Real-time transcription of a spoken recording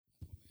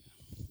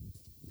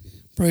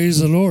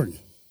Praise the Lord.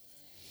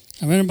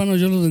 Amén, hermanos,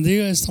 Dios los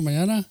bendiga esta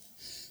mañana.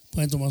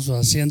 Pueden tomar sus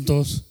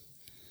asientos.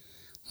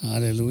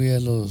 Aleluya,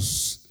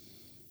 los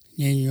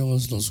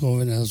niños, los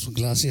jóvenes, a sus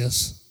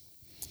gracias.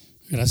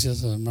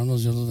 Gracias,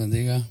 hermanos, Dios los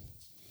bendiga.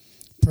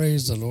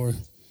 Praise the Lord.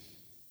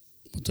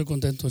 Estoy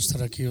contento de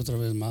estar aquí otra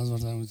vez más,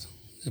 ¿verdad?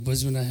 Después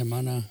de una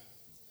semana,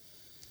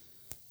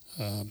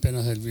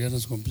 apenas el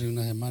viernes cumplí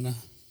una semana.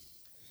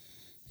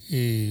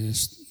 Y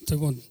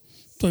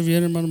estoy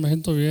bien, hermano, me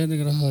siento bien,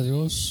 gracias a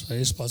Dios. Ahí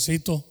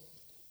despacito,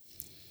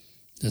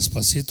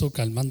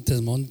 calmantes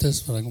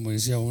montes, para como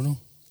decía uno.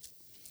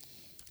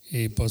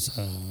 Y pues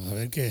a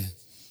ver qué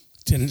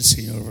tiene el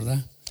Señor,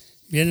 ¿verdad?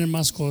 Vienen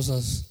más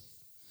cosas.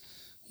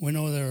 We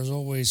know there's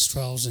always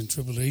trials and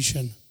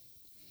tribulation.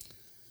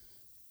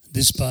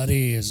 This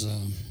body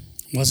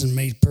wasn't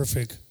made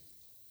perfect.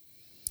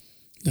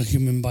 The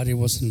human body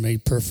wasn't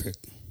made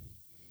perfect.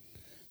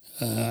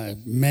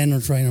 Men are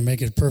trying to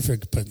make it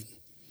perfect, but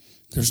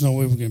there's no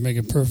way we can make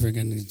it perfect.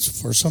 And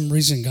for some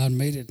reason, God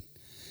made it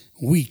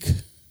weak.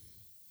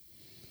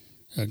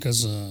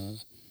 Because I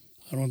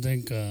don't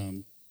think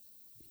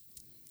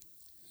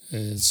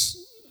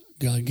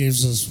God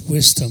gives us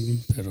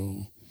wisdom, but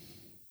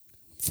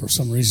for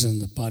some reason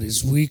the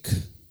body's weak.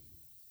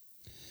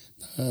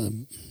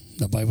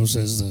 The Bible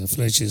says the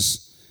flesh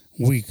is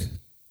weak.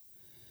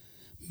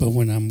 But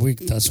when I'm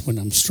weak, that's when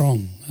I'm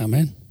strong.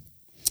 Amen?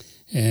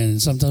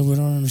 And sometimes we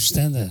don't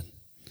understand that.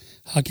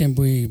 How can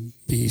we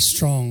be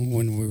strong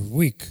when we're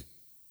weak?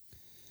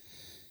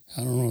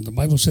 I don't know. The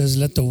Bible says,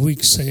 let the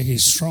weak say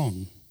he's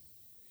strong.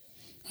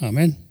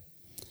 Amen?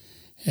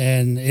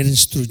 And it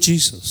is through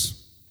Jesus.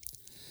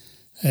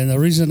 And the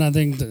reason I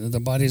think the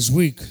body is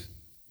weak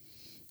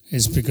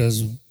is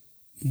because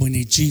we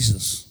need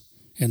Jesus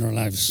in our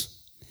lives.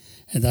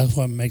 And that's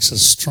what makes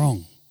us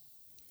strong.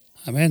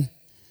 Amen?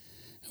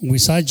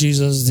 Without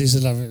Jesus, this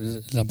is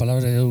la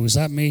palabra de Dios,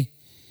 without me,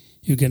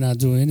 you cannot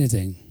do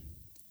anything.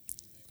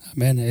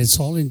 Amen. It's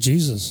all in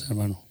Jesus,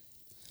 hermano.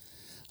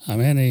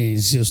 Amén.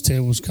 Y si usted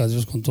busca a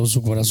Dios con todo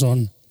su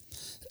corazón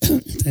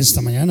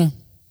esta mañana,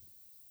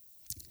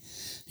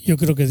 yo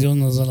creo que Dios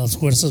nos da las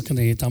fuerzas que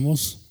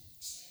necesitamos.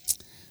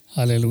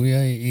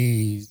 Aleluya.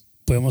 Y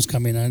podemos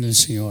caminar en el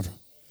Señor.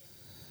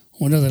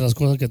 Una de las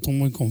cosas que estoy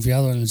muy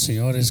confiado en el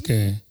Señor es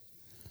que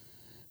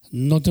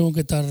no tengo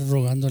que estar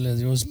rogándole a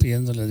Dios,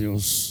 pidiéndole a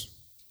Dios.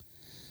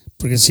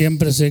 Porque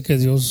siempre sé que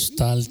Dios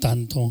está al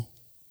tanto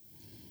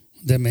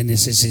de mis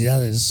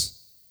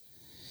necesidades.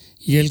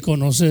 Y Él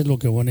conoce lo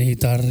que voy a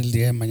necesitar el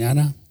día de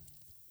mañana.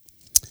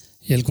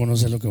 Y Él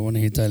conoce lo que voy a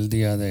necesitar el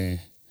día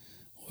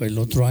o el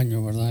otro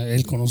año, ¿verdad?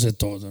 Él conoce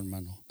todo,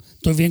 hermano.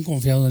 Estoy bien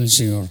confiado en el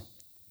Señor,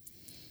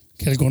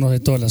 que Él conoce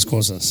todas las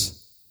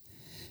cosas.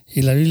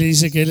 Y la Biblia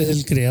dice que Él es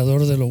el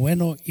creador de lo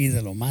bueno y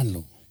de lo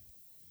malo.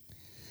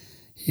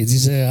 Y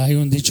dice, hay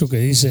un dicho que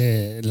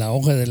dice, la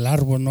hoja del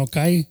árbol no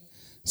cae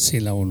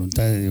sin la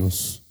voluntad de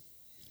Dios.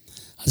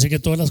 Así que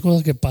todas las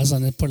cosas que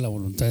pasan es por la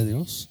voluntad de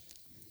Dios.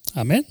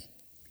 Amén.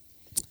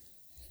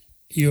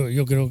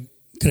 Yo creo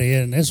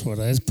creer en eso,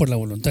 ¿verdad? Es por la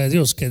voluntad de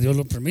Dios, que Dios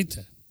lo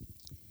permite.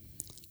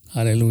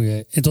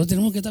 Aleluya. Entonces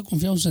tenemos que estar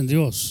confiados en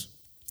Dios.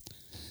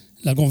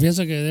 La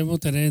confianza que debemos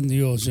tener en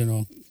Dios,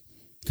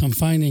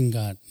 confide in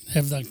God.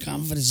 Have that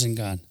confidence in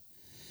God.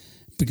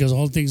 Because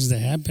all things that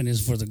happen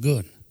is for the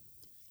good.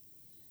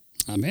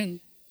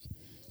 Amen.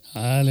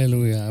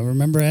 Hallelujah. I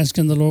remember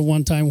asking the Lord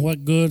one time,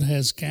 what good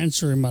has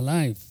cancer in my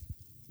life?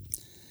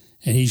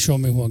 And He showed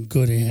me what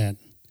good He had.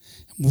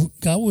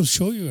 God will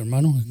show you,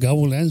 hermano. God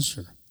will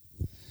answer.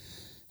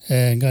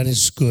 And God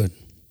is good.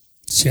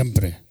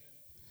 Siempre.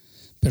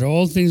 But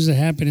all things that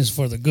happen is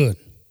for the good.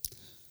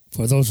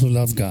 For those who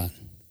love God.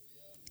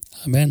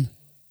 Amen.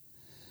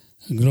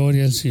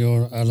 Gloria al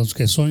Señor. A los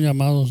que son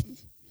llamados,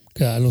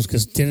 a los que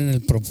tienen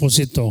el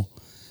propósito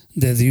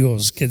de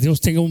Dios, que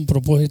Dios tenga un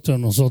propósito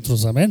en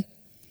nosotros, amén.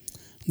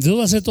 Dios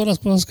va a hacer todas las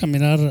cosas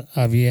caminar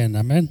a bien,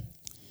 amén.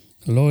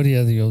 Gloria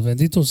a Dios,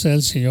 bendito sea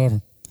el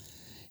Señor.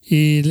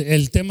 Y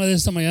el tema de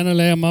esta mañana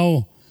le he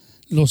llamado,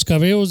 los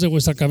cabellos de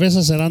vuestra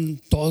cabeza serán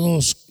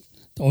todos,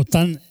 o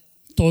están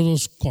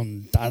todos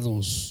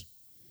contados.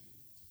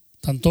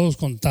 Están todos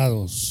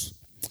contados.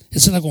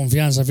 Esa es la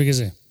confianza,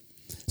 fíjese.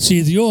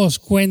 Si Dios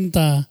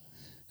cuenta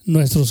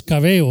nuestros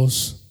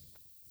cabellos,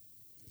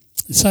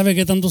 sabe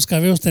qué tantos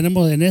cabellos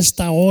tenemos en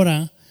esta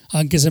hora,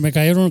 aunque se me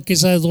cayeron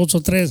quizás 2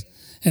 o 3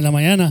 en la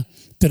mañana,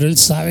 pero Él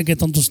sabe qué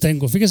tantos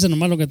tengo. Fíjese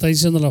nomás lo que está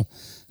diciendo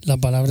la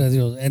palabra de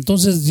Dios.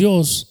 Entonces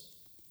Dios,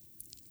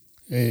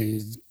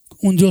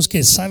 un Dios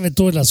que sabe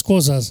todas las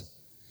cosas,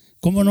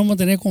 ¿cómo no vamos a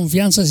tener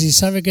confianza si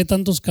sabe qué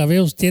tantos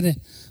cabellos tiene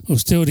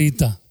usted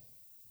ahorita?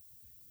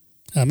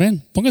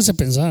 Amén. Póngase a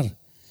pensar.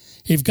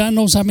 If God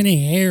knows how many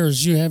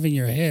hairs you have in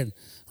your head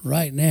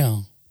right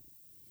now,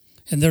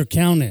 and they're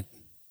counted,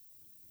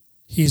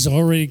 He's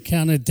already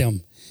counted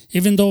them.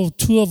 Even though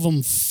 2 of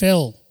them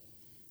fell,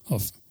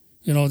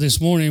 this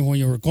morning when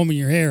you were combing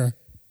your hair,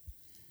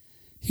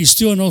 He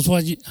still knows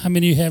how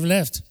many you have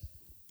left.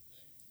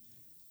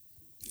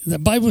 The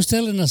Bible's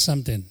telling us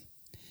something.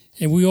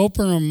 If we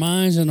open our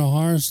minds and our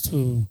hearts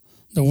to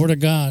the Word of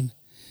God,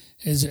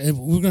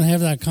 We're going to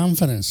have that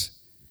confidence.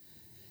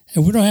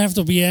 And we don't have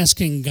to be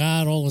asking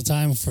God all the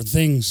time for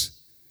things.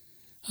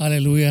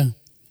 Hallelujah.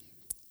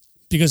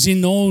 Because He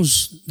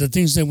knows the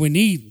things that we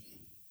need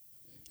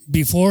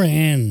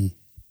beforehand.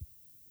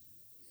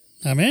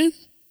 Amen?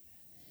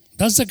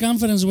 That's the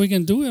confidence we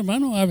can do,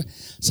 hermano.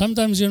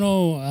 Sometimes,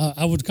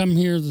 I would come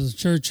here to the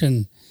church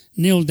and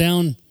kneel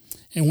down.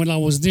 And when I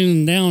was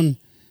kneeling down,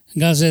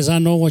 God says, I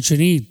know what you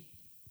need.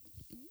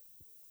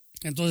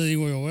 Entonces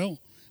digo yo, well,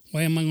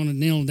 why am I going to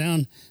kneel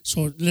down?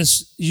 So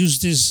let's use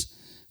this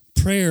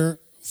prayer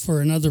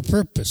for another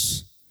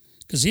purpose.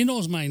 Because He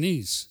knows my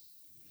needs.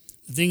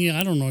 The thing is,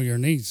 I don't know your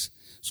needs.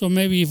 So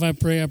maybe if I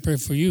pray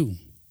for you.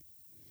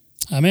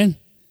 Amen.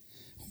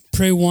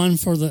 Pray one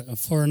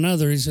for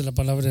another, dice la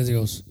palabra de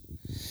Dios.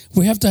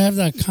 We have to have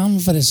that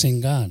confidence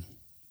in God.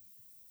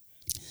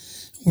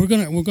 We're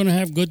gonna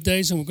have good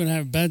days and we're gonna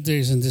have bad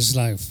days in this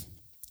life.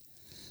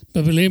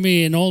 But believe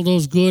me, in all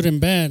those good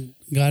and bad,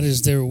 God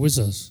is there with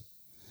us.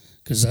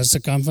 Because that's the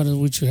confidence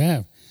which you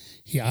have.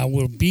 I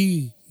will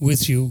be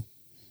with you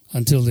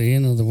until the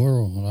end of the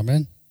world.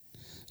 Amen.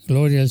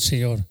 Gloria al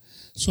Señor.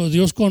 So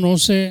Dios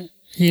conoce,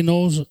 He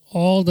knows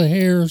all the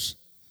hairs,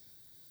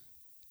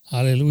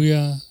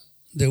 hallelujah,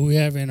 that we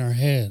have in our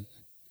head.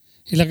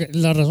 Y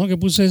la razón que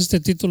puse este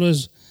título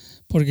es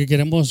porque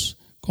queremos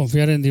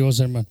confiar en Dios,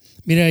 hermano.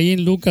 Mire, ahí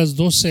en Lucas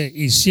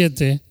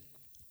 12:7,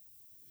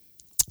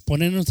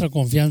 poner nuestra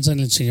confianza en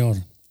el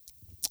Señor.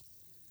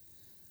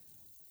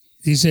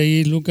 Dice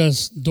ahí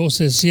Lucas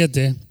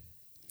 12:7,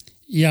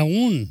 y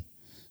aún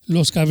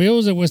los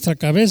cabellos de vuestra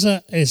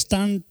cabeza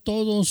están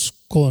todos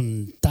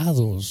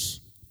contados.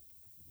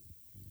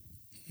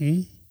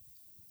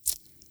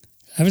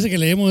 A veces que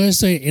leemos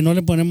esto y no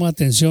le ponemos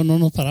atención, no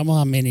nos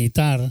paramos a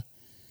meditar.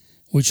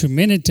 We should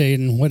meditate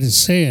in what it's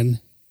saying.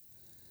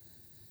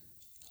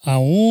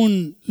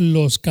 Aún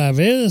los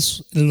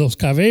cabellos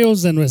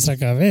de nuestra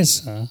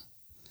cabeza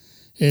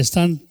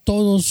están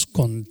todos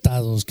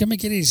contados. ¿Qué me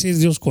quiere decir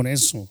Dios con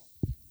eso?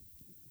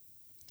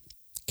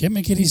 ¿Qué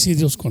me quiere decir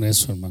Dios con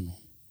eso, hermano?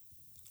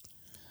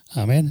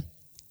 Amén.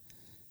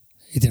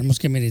 Y tenemos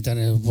que meditar.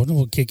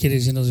 Bueno, ¿qué quiere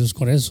decirnos Dios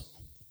con eso?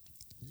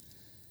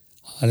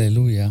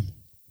 Aleluya.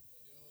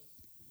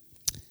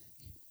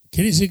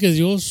 Quiere decir que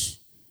Dios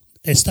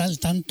está al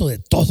tanto de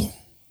todo.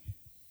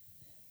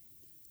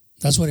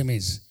 That's what it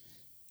means.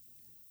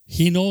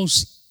 He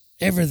knows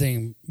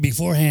everything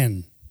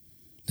beforehand.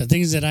 The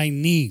things that I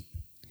need.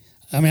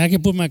 I mean, I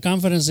can put my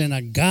confidence in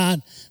a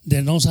God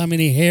that knows how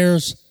many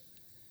hairs,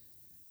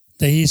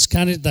 that He's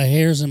counted the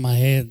hairs in my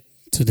head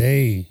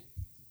today.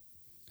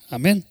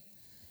 Amen.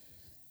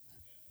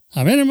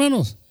 Amen,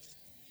 hermanos.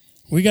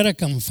 We got to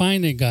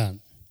confine in God.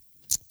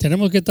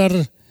 Tenemos que estar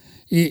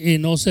y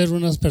no ser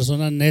unas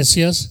personas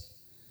necias.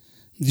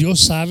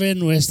 Dios sabe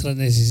nuestras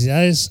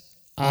necesidades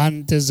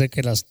antes de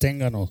que las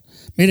tengamos.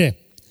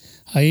 Mire,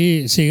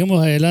 ahí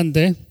seguimos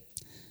adelante.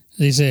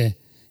 Dice,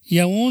 y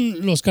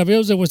aún los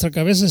cabellos de vuestra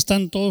cabeza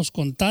están todos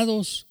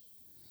contados.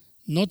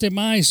 No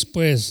temáis,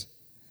 pues,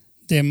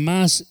 de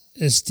más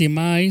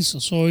estimáis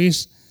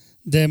sois,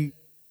 de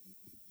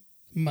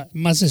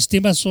más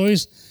estima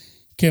sois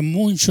que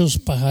muchos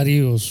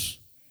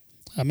pajarillos.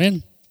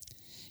 Amén.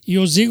 Y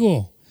os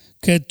digo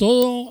que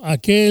todo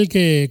aquel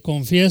que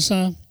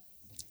confiesa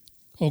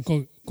o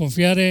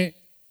confiare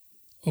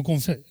o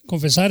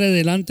confesare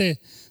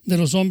delante de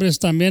los hombres,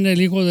 también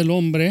el Hijo del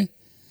Hombre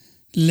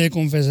le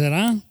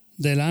confesará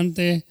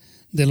delante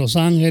de los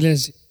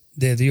ángeles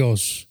de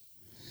Dios.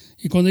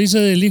 Y cuando dice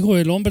del Hijo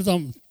del Hombre,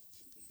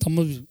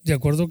 estamos de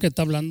acuerdo que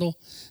está hablando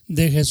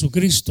de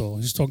Jesucristo.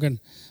 He's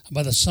talking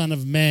about the Son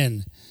of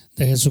Man,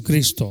 de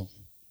Jesucristo.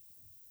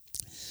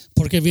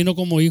 Porque vino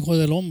como Hijo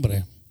del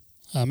Hombre.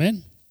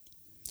 Amén.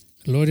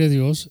 Gloria a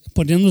Dios.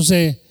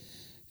 Poniéndose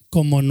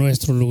como en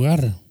nuestro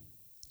lugar.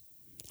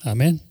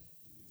 Amén.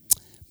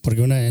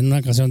 Porque en una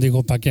ocasión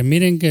dijo, para que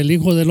miren que el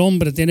Hijo del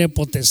Hombre tiene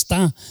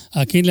potestad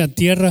aquí en la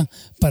tierra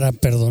para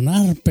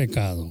perdonar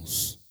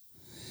pecados.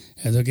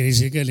 Eso quiere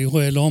decir que el Hijo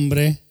del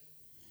Hombre,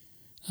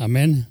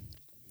 amén,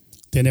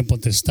 tiene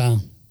potestad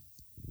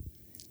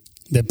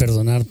de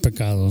perdonar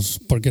pecados.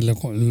 Porque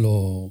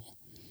lo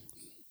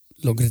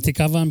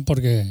criticaban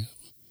porque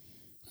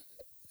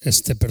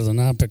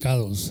perdonaba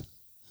pecados.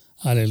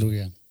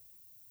 Aleluya.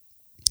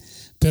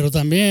 Pero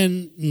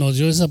también nos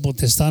dio esa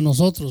potestad a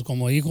nosotros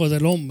como hijos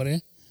del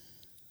hombre.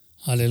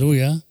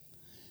 Aleluya.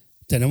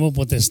 Tenemos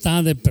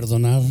potestad de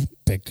perdonar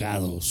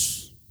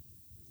pecados.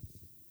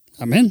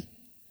 Amén.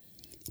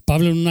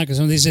 Pablo en una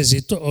ocasión dice,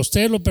 si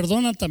usted lo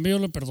perdona, también yo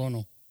lo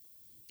perdono.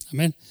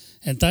 Amén.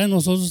 Entonces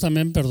nosotros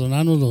también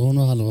perdonarnos los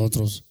unos a los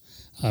otros.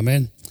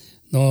 Amén.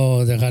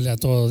 No dejarle a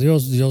todo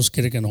Dios. Dios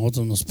quiere que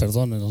nosotros nos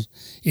perdonemos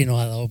y nos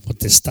ha dado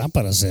potestad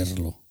para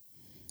hacerlo.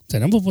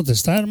 Tenemos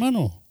potestad,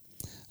 hermano.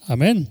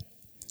 Amén.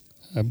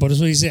 Por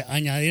eso dice,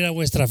 añadir a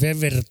vuestra fe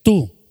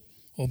virtud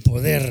o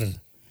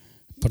poder.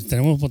 Porque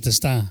tenemos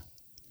potestad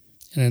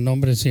en el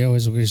nombre del Señor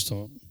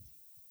Jesucristo.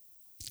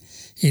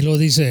 Y lo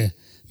dice,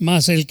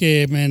 mas el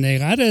que me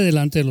negare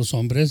delante de los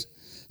hombres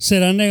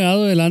será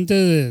negado delante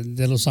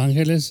de los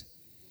ángeles,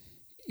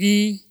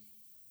 y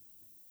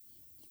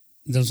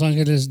de los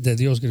ángeles de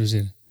Dios, quiero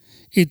decir.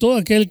 Y todo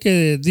aquel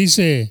que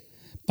dice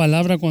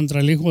palabra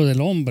contra el Hijo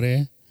del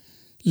Hombre,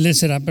 le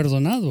será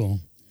perdonado.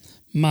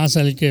 Mas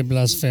al que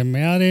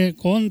blasfemeare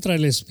contra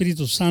el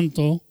Espíritu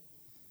Santo,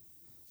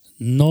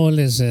 no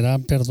le será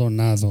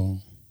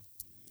perdonado.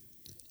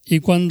 Y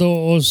cuando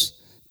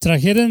os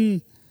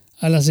trajeren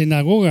a las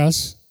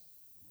sinagogas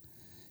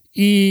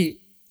y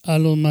a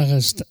los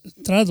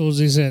magistrados,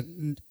 dice,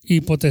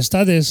 y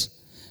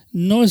potestades,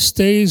 no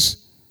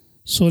estéis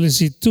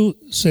solícitos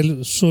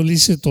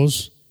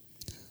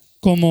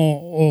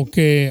como o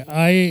que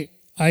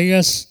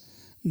hayas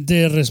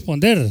de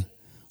responder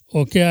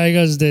o que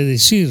hayas de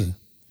decir,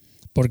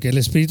 porque el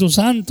Espíritu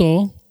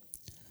Santo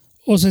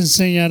os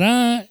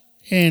enseñará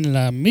en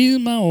la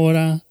misma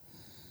hora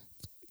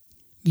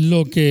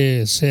lo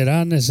que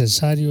será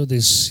necesario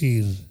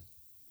decir.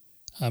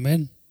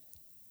 Amén.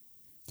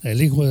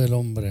 El Hijo del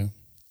Hombre,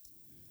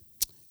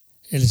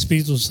 el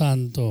Espíritu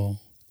Santo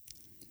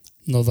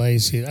nos va a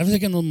decir. A veces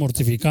que nos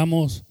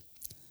mortificamos,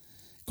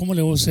 ¿cómo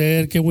le voy a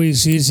hacer? ¿Qué voy a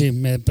decir? Si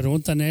me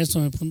preguntan esto,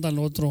 me preguntan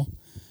lo otro.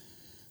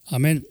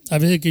 Amén. A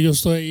veces que yo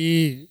estoy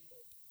ahí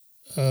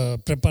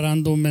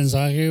preparando un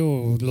mensaje,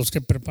 o los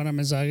que preparan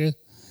mensajes,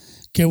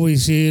 ¿qué voy a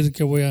decir?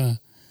 ¿Qué voy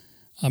a...?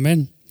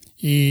 Amén.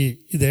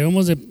 Y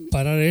debemos de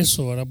parar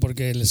eso, ¿verdad?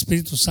 Porque el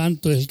Espíritu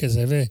Santo es el que se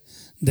debe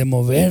de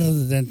mover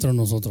dentro de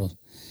nosotros.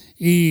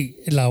 Y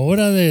la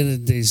hora de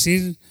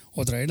decir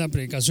o traer la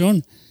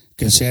predicación,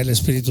 que sea el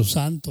Espíritu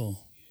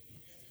Santo.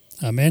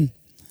 Amén.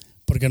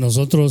 Porque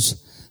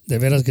nosotros de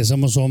veras que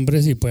somos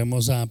hombres y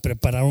podemos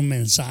preparar un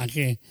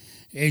mensaje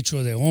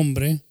hecho de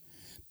hombre,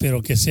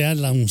 pero que sea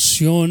la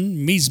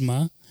unción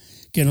misma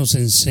que nos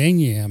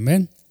enseñe.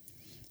 Amén.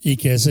 Y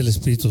que es el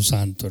Espíritu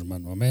Santo,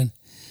 hermano. Amén.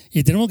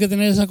 Y tenemos que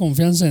tener esa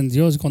confianza en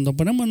Dios. Cuando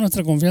ponemos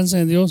nuestra confianza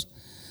en Dios,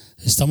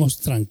 estamos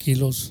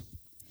tranquilos,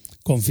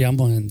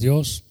 confiamos en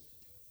Dios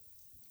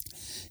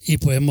y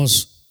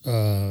podemos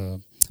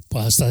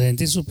pues hasta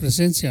sentir su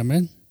presencia.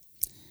 Amén.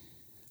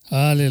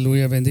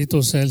 Aleluya,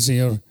 bendito sea el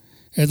Señor.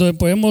 Entonces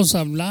podemos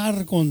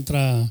hablar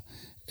contra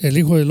el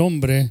Hijo del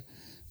Hombre,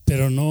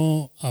 pero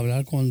no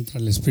hablar contra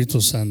el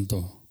Espíritu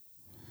Santo.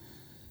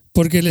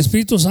 Porque el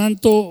Espíritu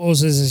Santo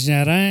os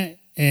enseñará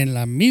en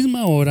la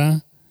misma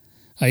hora,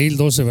 ahí el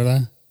 12,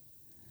 ¿verdad?,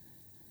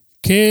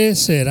 qué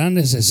será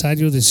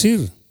necesario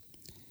decir.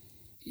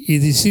 Y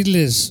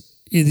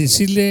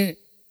dícele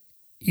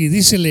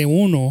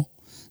uno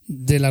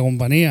de la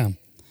compañía: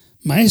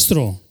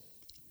 Maestro,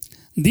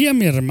 di a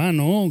mi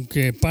hermano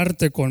que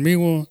parte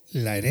conmigo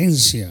la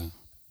herencia.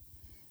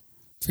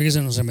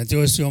 Fíjese, no se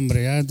metió este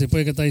hombre, ya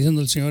después de que está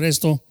diciendo el Señor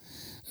esto,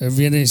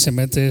 viene y se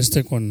mete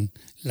con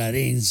la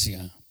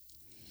herencia.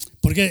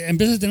 Porque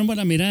empieza a tener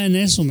una mirada en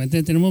eso, ¿me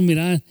entiendes? Tenemos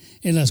mirada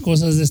en las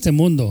cosas de este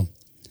mundo.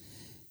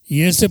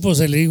 Y pues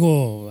le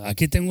dijo: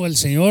 aquí tengo al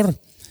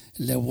Señor,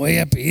 le voy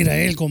a pedir a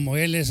Él, como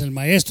Él es el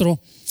maestro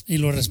y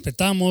lo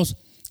respetamos.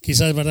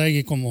 Quizás, ¿verdad?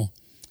 Y como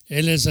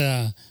Él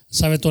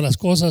sabe todas las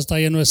cosas, está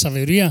lleno de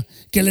sabiduría,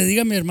 que le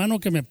diga a mi hermano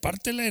que me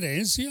parte la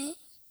herencia.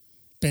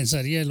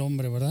 Pensaría el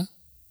hombre, ¿verdad?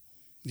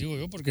 Digo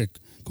yo, porque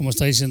como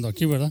está diciendo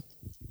aquí, ¿verdad?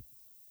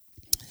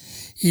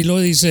 Y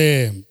luego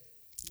dice,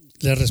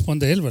 le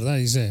responde él, ¿verdad?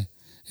 Dice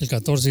el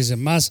 14, dice: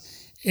 más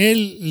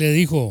él le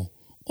dijo: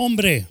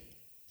 hombre,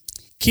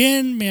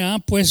 ¿quién me ha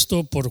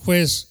puesto por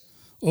juez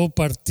o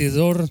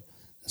partidor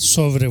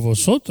sobre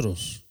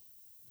vosotros?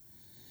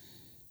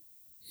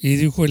 Y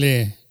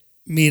díjole: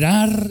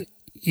 mirar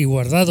y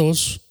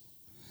guardados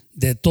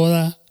de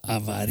toda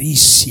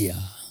avaricia.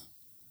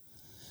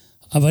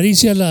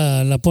 Avaricia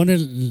la pone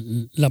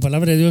la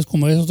palabra de Dios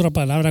como es otra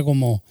palabra,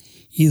 como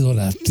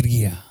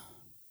idolatría.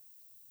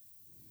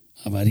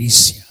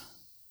 Avaricia.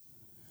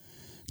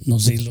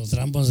 Nos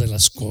ilustramos de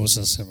las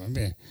cosas.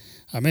 Amén.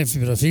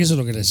 Pero fíjese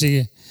lo que le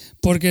sigue.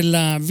 Porque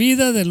la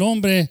vida del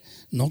hombre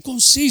no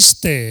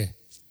consiste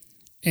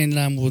en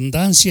la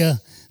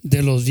abundancia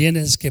de los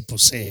bienes que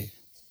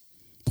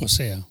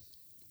posea.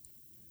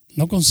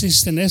 No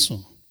consiste en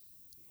eso.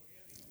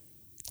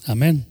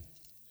 Amén.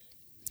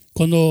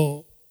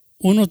 Cuando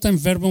uno está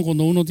enfermo,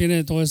 cuando uno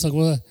tiene todas estas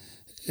cosas,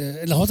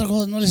 las otras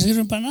cosas no le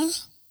sirven para nada.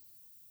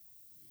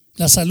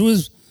 La salud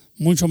es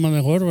mucho más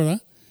mejor,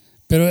 ¿verdad?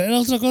 Pero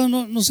las otras cosas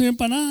no sirven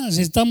para nada.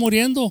 Si está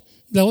muriendo,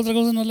 las otras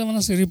cosas no le van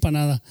a servir para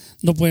nada.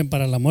 No pueden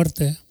parar la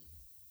muerte.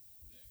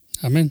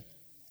 Amén.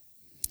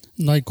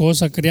 No hay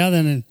cosa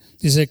creada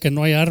dice que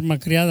no hay arma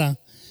creada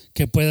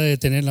que pueda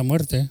detener la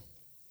muerte.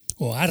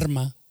 O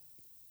arma.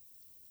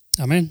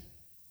 Amén.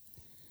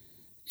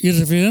 Y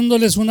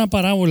refiriéndoles una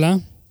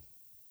parábola,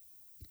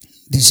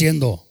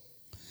 diciendo: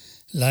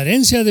 la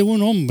herencia de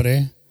un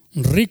hombre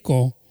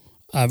rico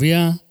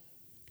había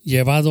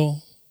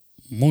llevado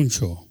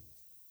mucho.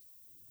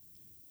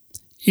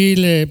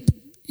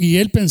 Y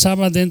él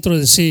pensaba dentro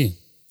de sí,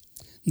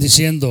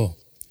 diciendo: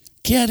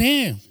 ¿qué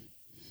haré?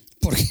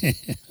 Porque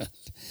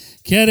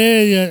 ¿qué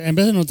haré? En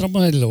vez de nos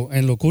entramos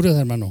en locuras,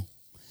 hermano.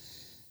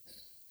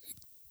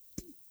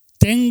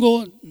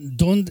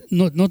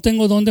 No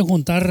tengo dónde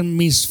juntar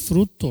mis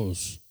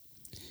frutos.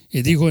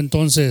 Y dijo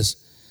entonces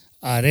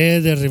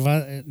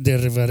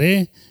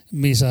derribaré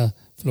mis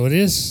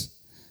flores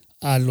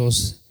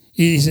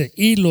y dice,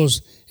 y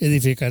los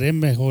edificaré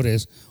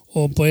mejores.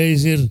 O puede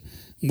decir,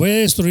 voy a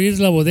destruir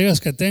las bodegas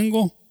que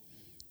tengo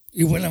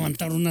y voy a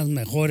levantar unas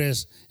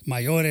mejores,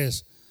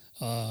 mayores,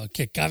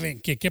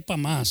 que quepa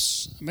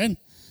más. Amén.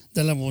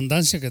 De la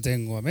abundancia que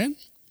tengo. Amén.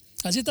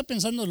 Así está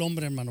pensando el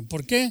hombre, hermano.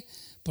 ¿Por qué?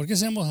 ¿Por qué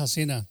seamos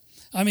así?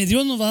 A mí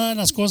Dios nos va a dar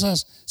las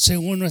cosas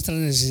según nuestras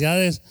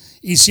necesidades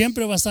y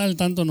siempre va a estar al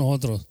tanto de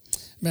nosotros.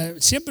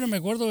 Siempre me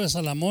acuerdo de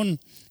Salomón,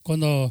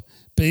 cuando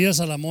pedía a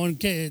Salomón,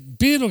 que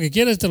pide lo que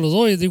quieras, te lo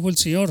doy, dijo el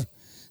Señor.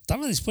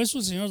 Estaba dispuesto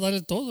el Señor a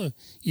darle todo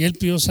y él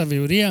pidió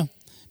sabiduría,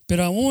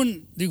 pero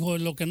aún dijo,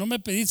 lo que no me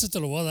pediste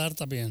te lo voy a dar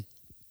también.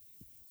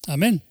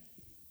 Amén.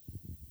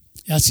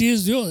 Así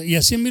es Dios, y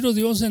así miro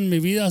Dios en mi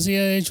vida, así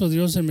ha hecho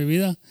Dios en mi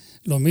vida.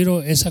 Lo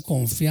miro, esa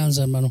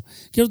confianza, hermano.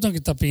 Yo no tengo que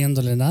estar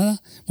pidiéndole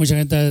nada. Mucha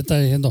gente está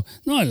diciendo,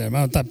 no, el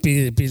hermano está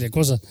pide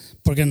cosas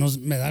porque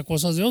me da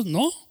cosas Dios.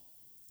 No,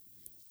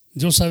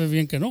 Dios sabe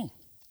bien que no.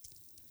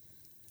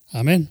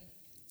 Amén.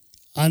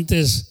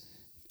 Antes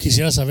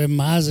quisiera saber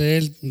más de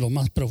Él, lo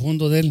más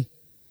profundo de Él,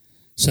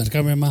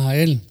 acercarme más a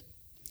Él.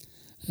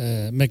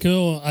 Me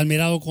quedo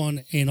admirado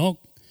con Enoc,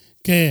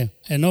 que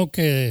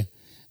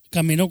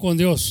caminó con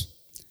Dios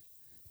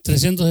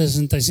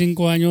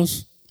 365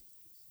 años.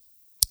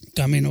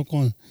 Caminó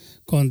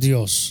con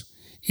Dios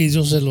y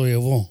Dios se lo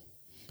llevó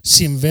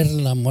sin ver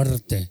la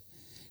muerte.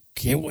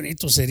 Qué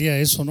bonito sería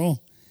eso,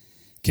 ¿no?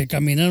 Que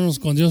camináramos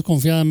con Dios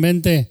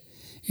confiadamente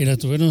y le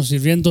estuviéramos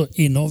sirviendo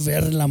y no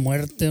ver la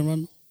muerte,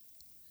 hermano.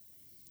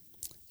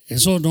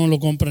 Eso no lo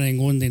compra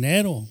ningún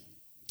dinero,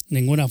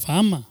 ninguna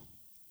fama.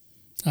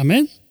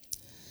 Amén.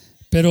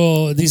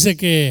 Pero dice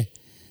que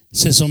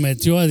se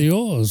sometió a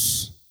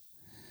Dios,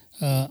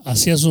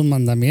 hacía sus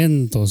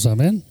mandamientos.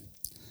 Amén.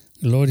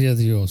 Gloria a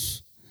Dios.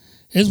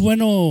 Es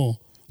bueno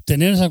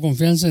tener esa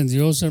confianza en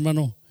Dios,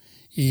 hermano,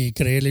 y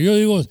creerle. Yo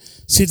digo,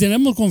 si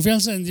tenemos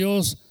confianza en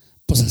Dios,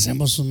 pues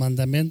hacemos sus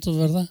mandamientos,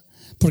 ¿verdad?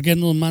 Porque Él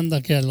nos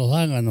manda que los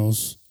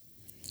háganos.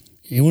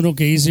 Y uno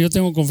que dice, yo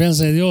tengo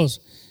confianza en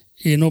Dios,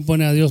 y no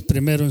pone a Dios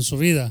primero en su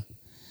vida,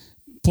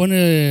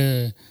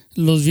 pone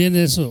los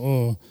bienes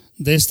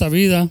de esta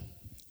vida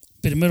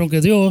primero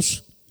que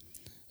Dios,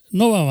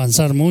 no va a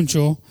avanzar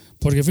mucho,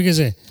 porque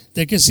fíjese,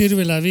 ¿de qué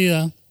sirve la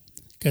vida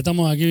que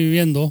estamos aquí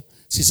viviendo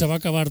si se va a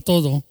acabar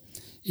todo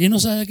y no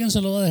sabe a quién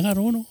se lo va a dejar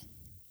uno?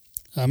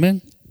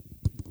 Amén.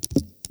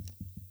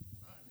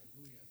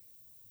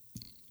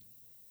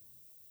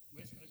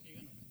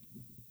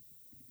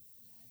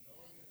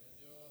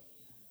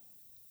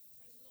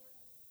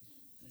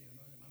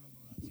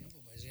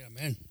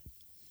 Amén.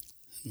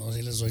 No,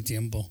 si les doy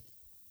tiempo.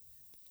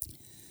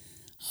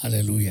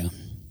 Aleluya.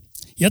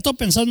 Ya estoy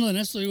pensando en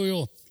esto, digo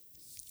yo,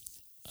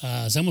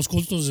 hacemos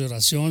cultos de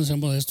oración,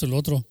 hacemos esto y lo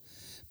otro.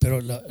 Pero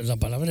la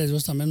palabra de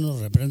Dios también nos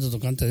reprende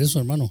tocante de eso,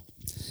 hermano.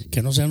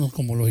 Que no seamos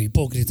como los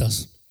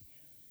hipócritas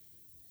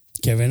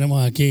que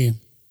venimos aquí.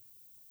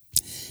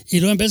 Y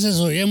luego en veces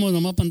oímos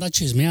nomás para andar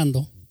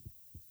chismeando.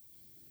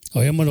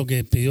 Oímos lo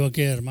que pidió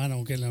aquel hermano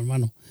o aquel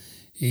hermano.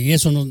 Y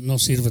eso no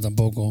sirve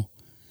tampoco.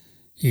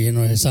 Y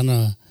nos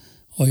están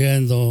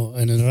oyendo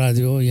en el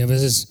radio. Y a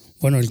veces,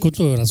 bueno, el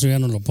culto de oración ya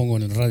no lo pongo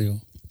en el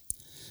radio.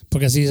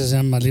 Porque así se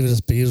sean más libres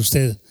de pedir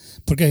usted.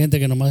 Porque hay gente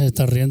que nomás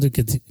está riendo y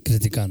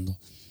criticando.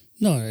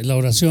 No, la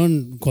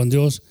oración con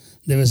Dios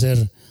debe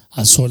ser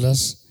a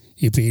solas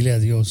y pedirle a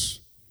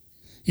Dios.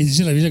 Y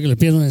dice la Biblia que le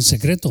pidan en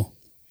secreto.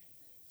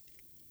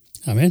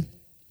 Amén.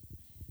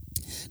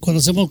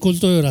 Cuando hacemos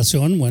culto de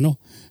oración, bueno,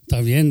 está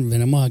bien,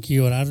 venimos aquí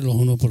a orar los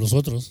unos por los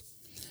otros.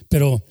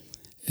 Pero,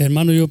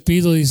 hermano, yo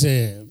pido,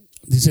 dice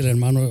el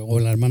hermano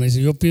o la hermana,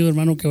 dice, yo pido,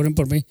 hermano, que oren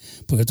por mí,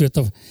 porque tú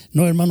estás.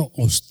 No, hermano,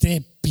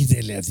 usted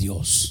pídele a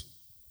Dios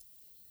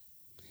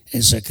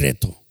en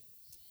secreto.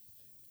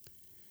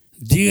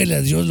 Dígale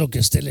a Dios lo que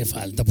a usted le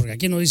falta, porque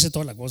aquí no dice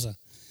toda la cosa.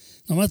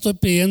 Nomás estoy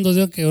pidiendo a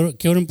Dios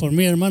que oren por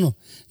mí, hermano.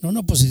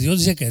 No, pues si Dios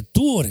dice que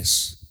tú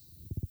ores.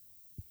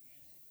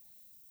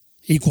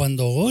 Y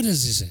cuando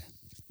ores, dice.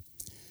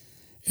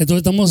 Entonces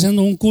estamos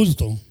haciendo un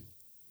culto.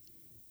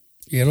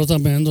 Y Él lo está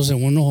pidiendo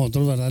según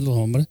nosotros, ¿verdad? Los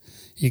hombres.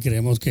 Y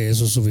creemos que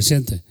eso es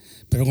suficiente.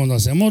 Pero cuando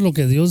hacemos lo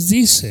que Dios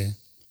dice,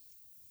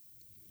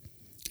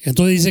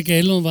 entonces dice que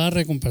Él nos va a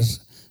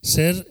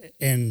recompensar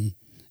en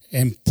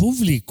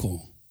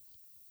público.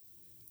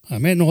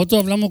 Amén.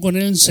 Nosotros hablamos con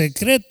Él en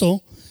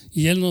secreto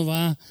y Él nos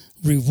va a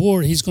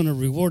reward. He's going to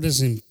reward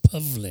us in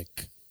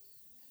public.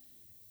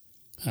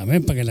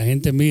 Amén. Para que la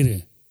gente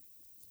mire.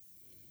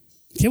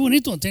 Qué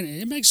bonito.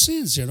 It makes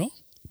sense, ¿no?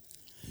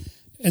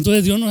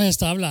 Entonces Dios nos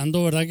está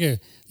hablando, ¿verdad?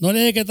 Que no le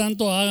deje que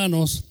tanto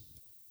háganos.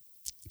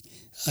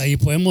 Ahí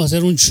podemos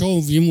hacer un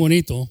show bien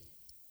bonito.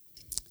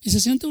 Y se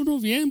siente uno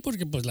bien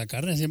porque pues la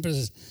carne siempre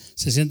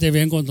se siente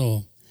bien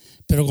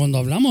pero cuando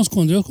hablamos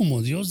con Dios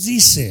como Dios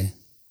dice.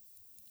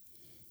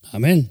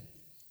 Amén.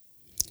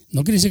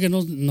 No quiere decir que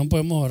no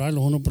podemos orar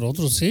los unos por los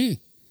otros, sí.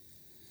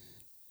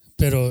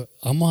 Pero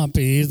vamos a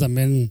pedir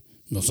también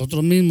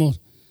nosotros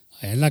mismos,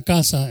 allá en la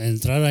casa,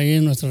 entrar ahí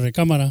en nuestra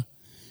recámara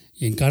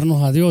y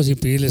hincarnos a Dios y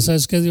pedirle,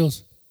 ¿sabes qué,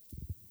 Dios?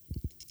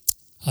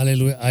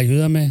 Aleluya,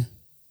 ayúdame.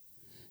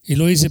 Y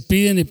luego dice,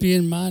 piden y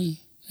piden mal.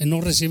 Y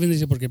no reciben,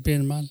 dice, porque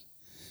piden mal.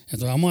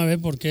 Entonces vamos a ver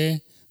por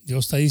qué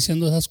Dios está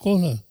diciendo esas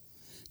cosas.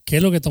 ¿Qué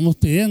es lo que estamos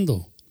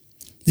pidiendo?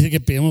 Dice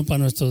que pedimos para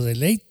nuestros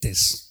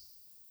deleites.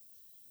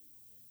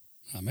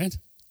 Amén.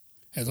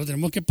 Entonces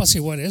tenemos que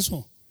apaciguar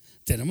eso.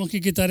 Tenemos que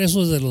quitar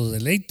eso de los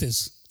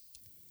deleites.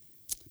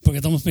 Porque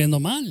estamos pidiendo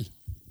mal.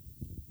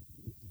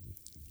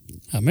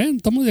 Amén.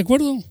 ¿Estamos de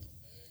acuerdo?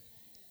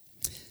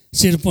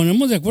 Si nos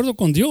ponemos de acuerdo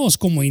con Dios,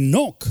 como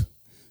Enoc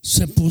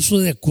se puso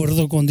de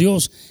acuerdo con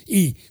Dios,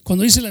 y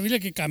cuando dice la Biblia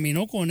que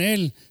caminó con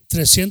él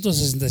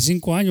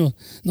 365 años,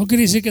 no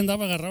quiere decir que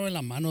andaba agarrado en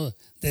la mano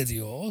de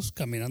Dios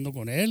caminando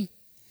con él.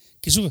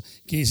 Quiere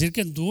decir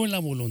que anduvo en la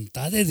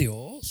voluntad de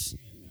Dios.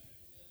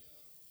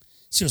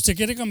 Si usted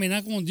quiere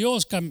caminar con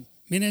Dios,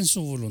 camine en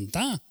su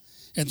voluntad.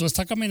 Entonces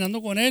está caminando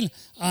con él,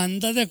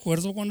 anda de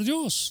acuerdo con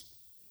Dios,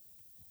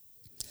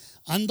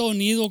 anda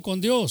unido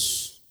con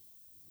Dios.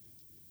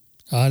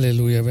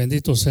 Aleluya,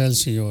 bendito sea el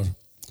Señor.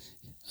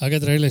 Hay que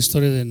traer la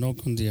historia de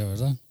Enoc un día,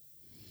 ¿verdad?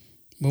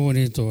 Muy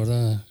bonito,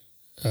 ¿verdad?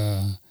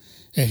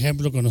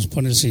 Ejemplo que nos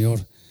pone el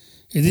Señor.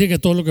 Y dice que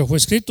todo lo que fue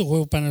escrito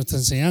fue para nuestra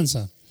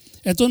enseñanza.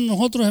 Entonces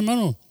nosotros,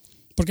 hermanos,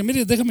 porque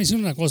mire, déjame decir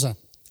una cosa.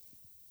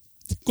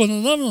 Cuando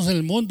andábamos en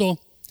el mundo,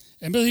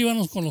 en vez de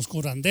íbamos con los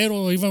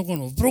curanderos, íbamos con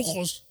los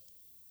brujos.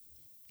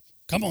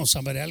 Vamos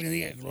a ver, alguien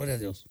diga gloria a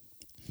Dios.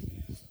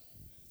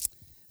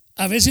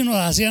 A veces nos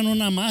hacían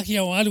una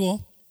magia o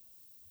algo.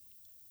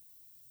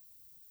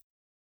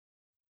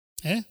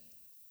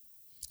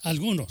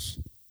 Algunos.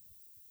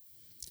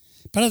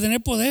 Para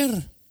tener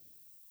poder.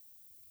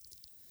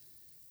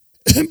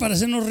 Para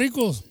hacernos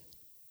ricos.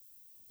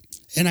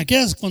 En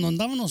aquellas, cuando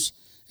andábamos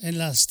en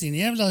las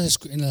tinieblas,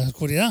 en la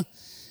oscuridad,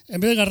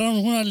 en vez de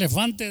agarrarnos un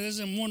elefante de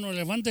ese mono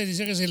elefante,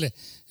 decía que si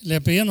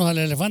le pedíamos al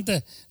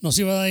elefante nos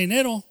iba a dar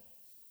dinero.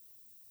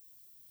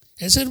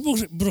 Esa es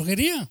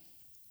brujería.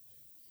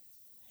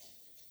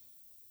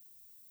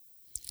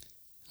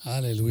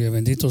 Aleluya,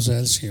 bendito sea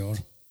el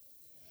Señor.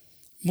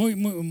 Muy,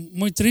 muy,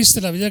 muy triste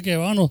la vida que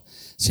llevamos,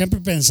 siempre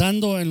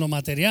pensando en lo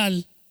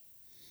material,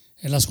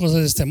 en las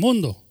cosas de este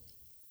mundo.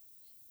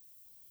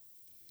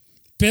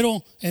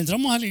 Pero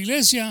entramos a la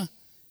iglesia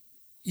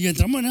y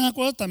entramos en esa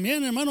cosa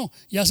también, hermano.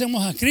 Y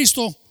hacemos a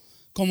Cristo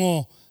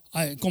como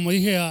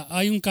dije,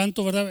 hay un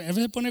canto, ¿verdad? A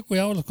veces pone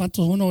cuidado los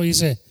cantos, uno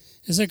dice,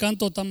 ese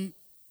canto tan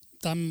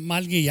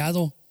mal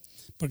guiado,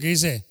 porque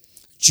dice,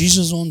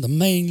 Jesus on the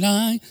main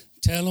line,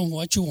 tell him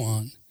what you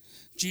want.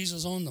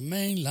 Jesus on the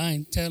main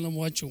line, tell him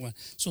what you want.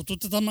 So tú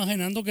te estás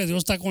imaginando que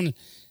Dios está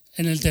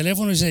en el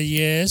teléfono y dice,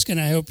 yes, can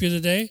I help you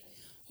today?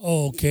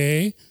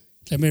 Okay,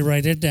 let me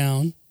write it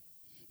down.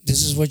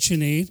 This is what you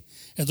need.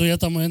 Entonces ya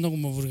estamos yendo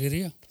como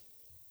brujería.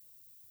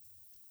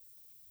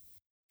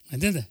 ¿Me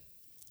entiendes?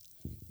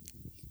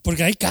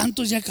 Porque hay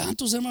cantos,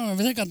 hermano. A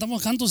veces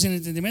cantamos cantos sin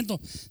entendimiento.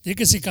 Dice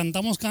que si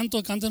cantamos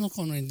cantos, cántenos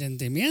con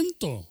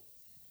entendimiento.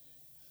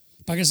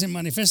 Para que se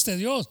manifieste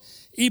Dios.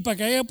 Y para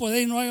que haya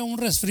poder y no haya un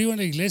resfrío en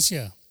la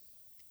iglesia.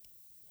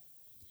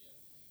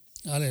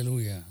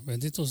 Aleluya.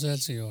 Bendito sea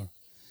el Señor.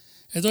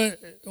 Entonces,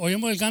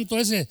 oímos el canto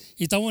ese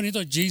y está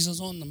bonito. Jesus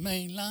on the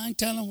main line.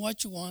 Tell him what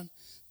you want.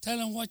 Tell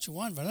him what you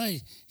want, ¿verdad?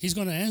 He's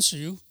going to answer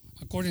you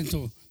according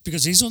to,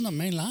 because he's on the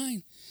main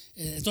line.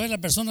 Entonces la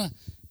persona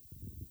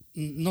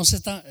no se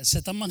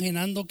está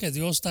imaginando que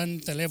Dios está en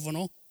el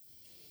teléfono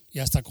y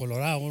hasta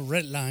colorado,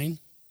 red line.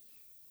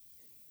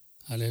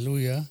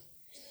 Aleluya.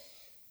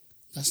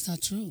 That's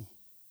not true.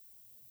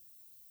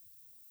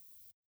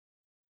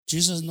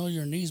 Jesus knows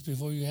your needs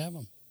before you have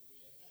them.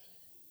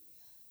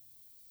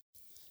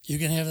 You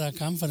can have that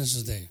confidence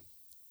today.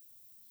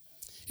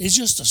 It's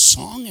just a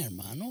song,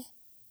 hermano.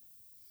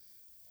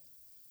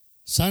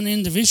 Some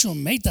individual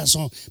made that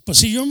song. But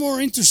see, you're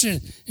more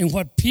interested in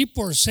what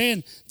people are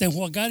saying than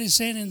what God is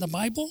saying in the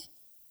Bible.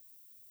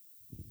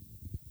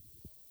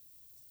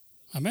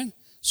 Amen.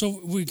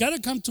 So we got to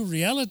come to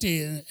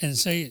reality and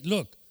say,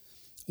 look,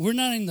 we're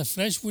not in the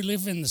flesh, we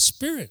live in the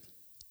spirit.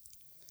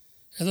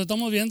 Entonces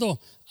estamos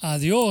viendo a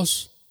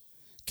Dios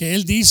que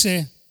Él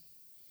dice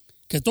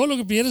que todo lo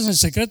que pidieras en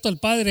secreto al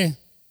Padre,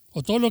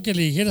 o todo lo que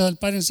le dijeras al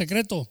Padre en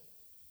secreto,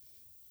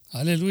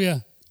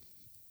 aleluya.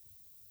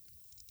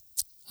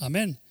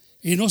 Amén.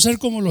 Y no ser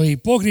como los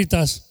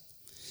hipócritas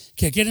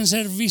que quieren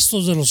ser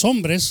vistos de los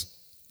hombres.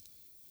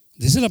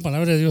 Dice la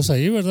palabra de Dios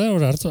ahí, ¿verdad?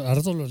 Ahora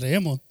harto lo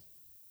leemos.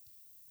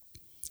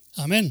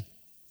 Amén.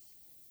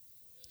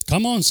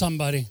 Come on,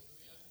 somebody.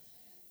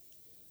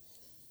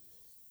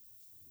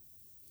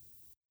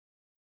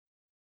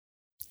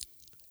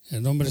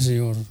 En nombre del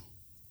Señor.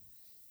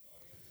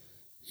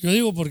 Yo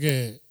digo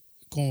porque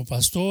como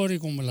pastor y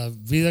como la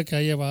vida que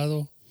ha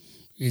llevado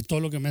y todo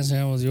lo que me ha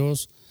enseñado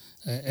Dios,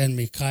 en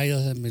mis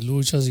caídas, en mis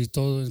luchas y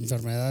todo,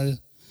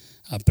 enfermedades,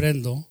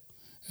 aprendo.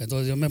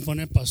 Entonces Dios me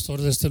pone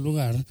pastor de este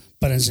lugar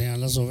para enseñar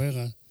las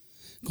ovejas,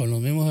 con los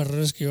mismos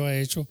errores que yo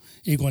he hecho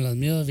y con las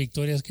mismas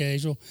victorias que he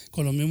hecho,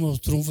 con los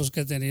mismos triunfos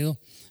que he tenido,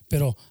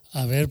 pero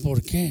a ver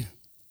por qué.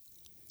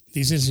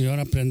 Dice el Señor,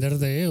 aprender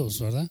de ellos,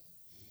 ¿verdad?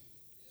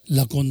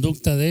 la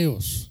conducta de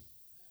ellos.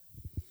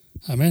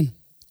 Amén.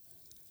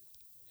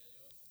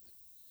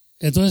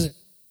 Entonces,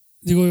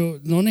 digo,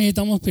 no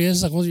necesitamos pedir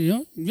esa cosa.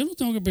 Yo no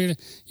tengo que pedir.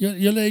 Yo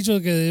le he dicho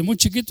que desde muy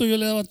chiquito yo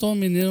le daba todo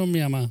mi dinero a mi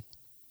mamá.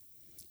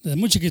 Desde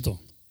muy chiquito.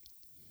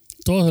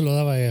 Todo se lo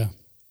daba a ella.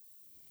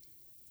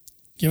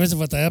 Que a veces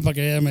batallaba para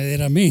que ella me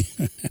diera a mí.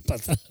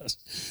 Para atrás.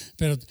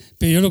 Pero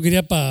yo lo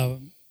quería para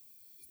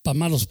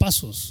malos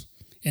pasos.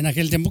 En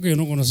aquel tiempo que yo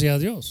no conocía a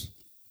Dios.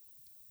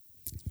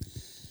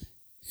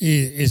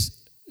 Y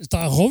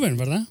estaba joven,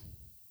 ¿verdad?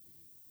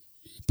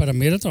 Para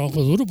mí era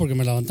trabajo duro porque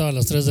me levantaba a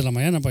las 3 de la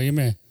mañana para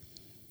irme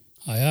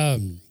allá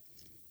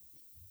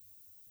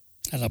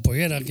a la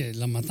pollera, que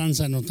la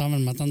matanza nos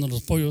estaban matando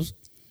los pollos,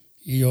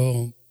 y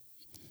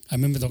a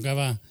mí me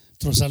tocaba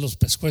trozar los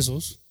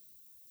pescuezos,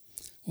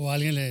 o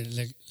alguien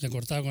le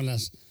cortaba con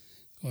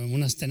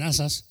unas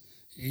tenazas,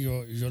 y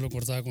yo lo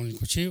cortaba con el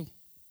cuchillo.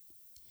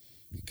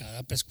 Y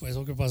cada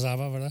pescuezo que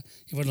pasaba, ¿verdad?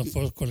 Iban los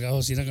pollos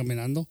colgados así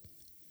caminando.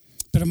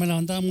 Pero me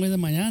levantaba muy de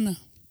mañana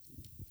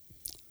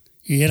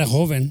y era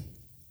joven.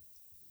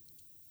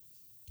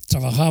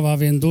 Trabajaba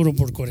bien duro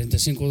por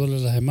 $45 a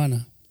la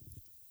semana.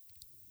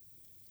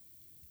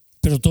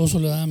 Pero todo eso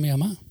lo daba a mi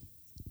mamá.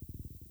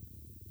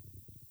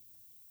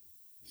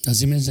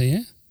 Así me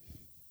enseñé.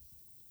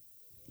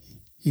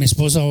 Mi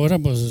esposa ahora,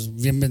 pues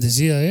bien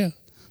bendecida ella.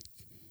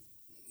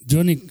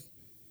 Yo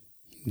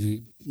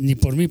ni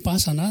por mí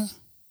pasa nada.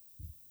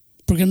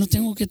 Porque no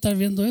tengo que estar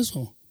viendo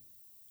eso.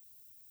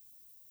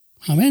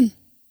 Amén.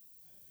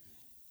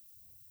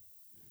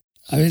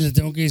 A ver, le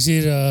tengo que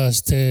decir a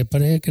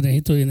pareja que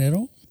necesito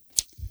dinero.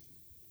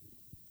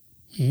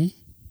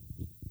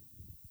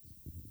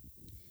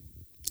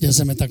 Ya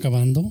se me está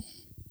acabando.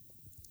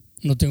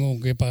 No tengo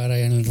que pagar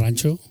allá en el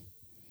rancho.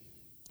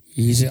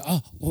 Y dice,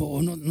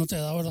 no te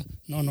da, ¿verdad?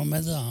 No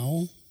me da,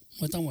 no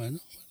es tan bueno.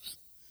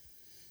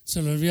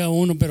 Se lo olvida a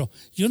uno, pero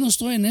yo no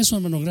estoy en eso,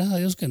 hermano, gracias a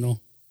Dios que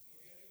no.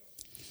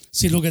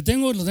 Si lo que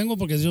tengo, lo tengo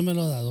porque Dios me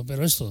lo ha dado,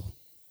 pero es todo.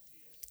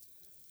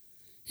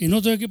 Y no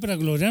estoy aquí para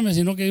gloriarme,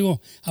 sino que digo,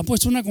 ha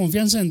puesto una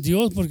confianza en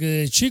Dios, porque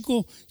de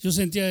chico yo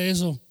sentía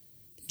eso.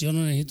 Yo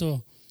no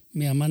necesito,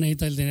 mi mamá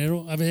necesita el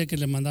dinero. A veces que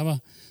le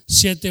mandaba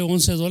 $7 o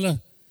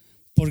 $11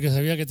 porque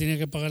sabía que tenía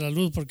que pagar la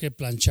luz, porque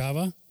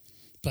planchaba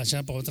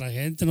para otra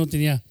gente, no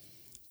tenía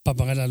para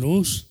pagar la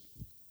luz.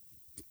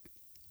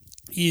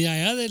 Y de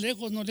allá de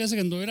lejos no le hace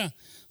que anduviera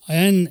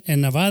allá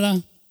en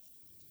Nevada,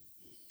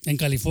 en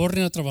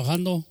California,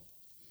 trabajando,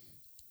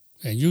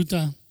 en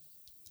Utah,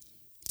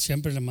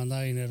 siempre le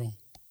mandaba dinero.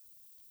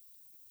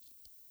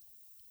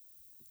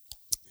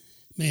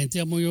 Me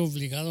sentía muy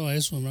obligado a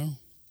eso, ¿no?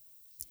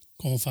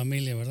 Como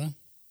familia, ¿verdad?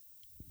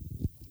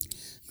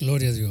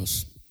 Gloria a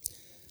Dios.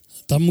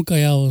 Están muy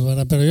callados,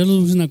 ¿verdad? Pero yo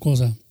les digo una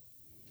cosa.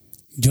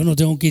 Yo no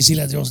tengo que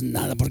decirle a Dios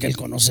nada porque Él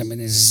conoce mi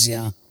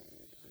necesidad.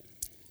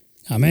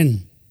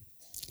 Amén.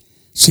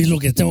 Si lo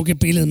que tengo que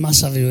pedirle es más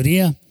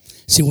sabiduría,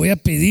 si voy a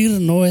pedir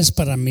no es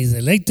para mis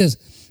deleites,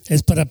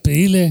 es para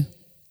pedirle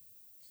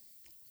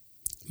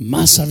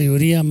más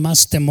sabiduría,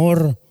 más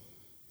temor,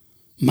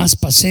 más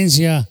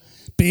paciencia,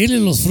 pedirle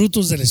los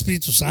frutos del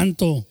Espíritu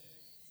Santo,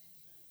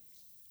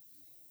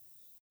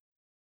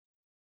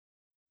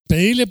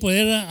 pedirle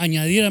poder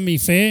añadir a mi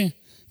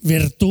fe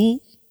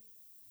virtud.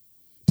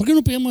 ¿Por qué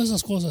no pedimos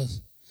esas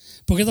cosas?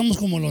 ¿Por qué estamos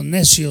como los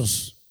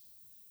necios?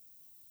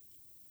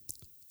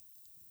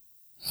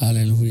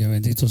 Aleluya,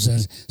 bendito sea.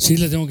 Sí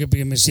le tengo que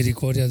pedir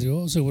misericordia a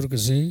Dios, seguro que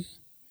sí.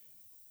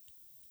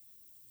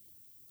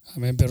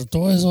 Amén, pero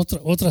todas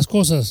otras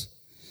cosas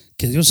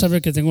que Dios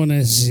sabe que tengo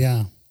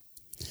necesidad.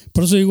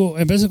 Por eso digo,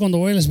 en vez de cuando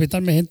voy al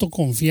hospital me siento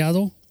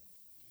confiado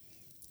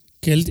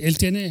que Él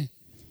tiene,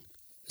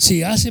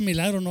 si hace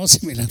milagro o no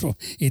hace milagro,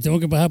 y tengo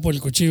que pasar por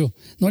el cuchillo,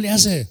 no le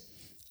hace.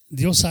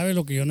 Dios sabe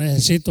lo que yo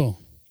necesito.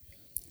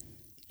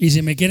 Y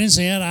si me quiere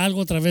enseñar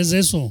algo a través de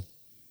eso,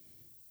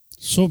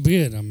 so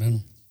be it,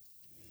 amén.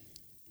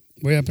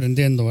 Voy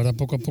aprendiendo, ¿verdad?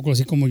 Poco a poco,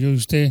 así como yo y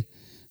usted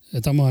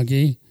estamos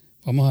aquí,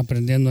 vamos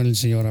aprendiendo en el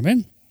Señor,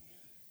 amén.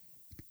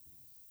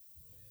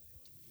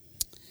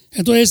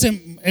 Entonces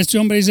este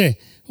hombre dice,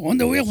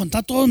 ¿dónde voy a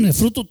juntar todos mis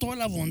frutos, toda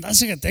la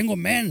abundancia que tengo?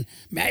 Me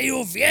ha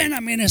ido bien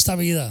a mí en esta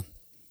vida.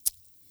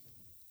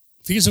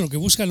 Fíjese lo que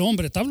busca el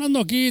hombre. Está hablando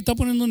aquí, está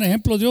poniendo un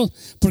ejemplo Dios,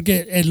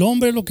 porque el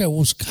hombre es lo que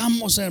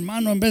buscamos,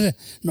 hermano. En vez de,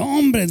 no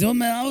hombre, Dios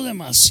me ha dado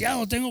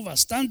demasiado, tengo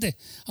bastante.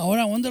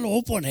 Ahora, ¿dónde lo voy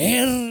a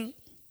poner?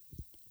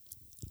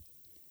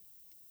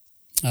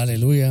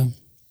 Aleluya.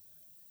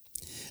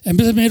 En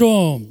vez de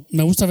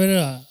me gusta ver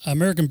a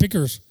American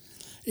Pickers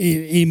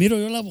y miro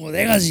yo las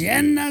bodegas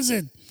llenas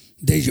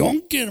de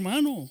yonque,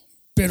 hermano,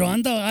 pero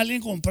anda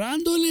alguien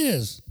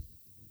comprándoles.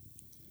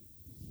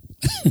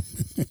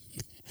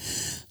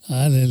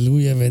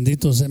 Aleluya,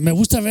 bendito sea. Me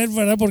gusta ver,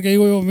 ¿verdad? Porque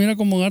digo yo, mira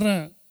cómo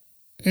agarra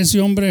ese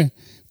hombre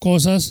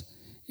cosas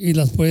y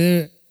las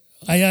puede.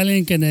 Hay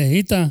alguien que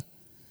necesita,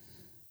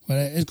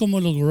 ¿verdad? Es como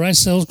los garage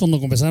sales. Cuando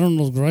comenzaron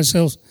los garage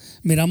sales,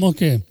 miramos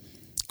que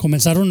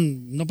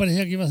comenzaron, no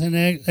parecía que iba a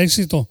tener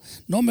éxito.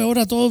 No,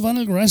 ahora todos van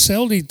al garage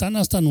sale y están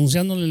hasta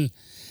anunciando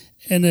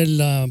en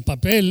el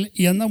papel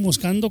y andan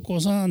buscando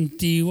cosas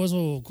antiguas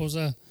o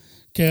cosas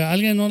que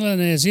alguien no la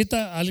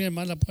necesita, alguien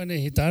más la puede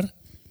necesitar.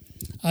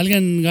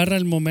 Alguien agarra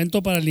el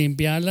momento para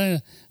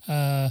limpiarla,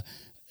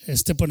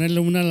 ponerle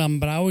un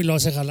alambrado y lo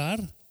hace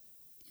jalar.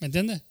 ¿Me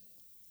entiende?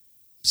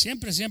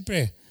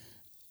 Siempre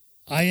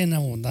hay en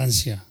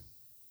abundancia.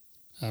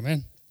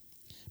 Amén.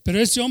 Pero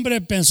este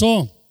hombre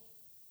pensó,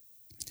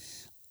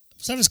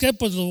 ¿sabes qué?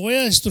 Pues los voy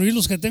a destruir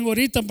los que tengo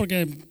ahorita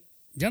porque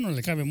ya no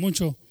le cabe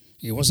mucho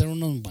y voy a ser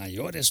unos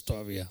mayores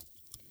todavía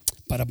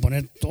para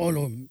poner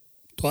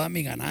toda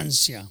mi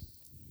ganancia.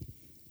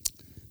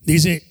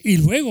 Dice, y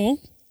luego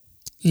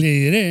le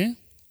diré,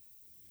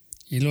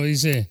 y lo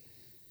dice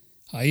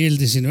ahí el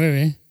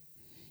 19,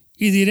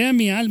 y diré a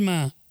mi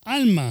alma,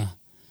 alma,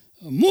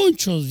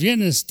 muchos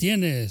bienes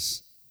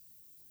tienes.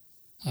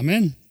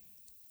 Amén.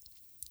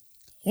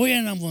 Hoy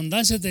en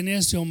abundancia tenía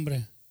este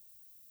hombre,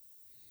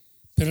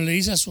 pero le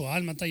dice a su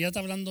alma, ya está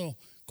hablando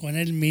con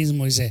él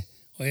mismo, dice,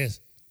 oye,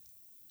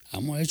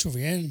 hemos hecho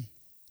bien,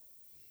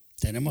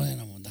 tenemos en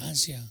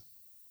abundancia.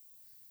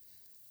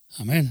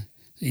 Amén.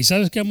 ¿Y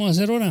sabes qué vamos a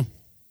hacer ahora?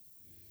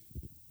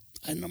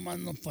 Ahí nomás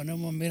nos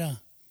ponemos,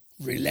 mira,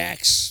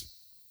 relax.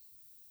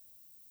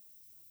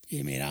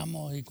 Y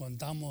miramos y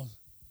contamos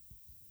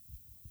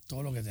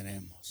todo lo que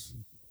tenemos.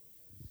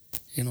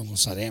 Y nos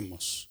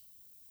gozaremos.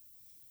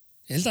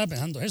 Él estaba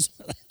pensando eso.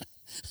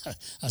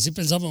 Así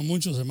pensamos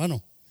muchos,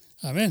 hermanos.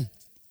 Amén.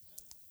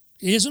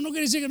 Y eso no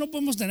quiere decir que no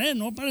podemos tener,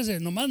 no parece,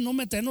 nomás no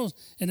meternos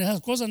en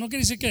esas cosas. No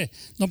quiere decir que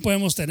no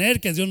podemos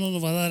tener, que Dios no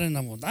nos va a dar en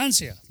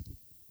abundancia.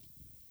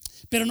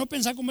 Pero no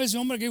pensar como ese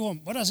hombre que dijo,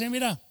 ahora sí,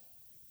 mira,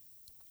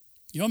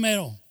 yo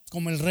mero,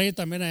 como el rey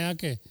también allá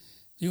que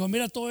digo,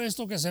 mira todo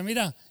esto que se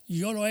mira, y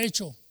yo lo he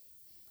hecho,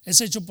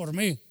 es hecho por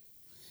mí.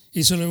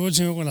 Y se lo llevó el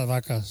Señor con las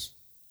vacas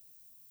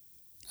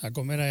a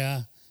comer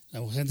allá.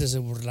 La gente se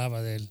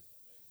burlaba de él.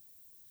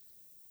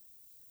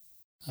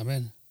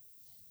 Amén.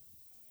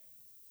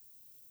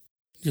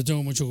 Yo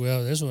tengo mucho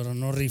cuidado de eso, pero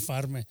no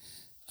rifarme.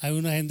 Hay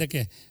una gente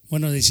que,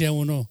 decía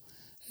uno,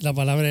 la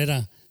palabra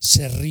era,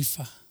 se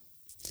rifa.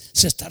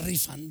 Se está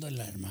rifando el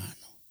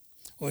hermano.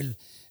 O el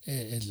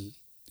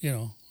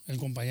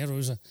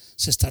compañero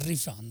se está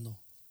rifando.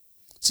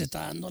 Se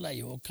está dando la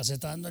yuca, se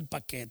está dando el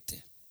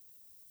paquete.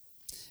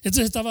 Este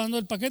se estaba dando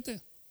el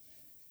paquete.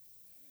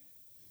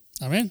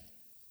 Amén.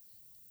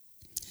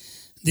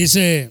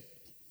 Dice,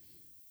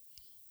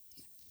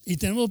 y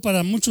tenemos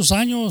para muchos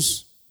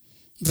años,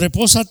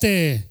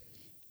 repósate,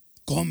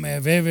 come,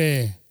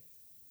 bebe,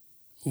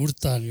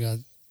 hurta,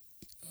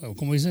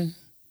 ¿cómo dice?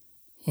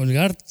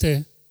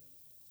 Holgarte.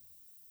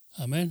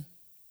 Amén.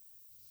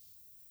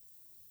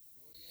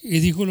 Y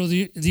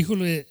díjole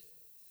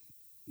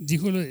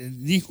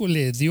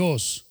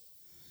Dios,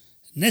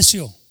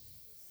 necio.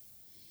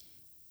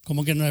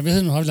 Como que a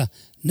veces nos habla,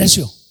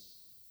 necio.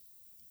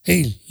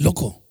 Hey,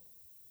 loco.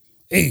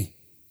 Hey,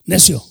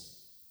 necio.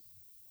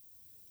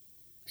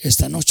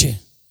 Esta noche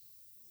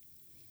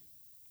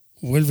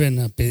vuelven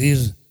a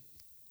pedir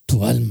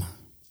tu alma.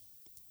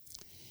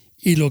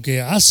 Y lo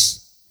que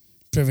has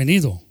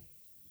prevenido,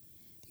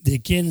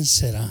 ¿de quién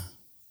será?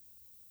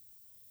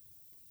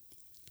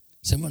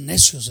 Somos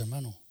necios,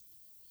 hermano.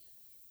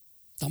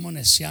 Estamos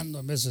neciando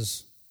a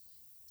veces.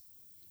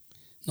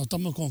 No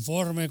estamos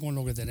conformes con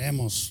lo que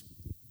tenemos.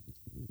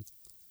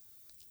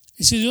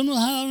 Y si Dios nos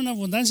ha dado una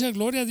abundancia,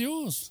 gloria a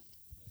Dios.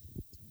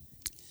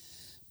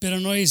 Pero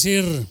no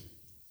decir,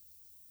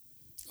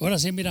 ahora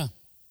sí, mira,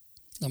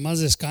 nada más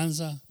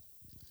descansa.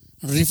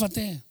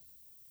 Rífate.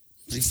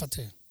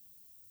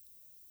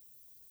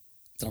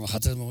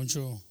 Trabajaste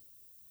mucho.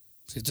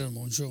 Hiciste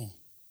mucho.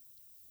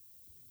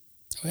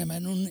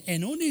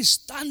 En un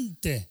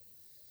instante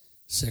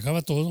se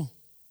acaba todo.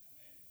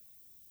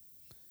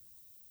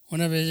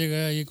 Una vez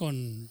llegué allí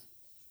con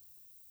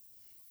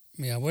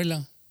mi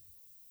abuela.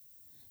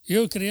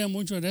 Yo creía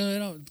mucho en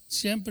eso.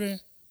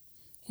 Siempre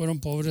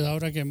fueron pobres,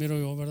 ahora que miro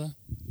yo, ¿verdad?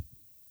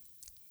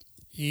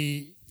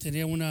 Y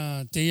tenía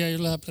una tía, yo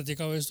les he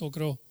platicado esto,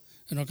 creo,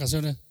 en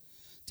ocasiones.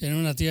 Tenía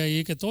una tía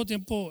allí que todo el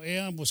tiempo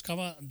ella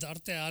buscaba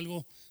darte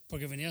algo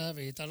porque venías a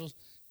visitarlos.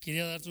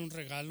 Quería darte un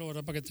regalo,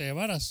 ¿verdad? Para que te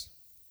llevaras.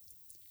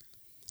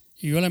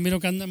 Y yo la miro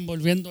que anda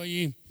envolviendo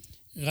ahí,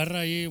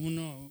 agarra ahí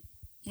un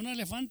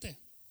elefante.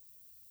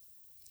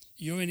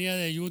 Y yo venía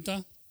de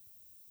Utah,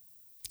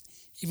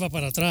 iba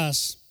para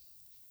atrás,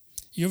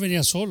 y yo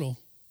venía solo.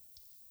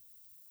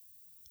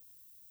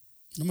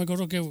 No me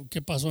acuerdo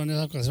qué pasó en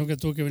esa ocasión que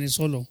tuve que venir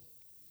solo.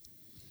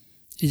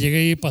 Y llegué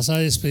ahí, pasé a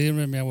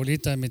despedirme de mi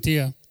abuelita, de mi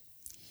tía.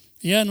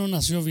 Ella no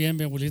nació bien,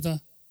 mi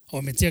abuelita,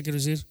 o mi tía, quiero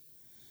decir.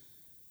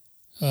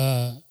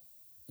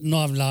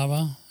 No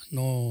hablaba.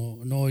 No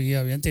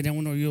oía bien, tenía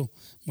un oído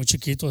muy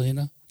chiquito,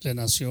 Gina, le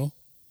nació.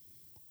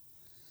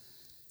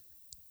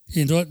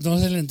 Y no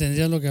se le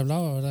entendía lo que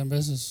hablaba, ¿verdad? En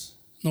veces.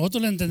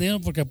 Nosotros le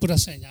entendíamos porque a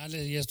puras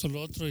señales y esto,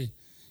 lo otro, y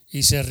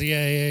se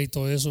ría ella y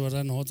todo eso,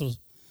 ¿verdad? Nosotros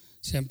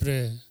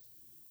siempre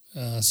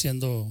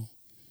haciendo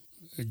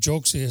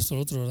jokes y esto,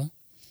 lo otro, ¿verdad?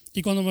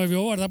 Y cuando me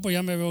vio, ¿verdad? Pues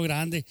ya me veo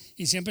grande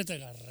y siempre te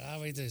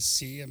agarraba y te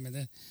decía,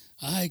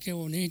 Ay, qué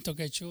bonito,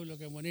 qué chulo,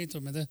 qué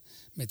bonito.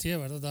 Mi tía,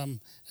 ¿verdad?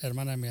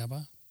 Hermana de mi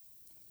papá.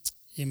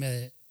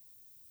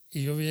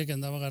 Y yo vi que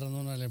andaba agarrando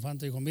un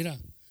elefante y dijo, mira,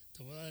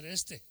 te voy a dar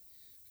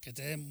que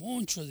te dé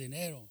mucho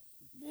dinero.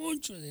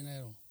 Mucho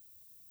dinero.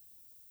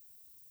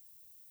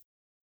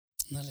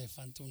 Un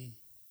elefante,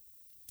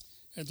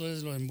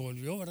 Entonces lo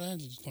envolvió, ¿verdad?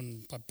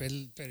 Con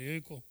papel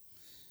periódico.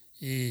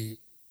 Y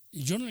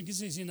yo no le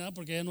quise decir nada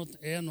porque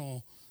ella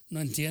no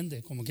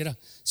entiende, como quiera.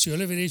 Si yo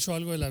le hubiera dicho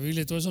algo de la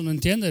Biblia y todo eso no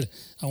entiende,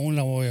 aún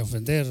la voy a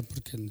ofender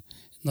porque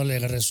no le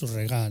agarré su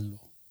regalo.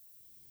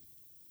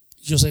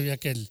 Yo sabía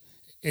que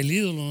el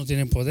ídolo no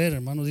tiene poder,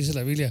 hermano, dice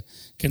la Biblia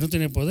que no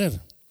tiene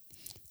poder.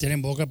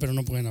 Tienen boca pero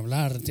no pueden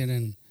hablar,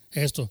 tienen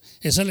esto.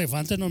 Ese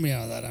elefante no me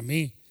iba a dar a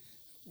mí.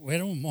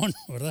 Era un mono,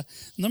 ¿verdad?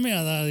 No me iba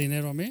a dar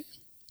dinero a mí.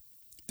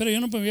 Pero yo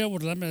no podía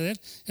burlarme de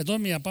él.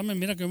 Entonces mi papá me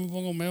mira que yo me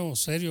pongo medio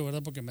serio,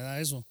 ¿verdad? Porque me da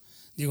eso.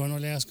 Digo, no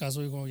le hagas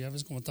caso, digo, ya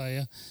ves cómo está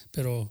ella.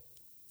 Pero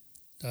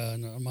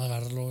no me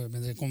agarró.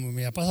 Como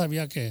mi papá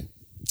sabía que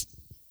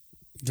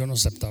yo no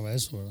aceptaba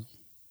eso, ¿verdad?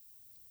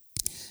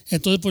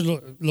 Entonces pues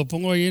lo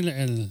pongo ahí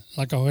en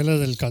la cajuela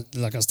de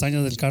la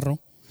castaña del carro.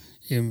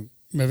 Y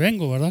me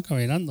vengo, ¿verdad?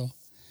 Caminando.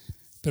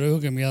 Pero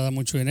dijo que me iba a dar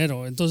mucho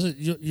dinero. Entonces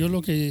yo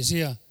lo que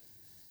decía,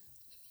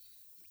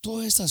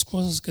 todas estas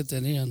cosas que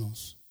tenían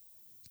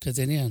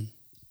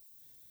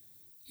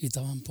y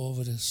estaban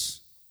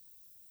pobres.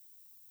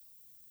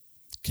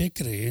 Qué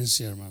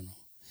creencia, hermano.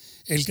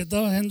 El que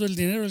estaba haciendo el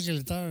dinero, el que le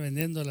estaba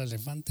vendiendo el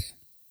elefante,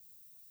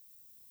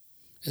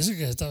 es el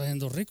que se estaba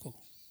haciendo rico.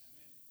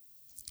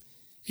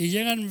 Y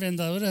llegan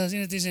vendedores así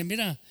y te dicen,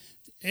 mira,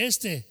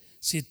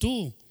 si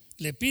tú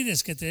le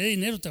pides que te dé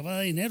dinero, te va a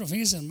dar dinero.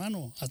 Fíjese,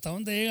 hermano, hasta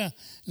dónde llega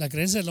la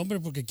creencia del hombre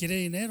porque quiere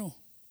dinero.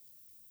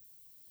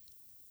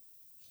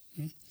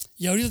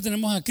 Y ahorita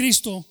tenemos a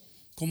Cristo,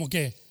 como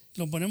que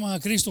lo ponemos a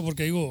Cristo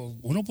porque digo,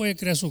 uno puede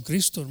crear su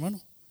Cristo, hermano.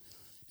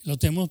 Lo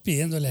tenemos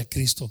pidiéndole a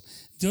Cristo.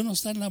 Dios no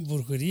está en la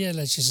brujería, en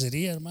la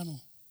hechicería, hermano.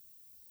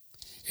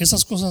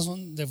 Esas cosas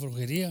son de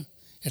brujería.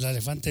 El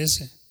elefante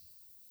ese.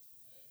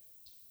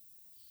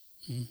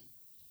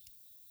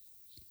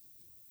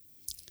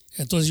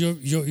 Entonces yo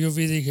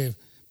vi y dije,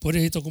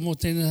 pobrecito, ¿cómo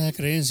tienen esa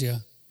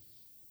creencia?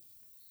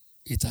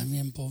 Y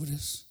también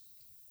pobres.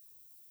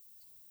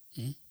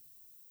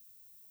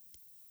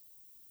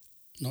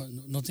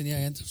 No tenía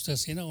gente usted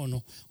así o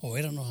no, o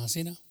éramos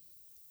así.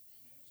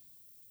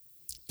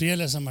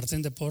 Pídele a San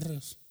Martín de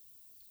Porres,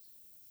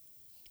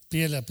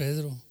 pídele a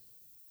Pedro.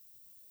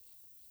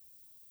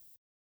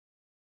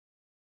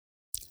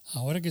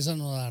 Ahora quizás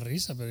nos da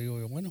risa, pero digo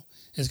yo, bueno,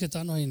 es que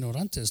estábamos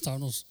ignorantes,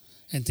 estábamos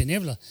en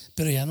tinieblas,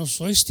 pero ya no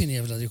sois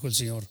tinieblas, dijo el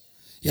Señor,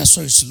 ya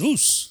sois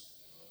luz.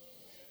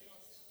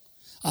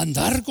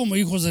 Andar como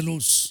hijos de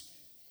luz,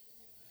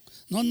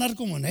 no andar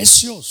como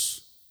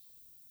necios.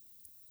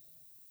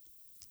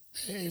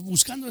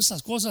 Buscando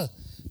estas cosas.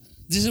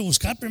 Dice,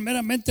 buscar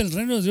primeramente el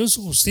reino de Dios y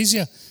su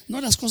justicia, no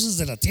las cosas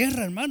de la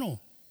tierra,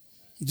 hermano.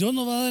 Dios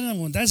nos va a dar en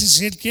abundancia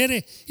si Él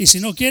quiere, y si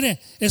no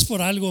quiere es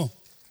por algo.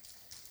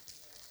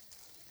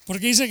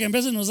 Porque dice que en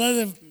vez nos da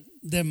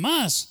de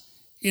más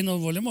y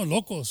nos volvemos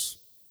locos.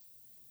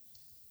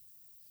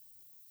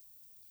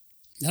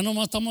 Ya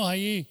nomás estamos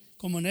ahí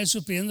como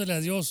necios pidiéndole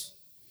a Dios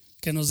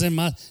que nos dé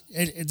más.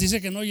 Él dice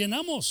que no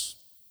llenamos.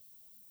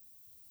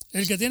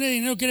 El que tiene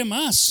dinero quiere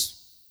más.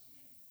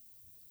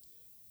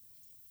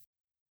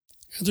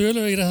 Entonces yo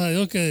le doy gracias a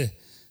Dios que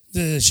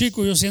desde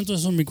chico yo siento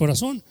eso en mi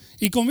corazón.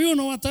 Y conmigo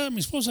no va a estar mi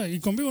esposa, y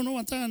conmigo no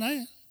va a estar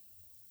nadie.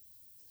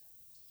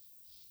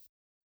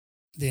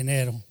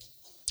 Dinero.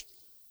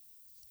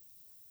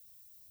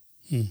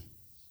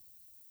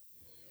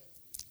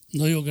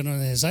 No digo que no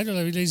es necesario,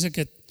 la Biblia dice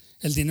que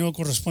el dinero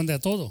corresponde a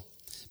todo.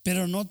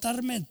 Pero no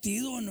estar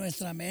metido en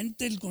nuestra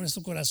mente, con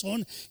nuestro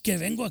corazón, que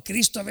vengo a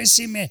Cristo, a ver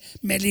si me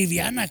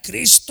liviana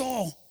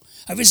Cristo,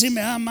 a ver si me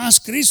da más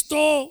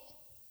Cristo.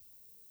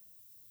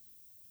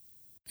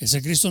 Ese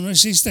Cristo no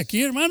existe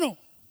aquí, hermano.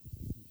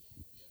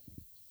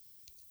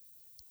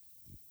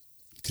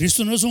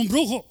 Cristo no es un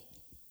brujo.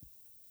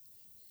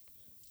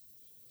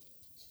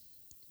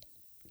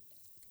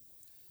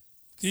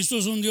 Cristo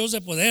es un Dios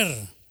de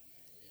poder,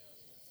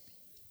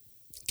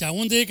 que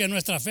aún dice que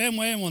nuestra fe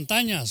mueve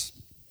montañas.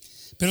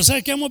 Pero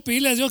 ¿sabe qué? Vamos a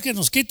pedirle a Dios que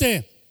nos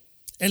quite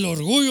el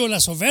orgullo, la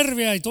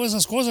soberbia y todas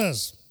esas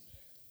cosas.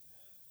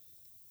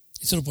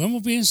 Y se lo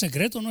podemos pedir en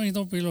secreto, no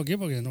necesitamos pedirlo aquí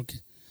porque no.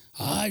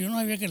 Yo no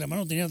sabía que el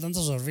hermano tenía tanta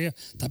soberbia.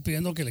 Está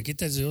pidiendo que le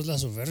quite a Dios la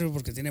soberbia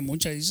porque tiene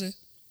mucha, dice.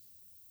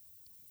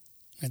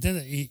 ¿Me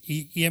entiendes?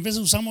 Y en vez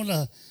usamos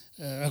las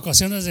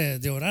ocasiones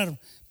de orar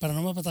para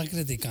no estar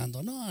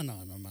criticando. No,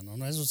 hermano,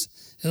 no, eso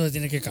se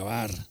tiene que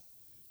acabar.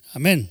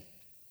 Amén.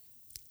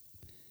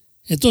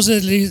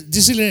 Entonces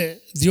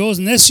dícele Dios,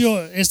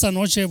 necio, esta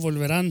noche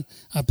volverán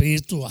a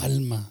pedir tu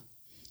alma.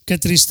 Qué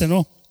triste,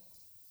 ¿no?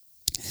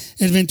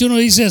 El 21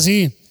 dice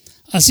así: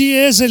 así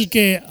es el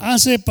que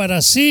hace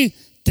para sí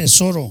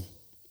tesoro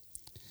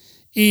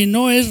y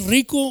no es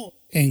rico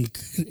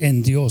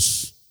en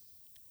Dios.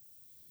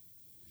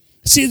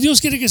 Si Dios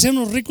quiere que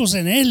seamos ricos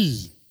en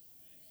Él,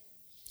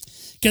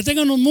 que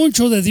tengamos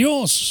mucho de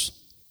Dios,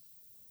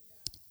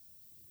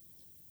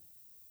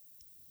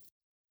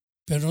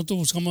 pero nosotros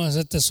buscamos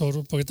hacer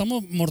tesoros porque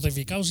estamos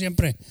mortificados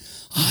siempre.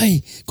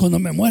 Ay, cuando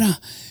me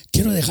muera,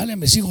 quiero dejarle a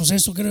mis hijos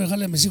esto, quiero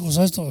dejarle a mis hijos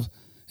esto.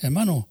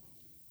 Hermano,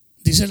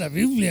 dice la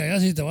Biblia, ya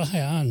si te vas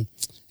allá en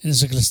el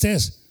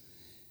Eclesiastés,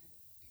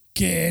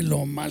 que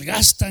lo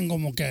malgastan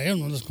como que a ellos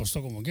no les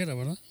costó como quiera,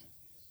 ¿verdad?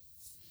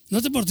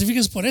 No te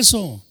mortifiques por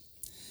eso.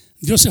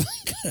 Dios se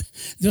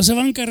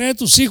va a encargar de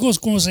tus hijos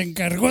como se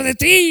encargó de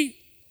ti.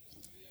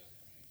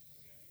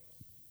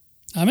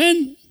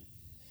 Amén.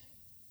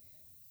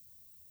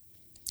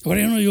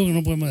 Ahora yo no digo que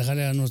no podemos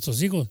dejarle a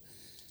nuestros hijos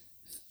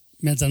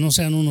mientras no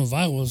sean unos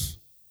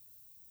vagos,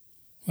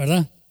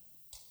 ¿verdad?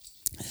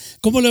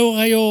 ¿Cómo le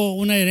hago yo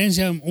una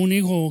herencia a un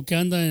hijo que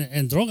anda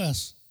en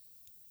drogas?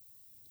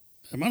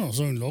 Hermano,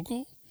 soy un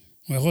loco.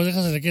 Mejor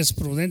déjasele que es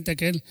prudente,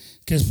 aquel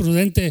que es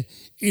prudente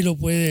y lo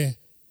puede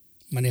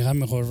manejar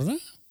mejor, ¿verdad?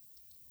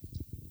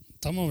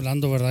 Estamos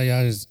hablando, ¿verdad?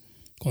 Ya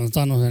cuando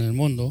estamos en el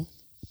mundo.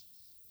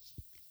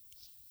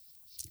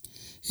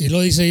 Y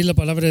lo dice ahí la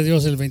palabra de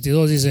Dios, el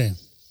 22 dice,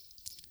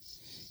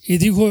 y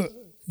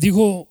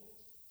dijo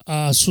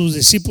a sus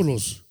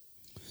discípulos,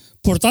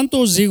 por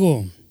tanto os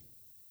digo,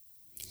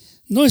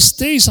 no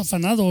estéis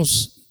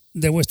afanados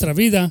de vuestra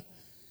vida,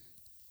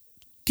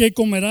 que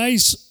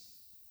comeráis,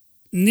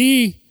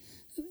 ni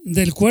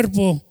del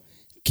cuerpo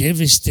que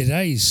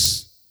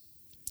vestiráis.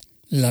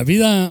 La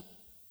vida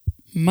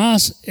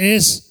más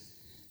es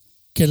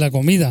que la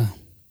comida,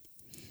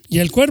 y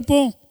el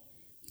cuerpo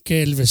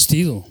que el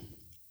vestido.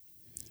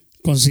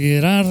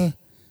 Considerar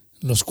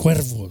los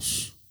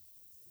cuervos,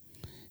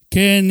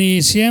 que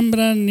ni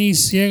siembran, ni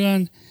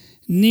ciegan,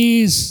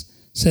 ni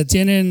se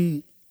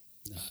tienen,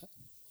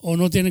 o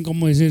no tienen,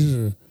 como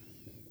decir,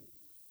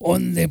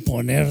 dónde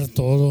poner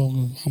todo,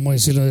 vamos a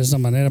decirlo de esta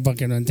manera para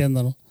que lo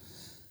entiendan, ¿no?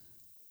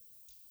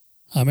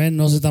 Amén,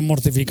 no se están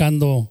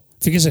mortificando.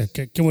 Fíjese,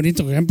 qué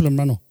bonito ejemplo,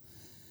 hermano.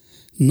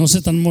 No se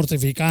están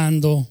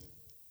mortificando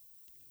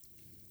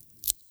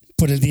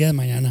por el día de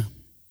mañana.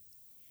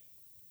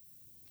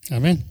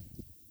 Amén.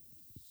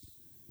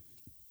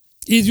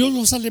 Y Dios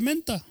los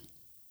alimenta.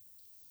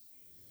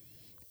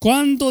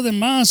 ¿Cuánto de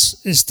más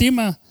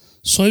estima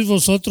sois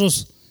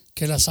vosotros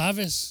que las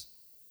aves?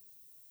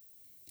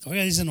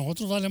 Oiga, dice,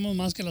 nosotros valemos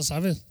más que las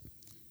aves.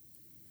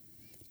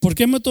 ¿Por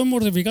qué me estoy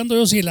mortificando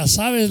yo si las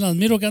aves las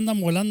miro que andan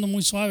volando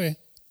muy suave?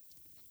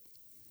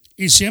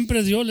 Y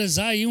siempre Dios les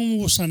da ahí un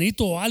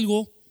gusanito o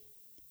algo.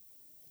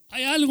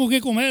 Hay algo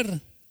que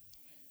comer.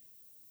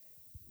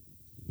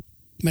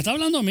 Me está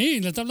hablando a mí,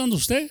 le está hablando a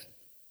usted.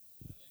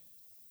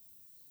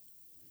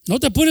 No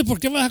te apures por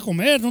qué vas a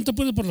comer, no te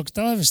apures por lo que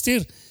te vas a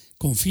vestir.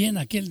 Confía en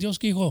aquel Dios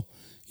que dijo,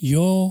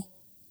 yo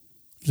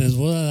les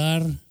voy a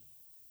dar,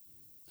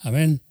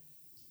 amén.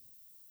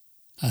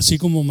 Así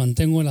como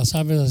mantengo las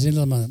aves, así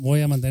las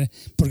voy a mantener,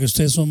 porque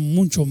ustedes son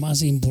mucho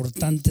más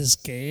importantes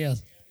que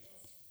ellas.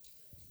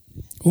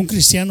 Un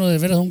cristiano, de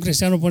veras, un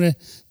cristiano pone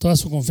toda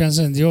su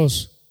confianza en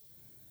Dios.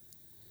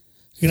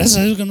 Gracias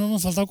a Dios que no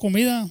nos ha faltado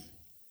comida.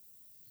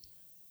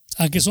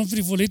 A que son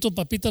frijolitos,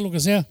 papitas, lo que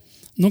sea,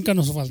 nunca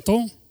nos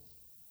faltó.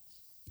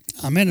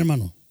 Amén,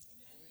 hermano.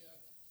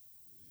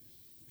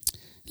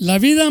 La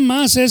vida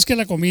más es que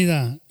la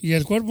comida y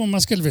el cuerpo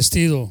más que el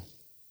vestido.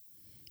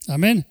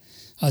 Amén.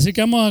 Así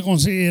que vamos a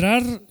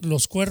considerar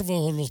los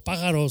cuervos, los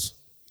pájaros.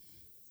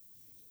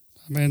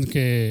 Amén,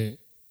 que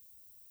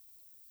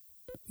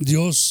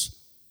Dios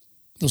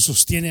los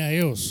sostiene a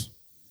ellos,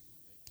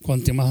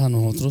 cuanto más a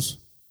nosotros.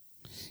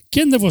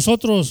 ¿Quién de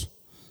vosotros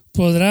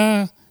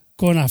podrá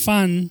con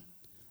afán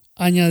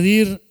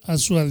añadir a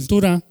su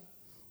altura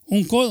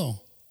un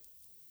codo?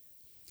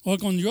 O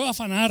con yo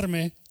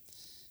afanarme,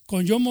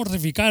 con yo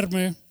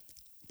mortificarme,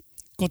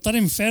 con estar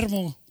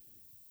enfermo,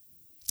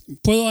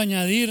 puedo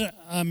añadir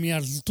a mi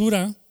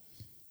altura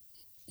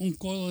un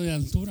codo de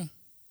altura.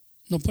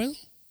 ¿No puedo?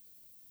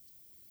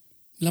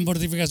 La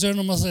mortificación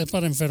nomás es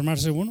para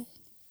enfermarse uno.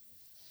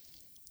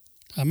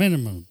 Amén,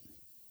 hermano.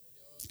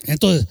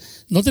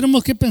 Entonces, no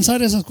tenemos que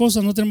pensar esas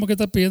cosas, no tenemos que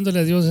estar pidiéndole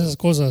a Dios esas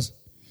cosas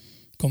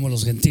como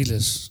los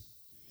gentiles.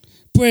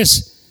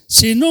 Pues,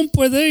 si no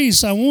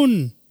podéis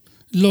aún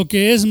lo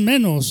que es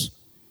menos,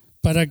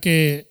 para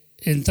que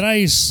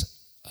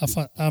entráis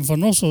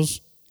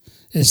afanosos,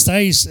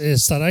 estáis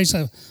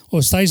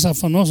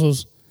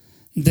afanosos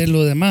de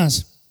lo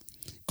demás.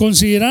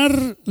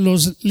 Considerar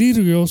los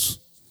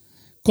lirios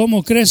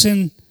cómo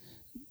crecen,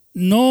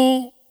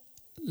 no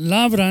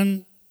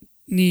labran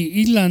ni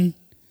hilan,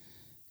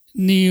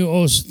 ni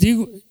os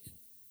digo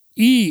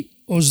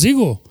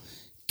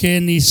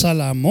que ni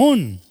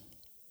Salomón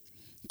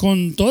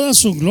con toda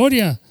su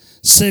gloria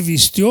se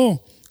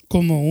vistió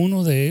como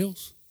uno de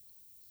ellos.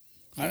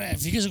 A ver,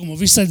 fíjese cómo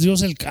viste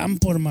Dios el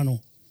campo,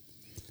 hermano,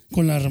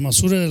 con la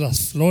hermosura de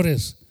las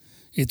flores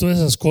y todas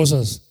esas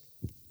cosas.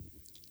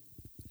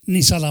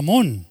 Ni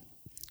Salomón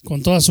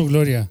con toda su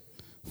gloria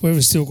fue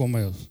vestido como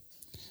ellos.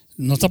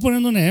 Nos está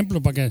poniendo un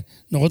ejemplo para que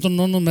nosotros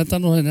no nos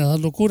metamos en esas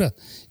locuras.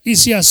 Y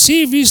si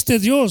así viste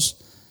Dios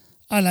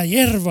a la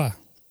hierba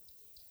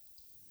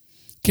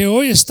que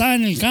hoy está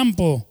en el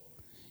campo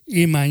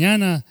y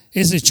mañana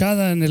es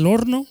echada en el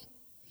horno,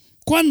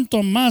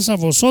 ¿cuánto más a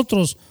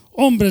vosotros,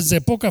 hombres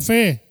de poca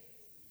fe,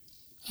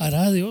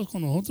 hará Dios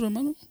con nosotros,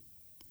 hermano?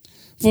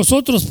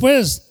 Vosotros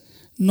pues,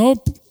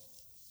 no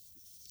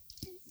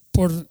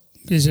por,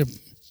 dice,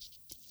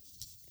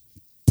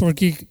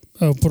 porque,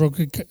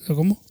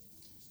 ¿cómo?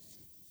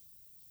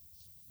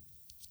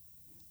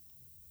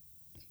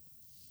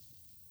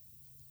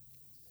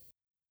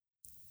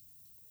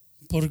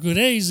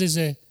 Procuréis,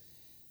 dice,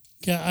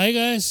 que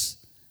hayas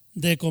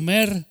de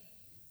comer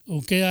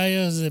o que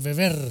hayas de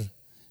beber,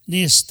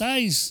 ni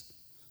estáis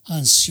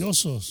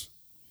ansiosos,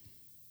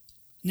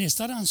 ni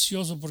estar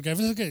ansiosos, porque a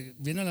veces que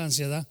viene la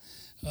ansiedad.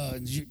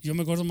 Yo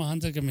me acuerdo más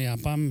antes que mi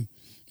papá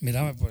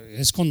miraba, pues,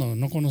 es cuando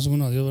no conoce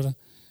uno a Dios, ¿verdad?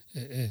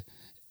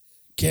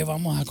 ¿Qué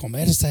vamos a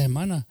comer esta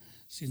semana?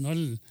 Si no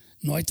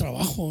hay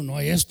trabajo, no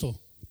hay esto.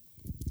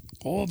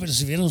 Oh, pero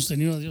si hubiéramos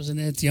tenido a Dios en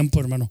ese tiempo,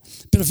 hermano.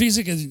 Pero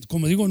fíjese que,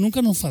 como digo,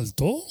 nunca nos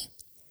faltó.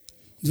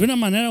 De una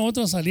manera u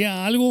otra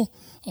salía algo,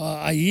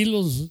 ahí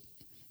los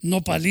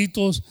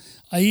nopalitos,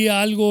 ahí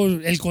algo,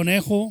 el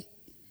conejo.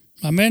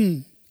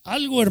 Amén.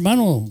 Algo,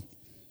 hermano.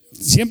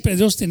 Siempre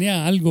Dios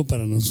tenía algo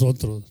para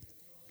nosotros.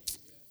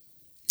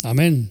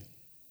 Amén.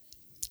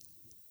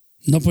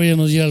 No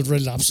podíamos ir al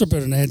Red Lobster,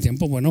 pero en ese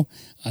tiempo, bueno,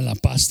 a la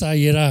pasta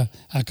y era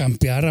a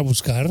campear, a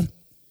buscar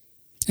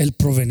el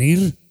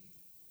provenir.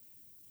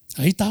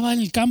 Ahí estaba en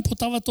el campo,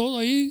 estaba todo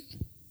ahí.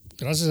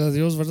 Gracias a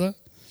Dios, ¿verdad?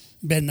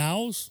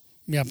 Venados.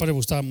 Mi papá le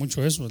gustaba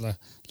mucho eso, la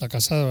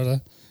casada,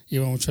 ¿verdad?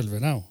 Iba mucho el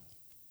venado.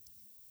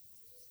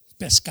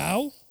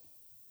 Pescado.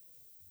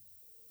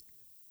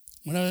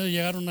 Una vez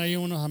llegaron ahí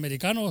unos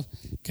americanos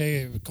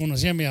que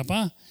conocían a mi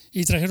papá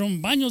y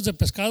trajeron baños de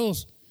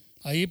pescados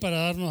ahí para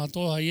darnos a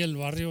todos ahí el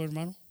barrio,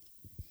 hermano.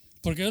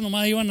 Porque ellos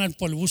nomás iban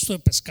por el gusto de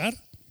pescar.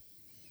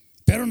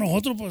 Pero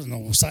nosotros, pues,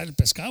 nos gustaba el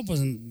pescado,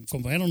 pues,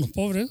 como eran los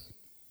pobres.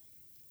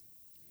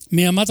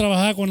 Mi mamá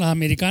trabajaba con las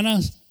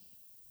americanas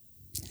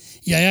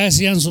y allá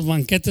hacían sus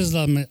banquetes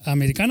las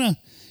americanas,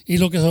 y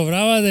lo que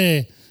sobraba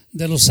de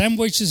los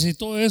sándwiches y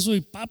todo eso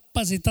y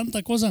papas y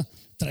tanta cosa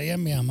traía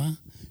mi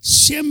mamá.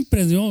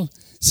 Siempre Dios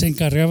se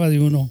encargaba de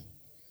uno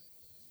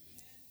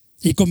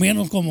y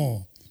comíamos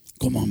como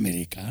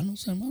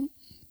americanos, hermano.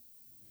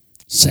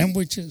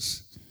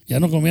 Sándwiches, ya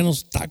no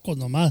comíamos tacos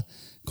nomás,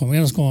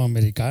 comíamos como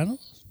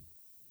americanos.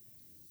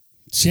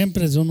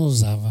 Siempre Dios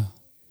nos daba.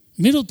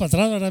 Miro para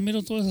atrás, ¿verdad?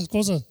 Miro todas esas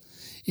cosas.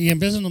 Y en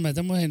veces nos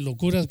metemos en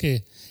locuras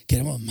que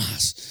queremos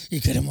más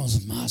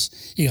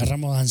y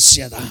agarramos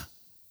ansiedad.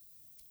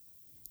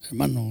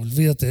 Hermano,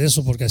 olvídate de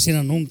eso, porque así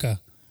no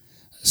nunca.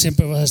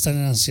 Siempre vas a estar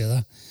en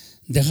ansiedad.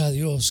 Deja a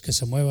Dios que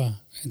se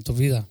mueva en tu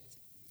vida.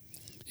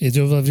 Y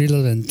Dios va a abrir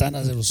las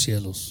ventanas de los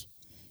cielos,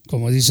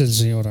 como dice el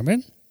Señor.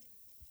 Amén.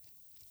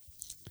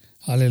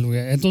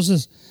 Aleluya.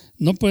 Entonces,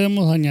 no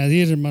podemos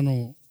añadir,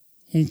 hermano,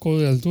 un codo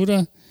de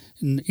altura,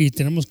 y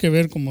tenemos que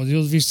ver como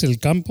Dios viste el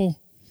campo,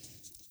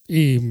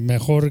 y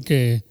mejor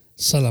que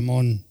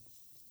Salomón.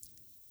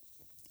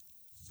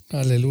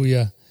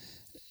 Aleluya.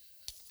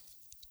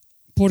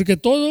 Porque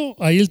todo,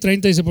 ahí el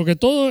 30 dice, porque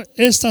todas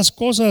estas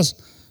cosas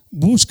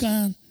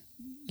buscan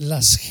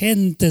las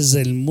gentes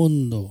del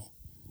mundo.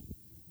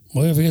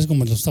 Oye, fíjese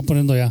cómo lo está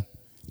poniendo ya.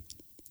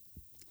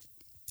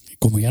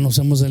 Como ya no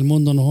somos del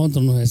mundo,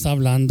 nosotros nos está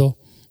hablando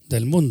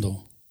del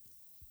mundo.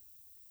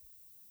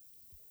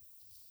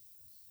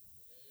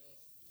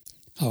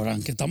 Ahora,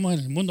 aunque estamos en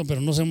el mundo, pero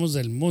no somos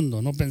del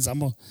mundo, no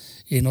pensamos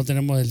y no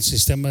tenemos el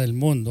sistema del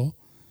mundo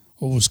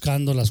o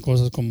buscando las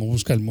cosas como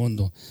busca el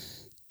mundo.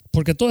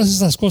 Porque todas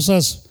estas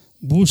cosas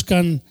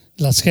buscan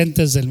las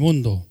gentes del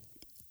mundo.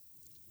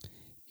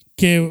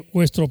 Que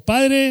vuestro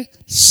Padre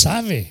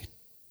sabe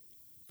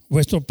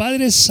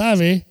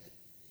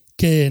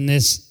que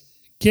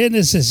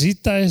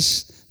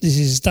necesitáis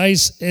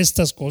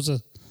estas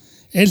cosas.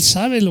 Él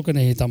sabe lo que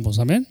necesitamos,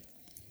 amén.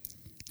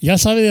 Ya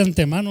sabe de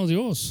antemano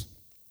Dios.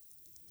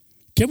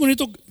 Qué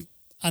bonito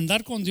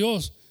andar con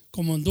Dios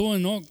como anduvo,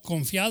 ¿no?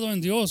 Confiado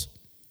en Dios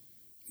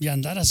y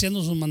andar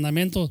haciendo sus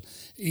mandamientos.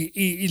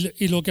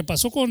 Y lo que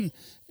pasó con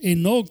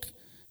Enoc,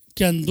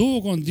 que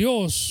anduvo con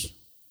Dios,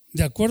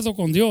 de acuerdo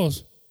con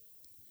Dios,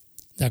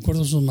 de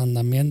acuerdo a sus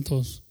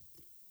mandamientos.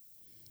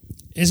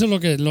 Eso es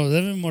lo que lo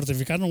deben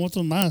mortificar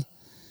nosotros más.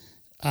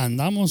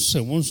 Andamos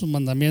según sus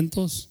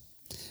mandamientos.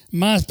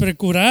 Más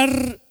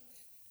procurar,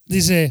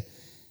 dice,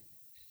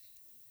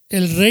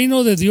 el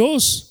reino de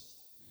Dios,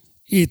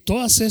 y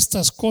todas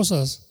estas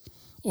cosas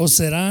os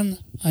serán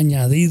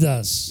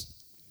añadidas.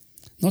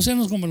 No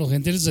seamos como los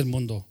gentiles del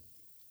mundo.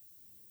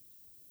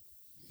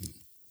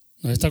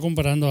 Nos está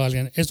comparando a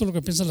alguien. Esto es lo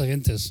que piensan las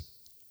gentes.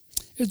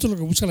 Esto es lo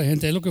que busca la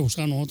gente. Es lo que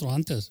buscaban nosotros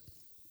antes.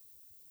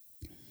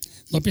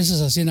 No pienses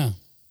así, nada.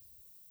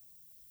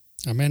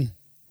 Amén.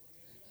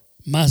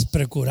 Más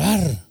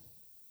procurar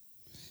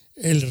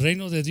el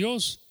reino de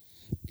Dios,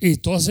 y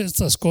todas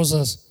estas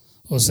cosas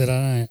os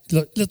serán.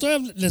 Le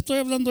estoy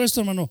hablando esto,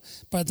 hermano,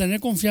 para tener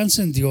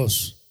confianza en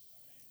Dios.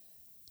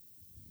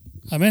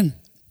 Amén.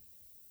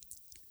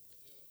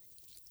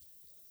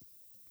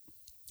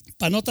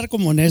 Para no estar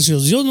como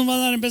necios. Dios nos va a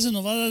dar, en veces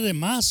nos va a dar de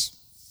más,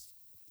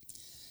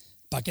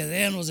 para que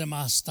den los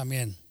demás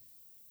también.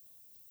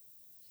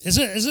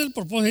 Ese es el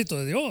propósito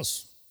de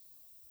Dios.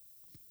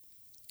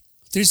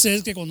 Triste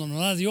es que cuando nos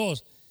da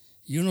Dios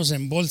y uno se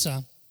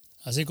embolsa,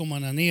 así como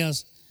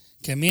Ananías,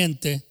 que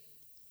miente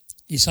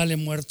y sale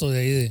muerto de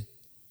ahí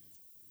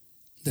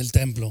del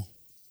templo.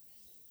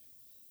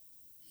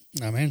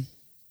 Amén.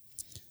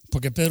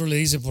 Porque Pedro le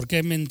dice, ¿por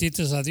qué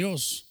mentiste a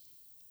Dios?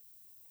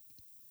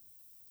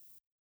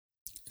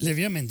 Le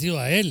había mentido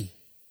a él.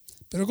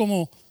 Pero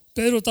como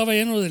Pedro estaba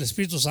lleno del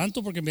Espíritu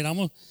Santo, porque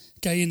miramos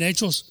que hay en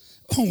Hechos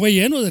un güey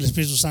lleno del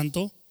Espíritu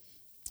Santo,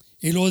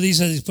 y luego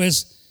dice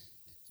después,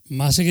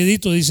 más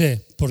seguidito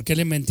dice, ¿por qué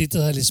le mentiste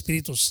al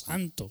Espíritu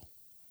Santo?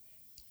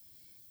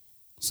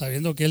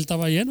 Sabiendo que él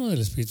estaba lleno del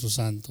Espíritu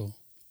Santo.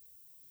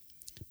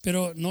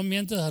 Pero no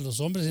mientes a los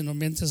hombres y no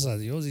mientes a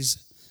Dios, dice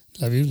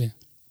la Biblia.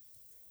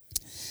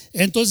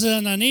 Entonces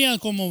Ananías,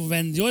 como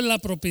vendió la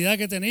propiedad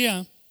que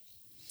tenía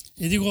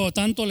y dijo,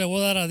 tanto le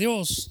voy a dar a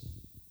Dios,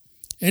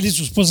 él y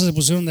su esposa se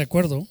pusieron de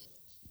acuerdo.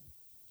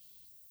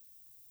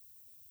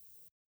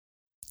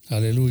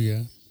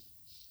 Aleluya.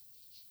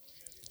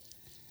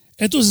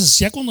 Entonces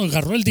ya cuando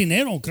agarró el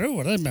dinero, creo,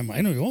 ¿verdad? Me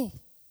imagino yo.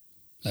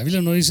 La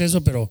Biblia no dice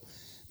eso, pero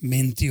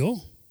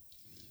mintió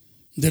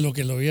de lo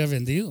que lo había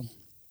vendido.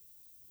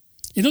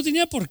 Y no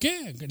tenía por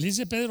qué, le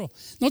dice Pedro,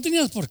 no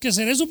tenías por qué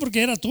hacer eso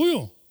porque era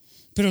tuyo,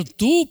 pero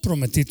tú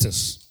prometiste.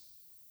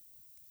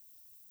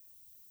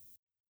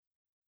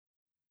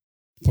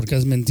 ¿Por qué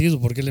has mentido?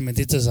 ¿Por qué le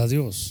mentiste a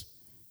Dios?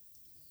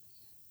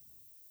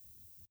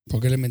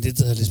 ¿Por qué le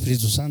mentiste al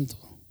Espíritu Santo?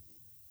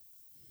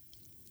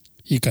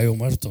 Y cayó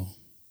muerto.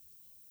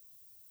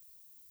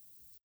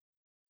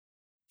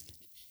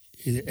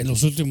 Y en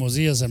los últimos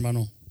días,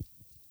 hermano,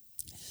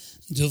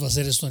 Dios va a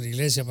hacer esto en la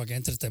iglesia para que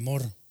entre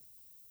temor.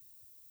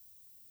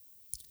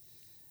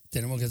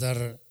 Tenemos que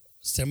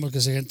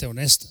ser gente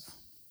honesta.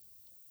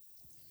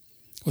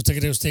 ¿Usted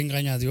cree que usted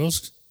engaña a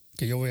Dios?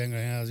 ¿Que yo voy a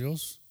engañar a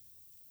Dios?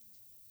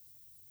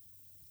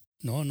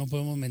 No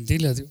podemos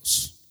mentirle a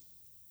Dios.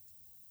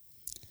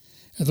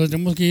 Entonces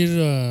tenemos que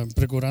ir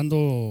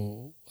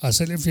procurando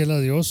hacerle fiel a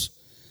Dios,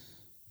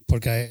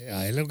 porque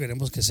a Él lo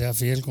queremos que sea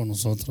fiel con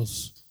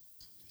nosotros.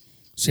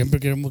 Siempre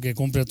queremos que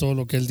cumpla todo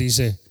lo que Él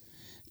dice,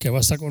 que va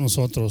a estar con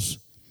nosotros,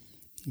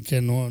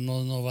 que no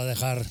nos va a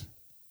dejar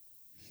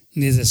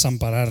ni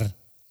desamparar.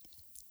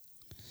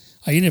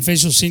 Ahí en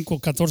Efesios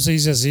 5:14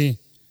 dice así,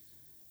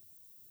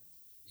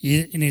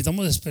 y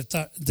necesitamos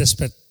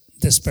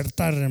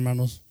despertar,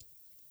 hermanos,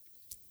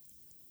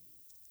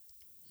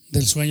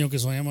 del sueño que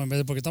soñamos en vez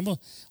de, porque estamos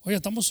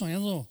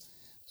soñando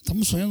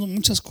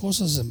muchas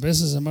cosas en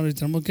veces, hermano, y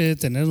tenemos que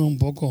detenernos un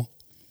poco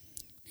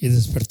y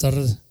despertar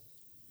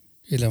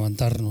y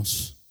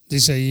levantarnos.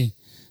 Dice ahí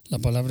la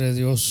palabra de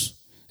Dios,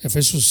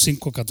 Efesios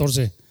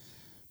 5:14,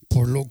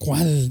 por lo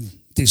cual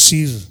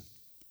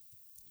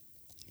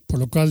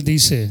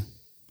dice,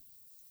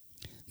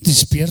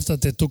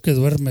 despiértate tú que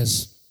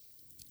duermes,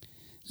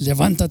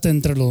 levántate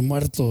entre los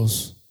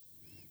muertos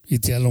y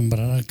te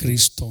alumbrará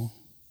Cristo.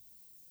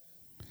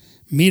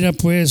 Mira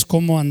pues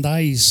cómo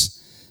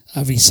andáis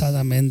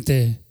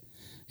avisadamente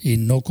y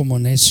no como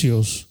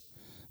necios,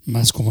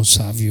 mas como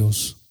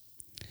sabios,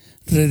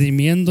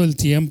 redimiendo el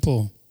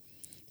tiempo,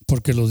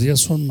 porque los días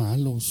son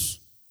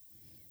malos.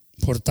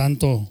 Por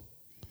tanto,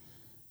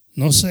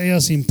 no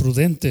seas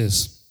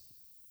imprudentes,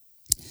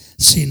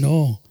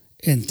 sino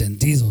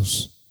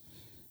entendidos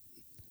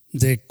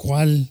de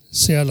cuál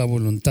sea la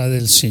voluntad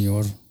del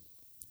Señor.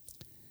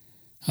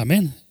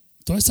 Amén.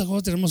 Todas estas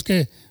cosas tenemos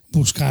que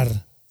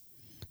buscar.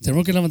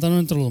 Tenemos que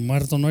levantarnos entre los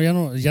muertos,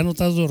 ya no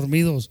estar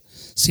dormidos,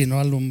 sino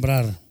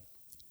alumbrar.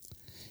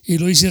 Y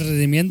lo hice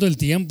redimiendo el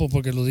tiempo,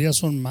 porque los días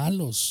son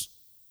malos.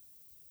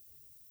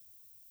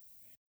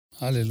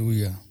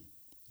 Aleluya.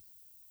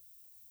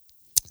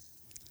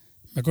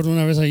 Me acuerdo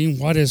una vez ahí en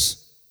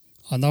Juárez,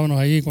 andábamos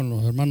ahí con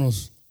los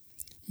hermanos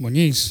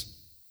Muñiz,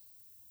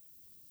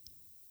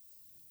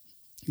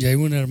 y ahí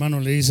un hermano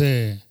le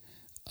dice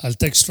al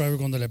taxi driver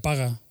cuando le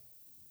paga,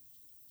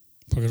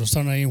 porque lo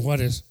están ahí en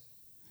Juárez,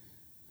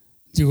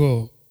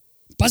 digo,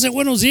 pase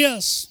buenos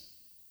días.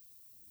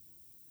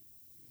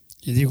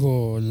 Y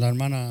dijo la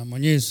hermana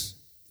Muñiz,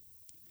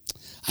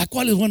 ¿a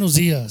cuáles buenos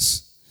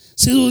días?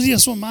 Si los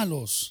días son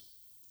malos,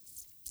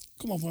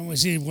 ¿cómo podemos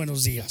decir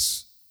buenos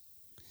días?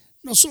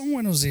 No son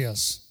buenos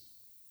días.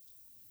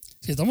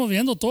 Si estamos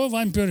viendo, todo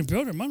va en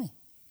peor, hermano.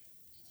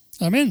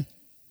 Amén.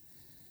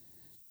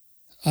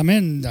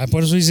 Amén.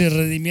 Por eso dice,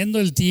 redimiendo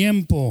el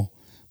tiempo,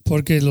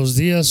 porque los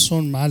días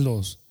son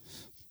malos.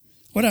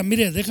 Ahora,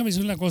 mire, déjame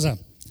decir una cosa.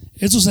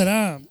 Esto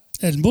será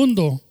el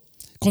mundo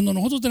cuando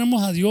nosotros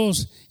tenemos a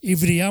Dios y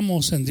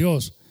brillamos en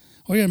Dios.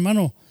 Oye,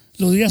 hermano,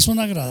 los días son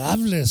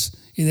agradables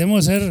y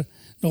debemos ser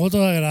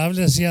nosotros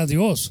agradables hacia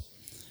Dios,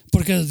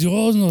 porque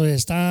Dios nos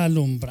está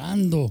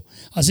alumbrando.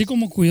 Así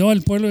como cuidó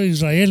al pueblo de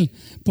Israel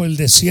por el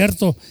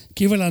desierto,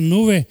 que iba la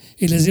nube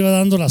y les iba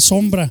dando la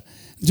sombra,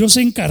 Dios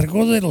se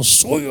encargó de los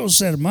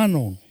suyos,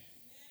 hermano.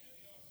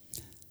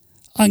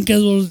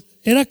 Aunque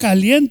era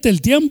caliente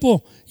el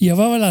tiempo,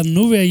 llevaba la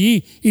nube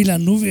allí, y la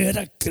nube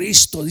era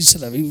Cristo, dice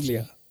la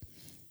Biblia.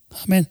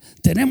 Amén.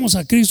 Tenemos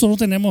a Cristo, no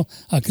tenemos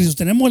a Cristo.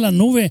 Tenemos la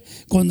nube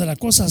cuando la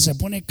cosa se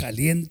pone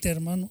caliente,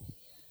 hermano.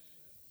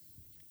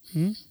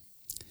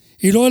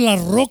 Y luego la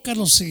roca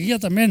los seguía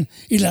también.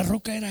 Y la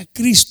roca era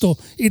Cristo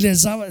y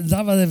les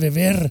daba de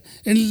beber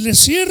en el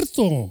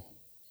desierto.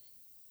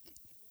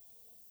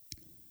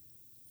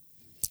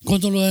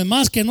 Cuando los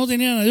demás que no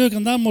tenían a Dios, que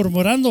andaban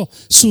murmurando,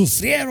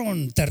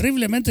 sufrieron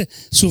terriblemente,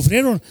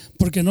 sufrieron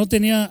porque no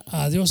tenía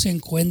a Dios en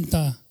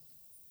cuenta.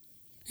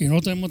 Y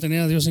no tenemos tener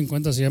a Dios en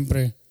cuenta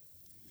siempre.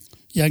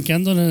 Y aunque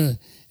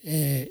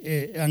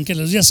aunque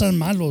los días sean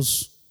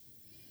malos,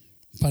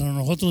 para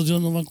nosotros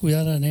Dios nos va a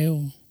cuidar a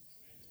Neo.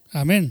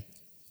 Amén.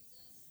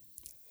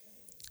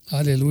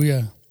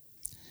 Aleluya.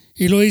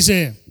 Y lo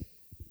dice: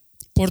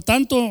 por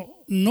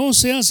tanto, no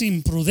seas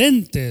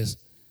imprudentes,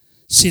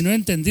 sino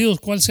entendidos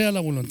cuál sea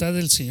la voluntad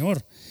del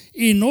Señor.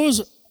 Y no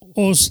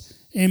os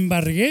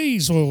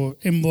embarguéis o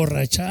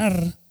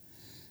emborrachar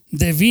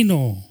de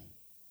vino,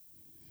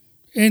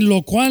 en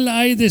lo cual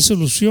hay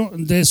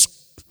disolución,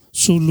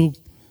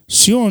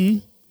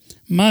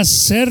 mas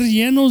ser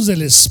llenos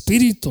del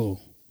Espíritu.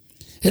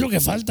 Es lo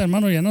que falta,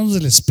 hermano, llenarnos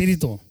del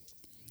Espíritu.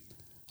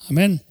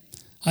 Amén.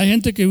 Hay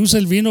gente que usa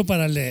el vino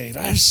para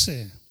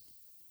alegrarse.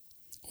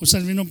 Usa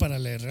el vino para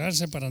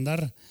alegrarse, para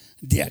andar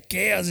de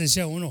aquellas,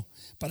 decía uno,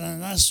 para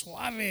andar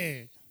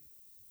suave,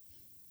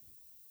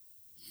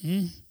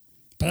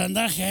 para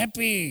andar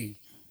happy.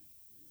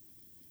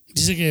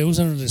 Dice que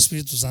usan el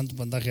Espíritu Santo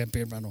para andar happy,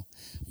 hermano.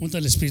 Unta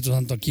el Espíritu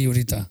Santo aquí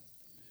ahorita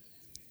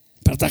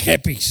para estar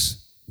happy.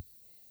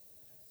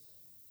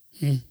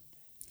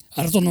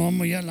 Ahora nos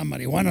vamos a ir a la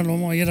marihuana, nos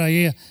vamos a ir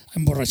ahí a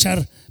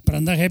emborrachar para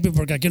andar happy,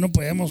 porque aquí no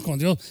podemos con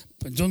Dios.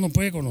 Dios no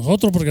puede con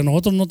nosotros porque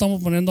nosotros no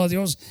estamos poniendo a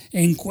Dios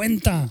en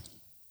cuenta.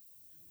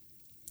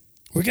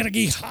 We got to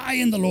get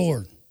high in the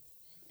Lord.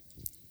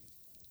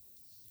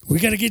 We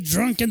got to get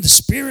drunk in the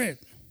Spirit.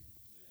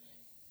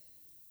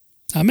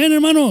 Amén,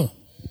 hermano.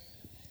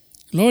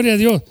 Gloria a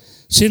Dios.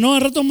 Si no,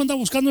 al rato me anda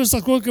buscando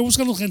estas cosas que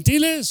buscan los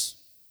gentiles.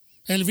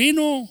 El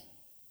vino.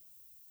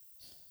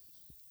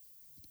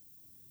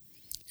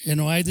 Y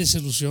no hay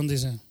desilusión,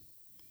 dice.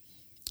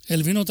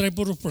 El vino trae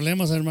puros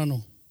problemas,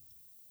 hermano.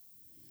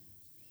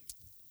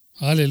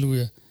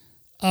 Aleluya.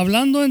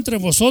 Hablando entre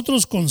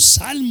vosotros con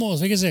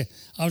salmos, fíjese,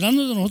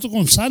 hablando de nosotros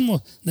con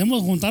salmos,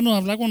 debemos juntarnos a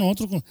hablar con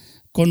nosotros,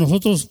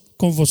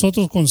 con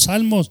vosotros con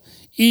salmos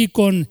y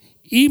con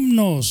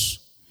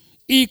himnos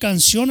y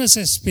canciones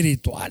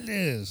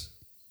espirituales.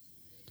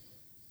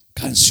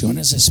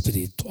 Canciones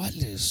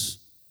espirituales.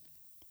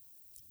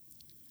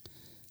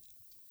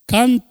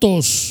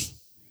 Cantos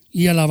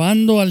y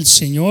alabando al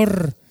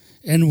Señor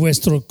en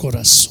vuestros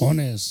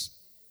corazones.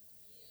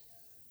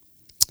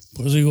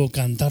 Por eso digo,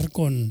 cantar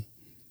con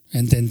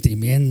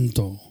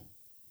entendimiento,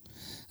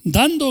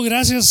 dando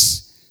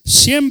gracias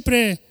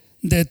siempre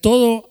de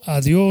todo a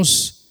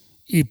Dios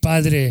y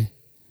Padre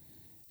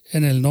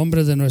en el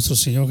nombre de nuestro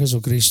Señor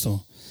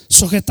Jesucristo,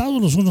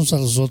 sujetados los unos a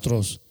los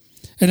otros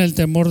en el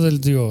temor del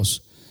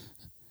Dios.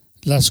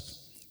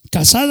 Las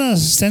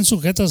casadas estén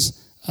sujetas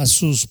a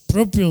sus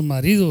propios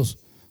maridos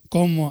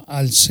como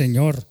al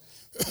Señor.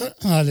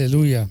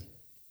 Aleluya.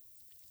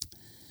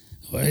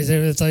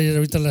 Debe estar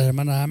ahorita las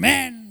hermanas,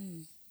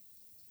 amén.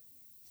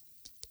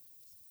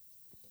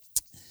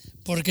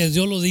 Porque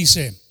Dios lo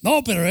dice.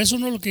 No, pero eso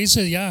no es lo que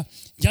dice ya.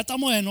 Ya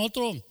estamos en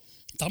otro,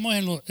 estamos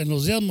en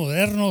los días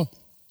modernos.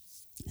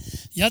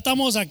 Ya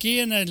estamos aquí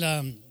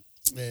en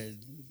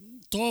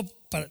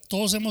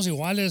todos somos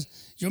iguales.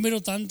 Yo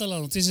miro tanto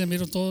las noticias,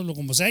 miro todo lo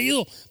como se ha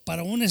ido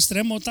para un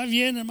extremo. Está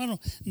bien, hermano.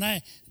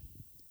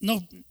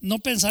 No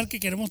pensar que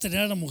queremos tener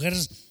a las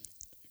mujeres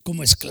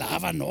como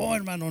esclava, no,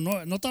 hermano,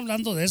 no está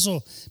hablando de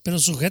eso, pero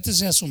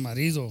sujétese a su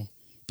marido.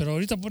 Pero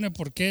ahorita pone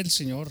por qué el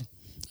Señor.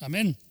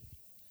 Amén.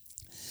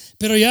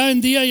 Pero ya en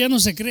día ya no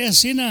se cree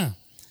así, ¿no?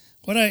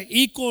 Ahora,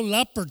 equal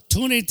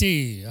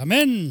opportunity.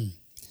 Amén.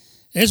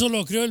 Eso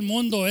lo creó el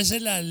mundo, esa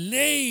es la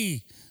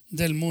ley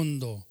del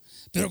mundo.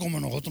 Pero como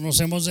nosotros no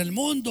somos del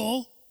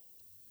mundo,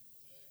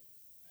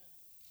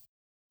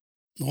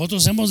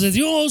 nosotros somos de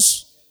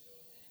Dios,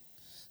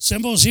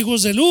 somos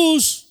hijos de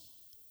luz.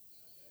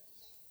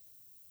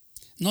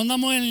 No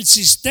andamos en el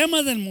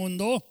sistema del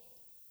mundo.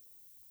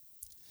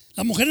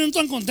 Las mujeres no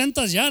están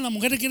contentas ya, las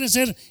mujeres quieren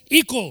ser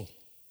equal,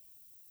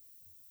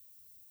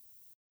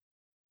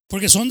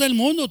 porque son del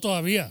mundo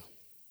todavía.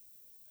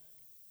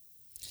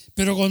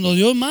 Pero cuando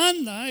Dios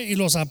manda y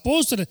los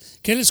apóstoles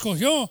que Él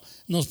escogió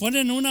nos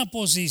ponen en una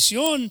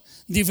posición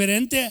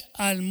diferente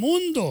al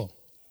mundo.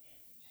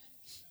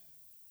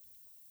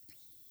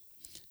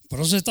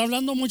 Por eso se está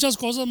hablando muchas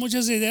cosas,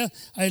 muchas ideas.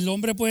 El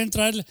hombre puede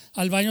entrar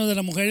al baño de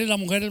la mujer y la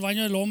mujer al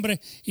baño del hombre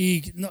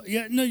y no,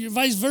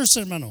 viceversa,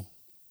 hermano.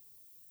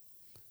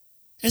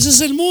 Ese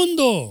es el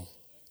mundo.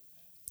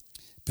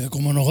 Pero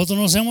como nosotros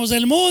no somos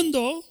del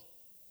mundo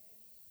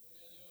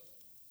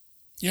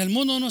y el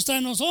mundo no está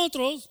en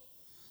nosotros,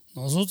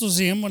 nosotros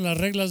seguimos las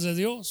reglas de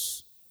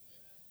Dios.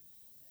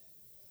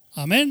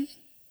 Amén.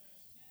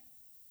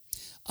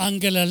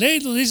 Aunque la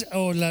ley lo dice,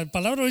 o la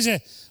palabra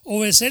dice,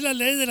 obedecer la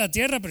ley de la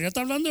tierra, pero ya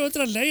está hablando de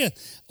otras leyes.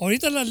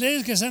 Ahorita las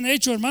leyes que se han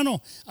hecho,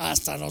 hermano,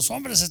 hasta los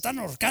hombres se están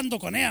ahorcando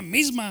con ella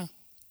misma.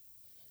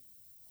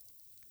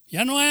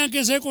 Ya no hayan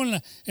que ser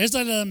con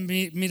esta la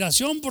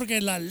admiración,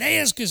 porque las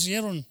leyes que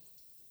hicieron.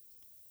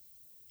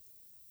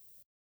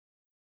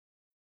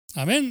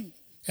 Amén.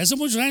 Hace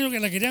muchos años que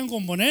la querían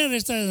componer,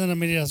 esta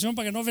denominación,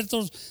 para que no vean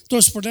todos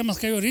los problemas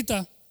que hay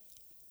ahorita.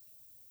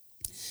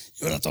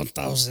 Y ahora están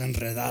todos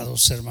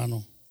enredados,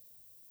 hermano.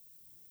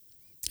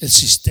 El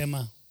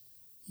sistema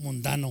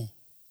mundano.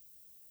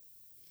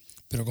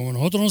 Pero como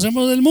nosotros no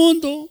somos del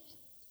mundo,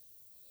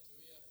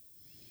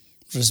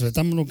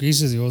 respetamos lo que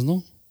dice Dios,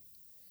 ¿no?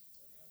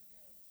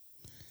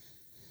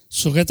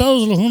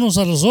 Sujetados los unos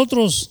a los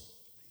otros,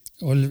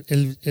 o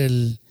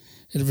el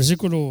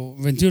versículo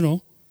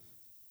 21.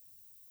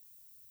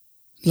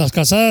 Las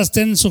casadas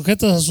estén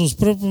sujetas a sus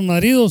propios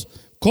maridos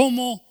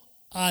como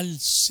al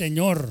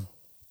Señor.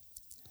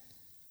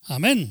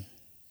 Amén.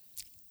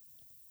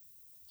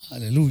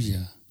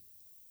 Aleluya.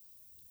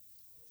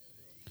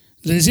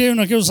 Le decía yo en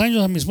aquellos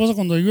años a mi esposa,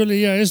 cuando yo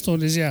leía esto,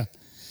 le decía,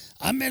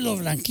 hazme los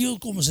blanquillos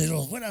como si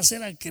los fuera a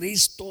hacer a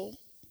Cristo.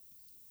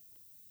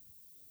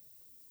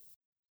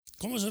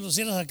 ¿Cómo se los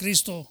hicieras a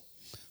Cristo?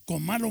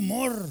 ¿Con mal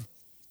humor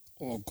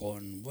o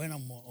con buen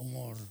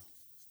humor?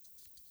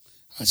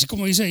 Así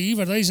como dice ahí,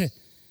 ¿verdad? Dice,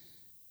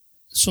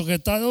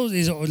 sujetados,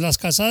 dice, las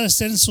casadas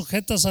estén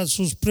sujetas a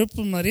sus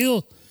propios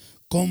maridos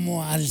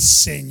como al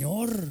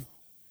Señor.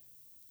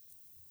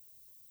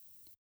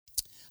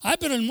 Ay,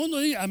 pero el mundo,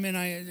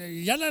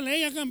 amén, ya la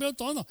ley ha cambiado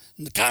todo.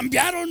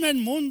 Cambiaron el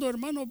mundo,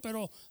 hermano,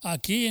 pero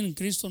aquí en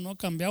Cristo no ha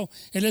cambiado.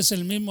 Él es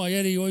el mismo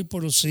ayer y hoy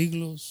por los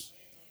siglos.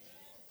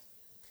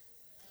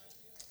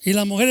 Y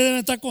las mujeres deben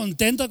estar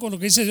contentas con lo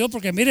que dice Dios,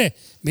 porque mire,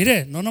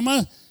 no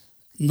nomás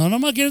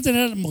quiere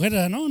tener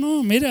mujeres,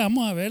 no, mire,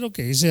 vamos a ver lo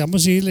que dice,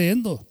 vamos a seguir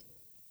leyendo.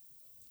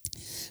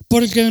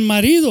 Porque el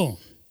marido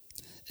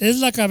es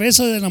la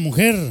cabeza de la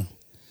mujer,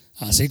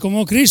 así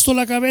como Cristo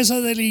la cabeza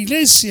de la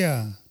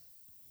iglesia.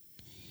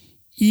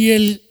 Y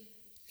él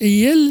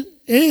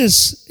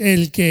es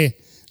el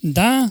que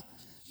da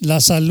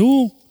la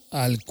salud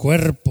al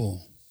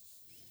cuerpo.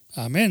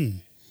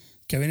 Amén.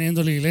 Que viene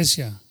siendo la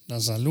iglesia,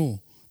 la salud,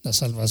 la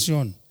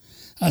salvación.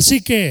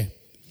 Así que,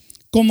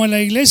 como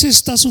la iglesia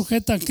está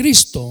sujeta a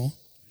Cristo,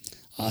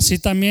 así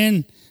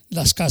también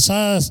las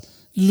casadas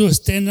lo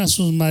estén a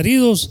sus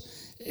maridos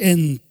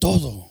en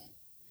todo.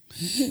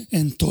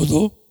 En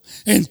todo.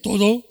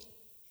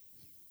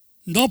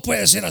 No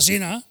puede ser así,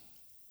 ¿no?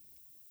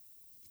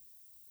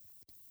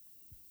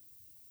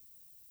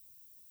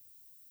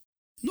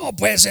 No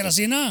puede ser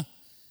así, ¿no?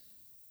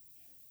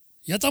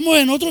 Ya estamos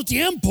en otro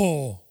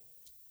tiempo.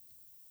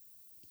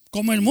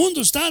 Como el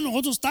mundo está,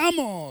 nosotros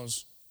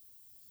estamos.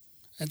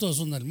 Entonces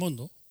son del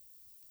mundo.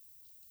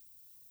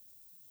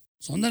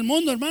 Son del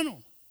mundo,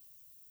 hermano.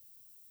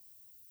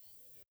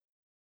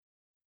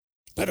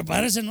 Pero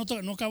parece, no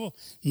acabo,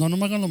 no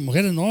nomás con las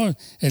mujeres, no.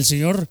 El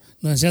Señor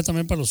nos enseña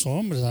también para los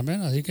hombres,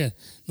 amén. Así que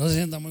no se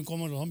sientan muy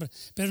cómodos los hombres.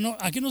 Pero no,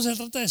 aquí no se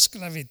trata de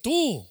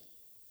esclavitud.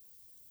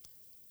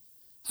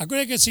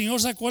 Acuérdense que el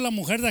Señor sacó a la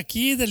mujer de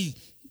aquí,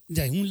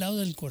 de un lado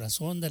del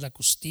corazón, de la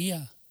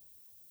costilla.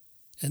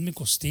 Es mi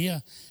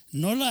costilla.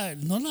 No la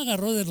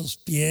agarró de los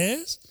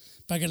pies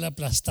para que la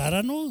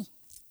aplastara, ¿no?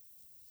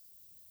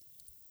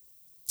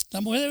 La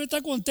mujer debe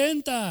estar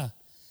contenta,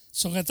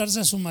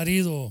 sujetarse a su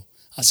marido.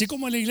 Así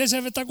como la iglesia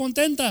debe estar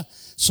contenta,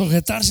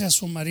 sujetarse a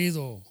su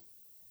marido.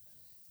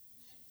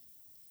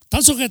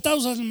 ¿Están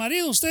sujetados al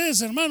marido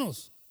ustedes,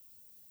 hermanos?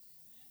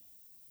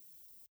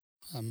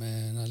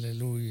 Amén,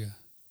 aleluya.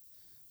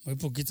 Muy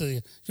poquito.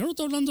 Yo no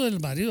estoy hablando del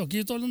marido, aquí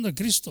yo estoy hablando de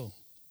Cristo.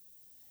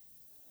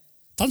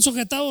 ¿Están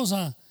sujetados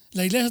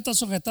la iglesia está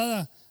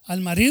sujetada al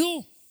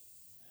marido?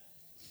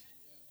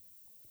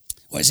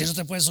 O si no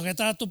te puedes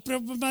sujetar a tu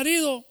propio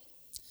marido,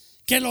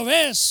 que lo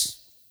ves.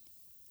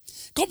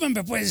 ¿Cómo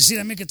me puedes decir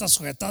a mí que estás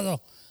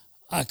sujetado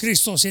a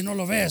Cristo si no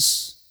lo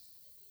ves?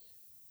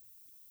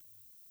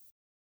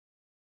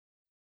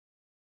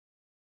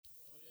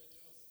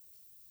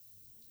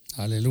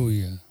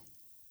 Aleluya.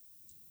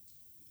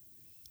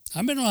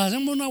 A ver, nos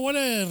hacemos una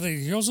bola de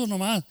religiosos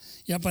nomás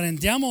y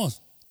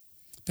aparenteamos.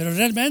 Pero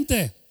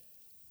realmente,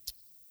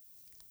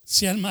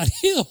 si al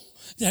marido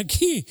de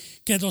aquí,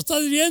 que lo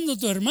estás viendo,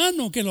 tu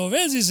hermano, que lo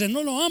ves, dice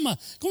no lo ama,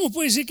 ¿cómo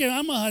puedes decir que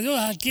amas a Dios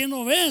a quien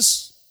no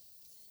ves?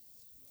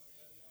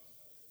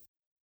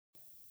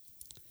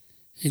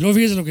 Y luego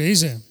fíjese lo que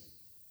dice: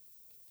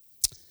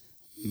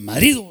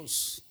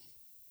 maridos,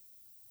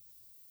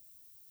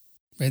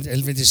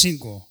 el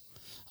 25,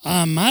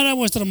 amar a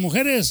vuestras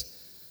mujeres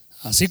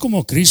así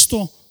como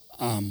Cristo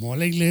amó a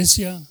la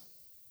iglesia.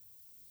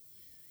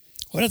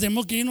 Ahora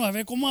tenemos que irnos a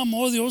ver cómo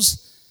amó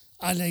Dios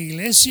a la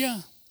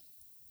iglesia.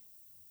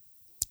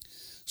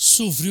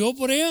 Sufrió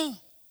por ella.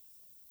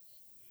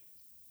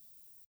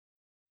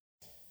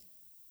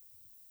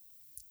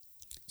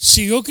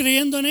 Siguió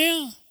creyendo en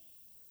ella.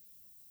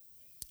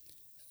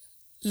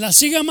 La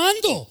sigue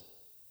amando.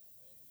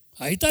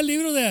 Ahí está el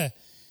libro de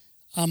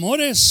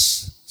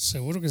Amores,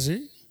 seguro que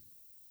sí.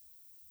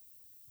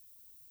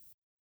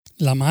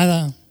 la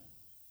amada.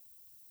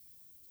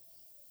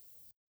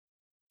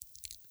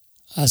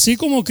 Así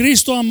como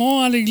Cristo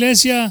amó a la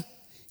iglesia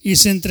y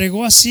se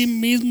entregó a sí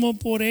mismo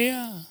por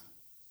ella.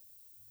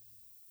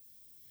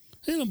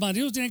 Sí, los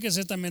maridos tienen que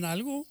hacer también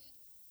algo.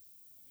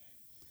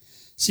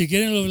 Si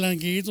quieren los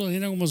blanquitos,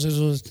 mira como si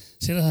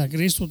hicieras a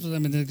Cristo, tú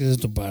también tienes que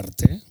hacer tu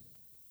parte.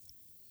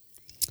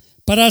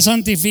 Para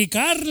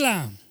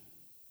santificarla.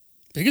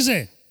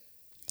 Fíjese,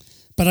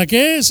 ¿para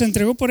qué se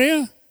entregó por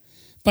ella?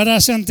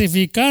 Para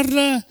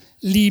santificarla,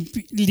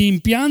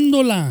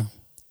 limpiándola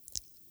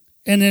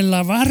en el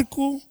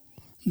lavarco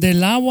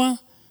del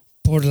agua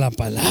por la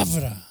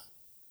palabra.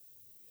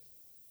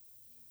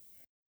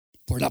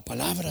 Por la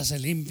palabra se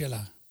limpia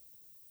la.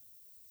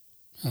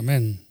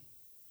 Amén.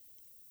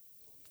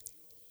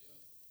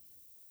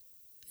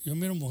 Yo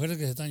miro mujeres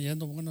que se están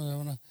yendo. Bueno,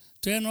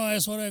 todavía no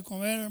es hora de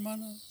comer,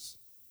 hermanas.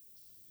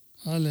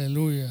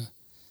 Aleluya.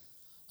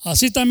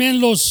 Así también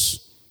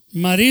los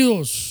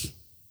maridos.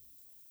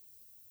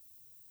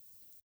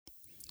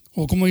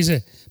 O como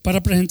dice,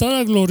 para presentar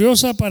a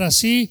gloriosa para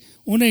sí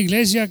una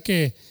iglesia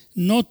que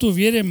no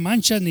tuviera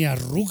mancha ni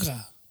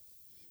arruga.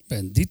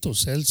 Bendito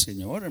sea el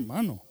Señor,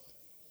 hermano.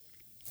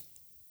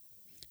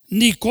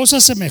 Ni cosa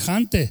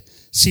semejante,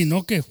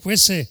 sino que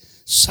fuese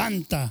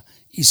santa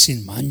y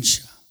sin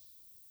mancha.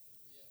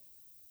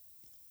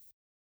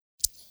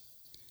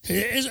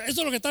 Esto es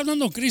lo que está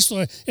hablando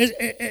Cristo.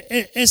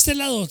 Esta es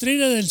la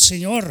doctrina del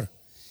Señor.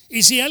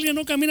 Y si alguien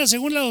no camina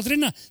según la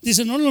doctrina,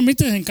 dice, no lo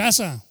metes en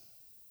casa.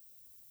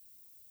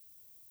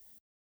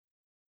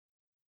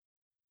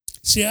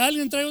 Si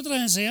alguien trae otras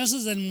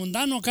enseñanzas del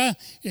mundano acá,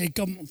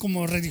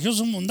 como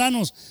religiosos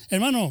mundanos,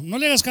 hermano, no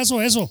le hagas caso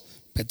a eso.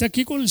 Vete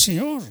aquí con el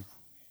Señor.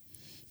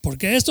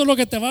 Porque esto es lo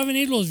que te va a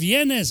venir los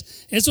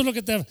bienes. Esto es lo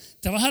que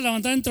te vas a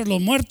levantar entre los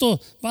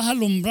muertos. Vas a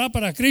alumbrar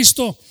para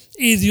Cristo.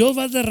 Y Dios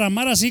va a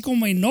derramar así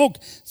como Enoc.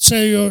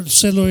 Se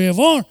lo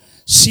llevó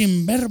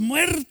sin ver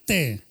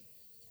muerte.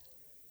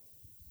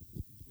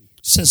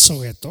 Se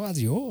sujetó a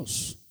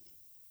Dios.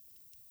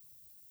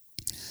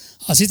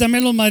 Así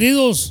también los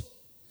maridos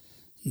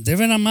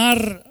deben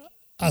amar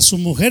a sus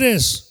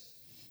mujeres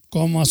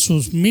como a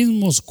sus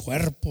mismos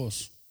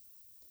cuerpos.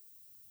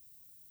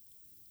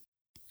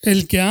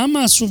 El que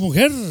ama a su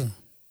mujer,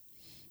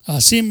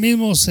 a sí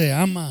mismo se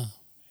ama.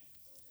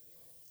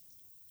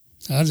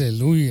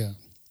 Aleluya.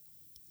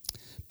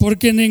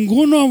 Porque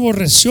ninguno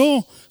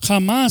aborreció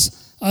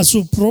jamás a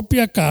su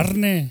propia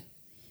carne.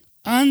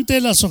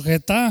 Antes la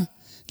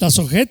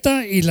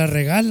sujeta y la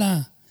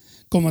regala,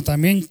 como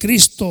también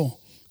Cristo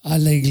a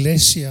la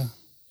iglesia.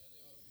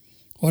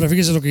 Ahora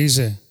fíjese lo que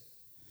dice.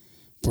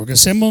 Porque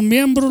somos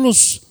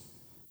miembros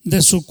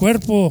de su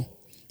cuerpo,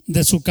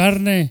 de su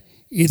carne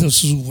y de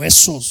sus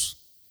huesos.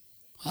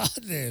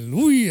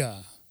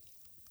 Aleluya.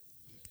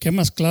 ¿Qué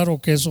más claro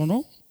que eso,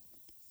 no?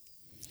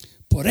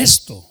 Por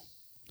esto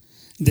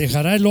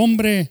dejará el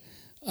hombre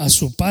a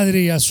su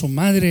padre y a su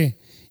madre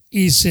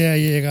y se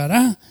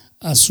allegará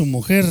a su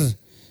mujer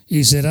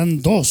y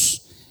serán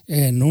dos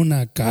en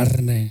una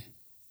carne.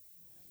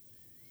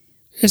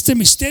 Este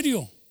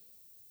misterio,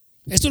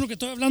 esto es lo que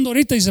estoy hablando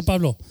ahorita, dice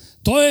Pablo.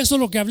 Todo esto es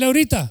lo que hablé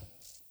ahorita.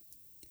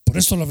 Por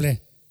esto lo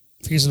hablé.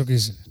 Fíjese lo que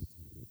dice.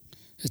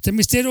 Este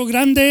misterio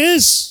grande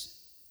es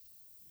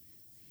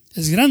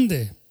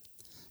grande,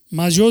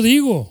 mas yo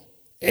digo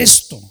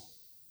esto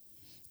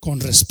con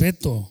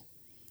respeto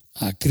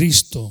a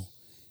Cristo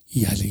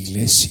y a la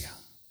iglesia.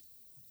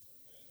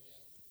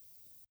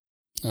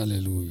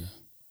 Aleluya.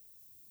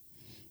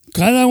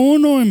 Cada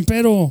uno,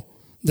 empero,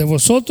 de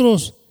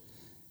vosotros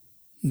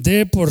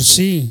dé por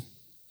sí,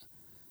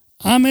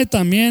 ame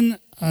también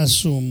a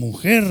su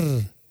mujer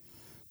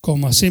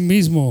como a sí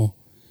mismo,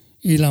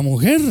 y la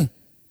mujer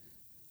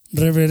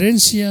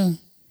reverencia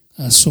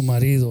a su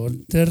marido,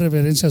 de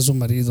reverencia a su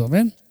marido,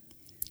 amén.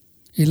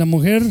 Y la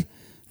mujer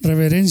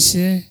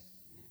reverencia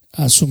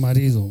a su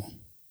marido,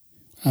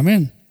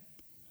 amén.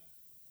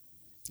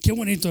 Qué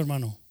bonito,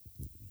 hermano,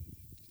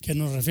 que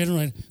nos refieren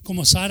a él,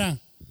 como Sara.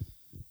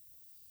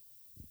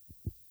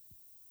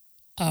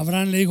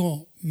 Abraham le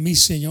dijo, mi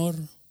Señor.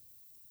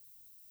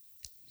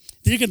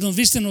 Dice que nos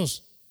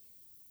vístenos,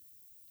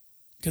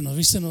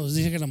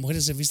 dice que las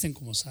mujeres se visten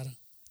como Sara.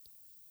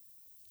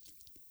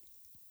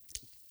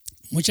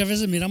 Muchas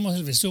veces miramos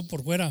el vestido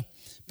por fuera,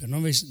 pero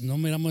no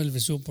miramos el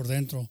vestido por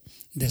dentro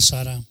de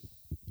Sara.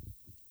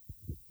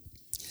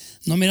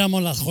 No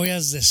miramos las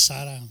joyas de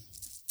Sara.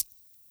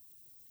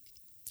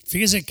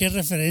 Fíjese qué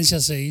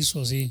referencia se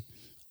hizo así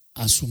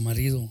a su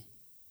marido.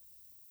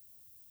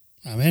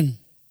 Amén.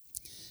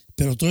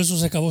 Pero todo eso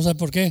se acabó, ¿sabe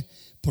por qué?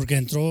 Porque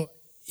entró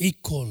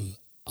equal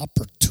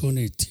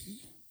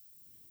opportunity.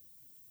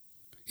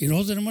 Y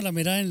nosotros tenemos la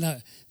mirada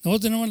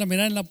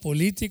en la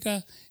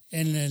política,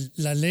 en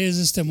las leyes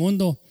de este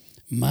mundo,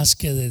 más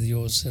que de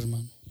Dios,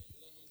 hermano.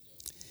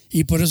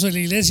 Y por eso la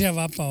iglesia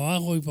va para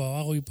abajo y para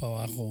abajo y para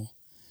abajo.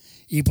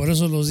 Y por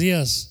eso los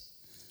días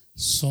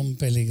son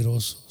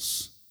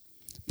peligrosos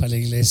para la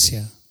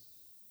iglesia.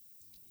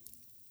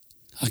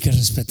 Hay que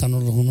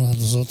respetarnos los unos a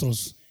los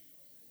otros.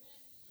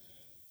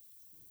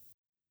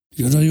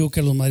 Yo no digo que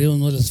a los maridos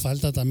no les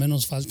falta, también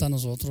nos falta a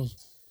nosotros.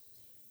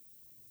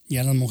 Y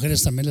a las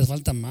mujeres también les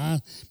falta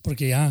más,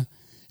 porque ya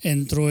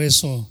entró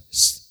ese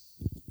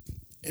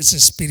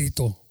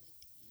espíritu.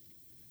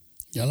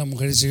 Ya la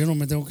mujer dice, yo no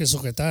me tengo que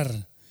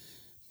sujetar,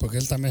 porque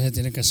él también se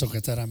tiene que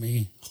sujetar a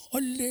mí.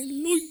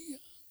 Aleluya.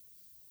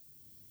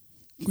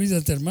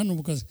 Cuídate, hermano,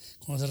 porque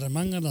cuando se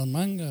remangan las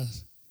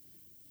mangas.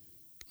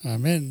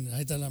 Amén.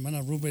 Ahí está la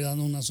hermana Ruby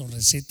dando una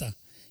sonrisita.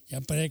 Ya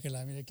parece que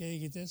la mire. ¿Qué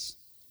dijiste?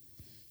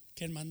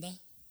 ¿Quién manda?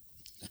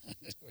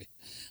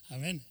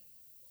 Amén.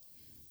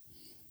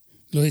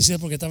 Lo decía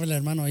porque estaba el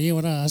hermano ahí.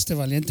 Ahora hazte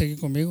valiente aquí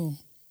conmigo.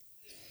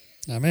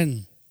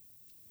 Amén.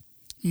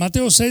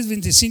 Mateo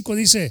 6:25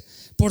 dice: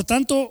 por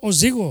tanto os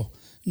digo,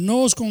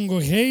 no os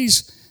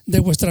congojéis de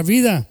vuestra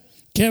vida,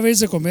 ¿qué habéis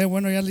de comer?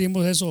 Bueno, ya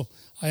leímos eso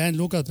allá en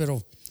Lucas,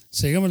 pero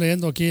seguimos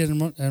leyendo aquí,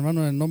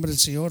 hermano, en el nombre del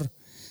Señor.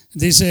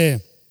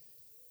 Dice,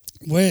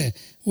 voy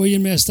a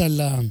irme hasta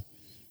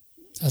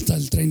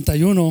el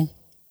 31.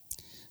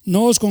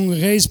 No os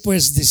congojéis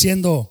pues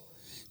diciendo,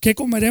 ¿qué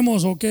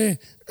comeremos o qué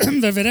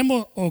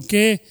beberemos o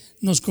qué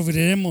nos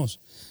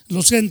cubriremos?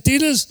 Los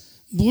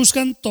gentiles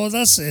buscan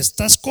todas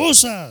estas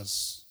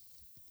cosas.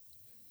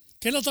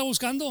 ¿Qué lo está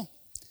buscando?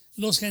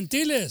 Los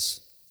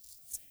gentiles.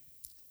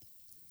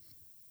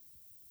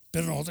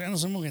 Pero nosotros ya no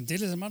somos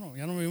gentiles, hermano.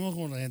 Ya no vivimos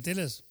como los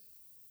gentiles.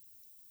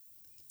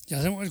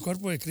 Ya somos el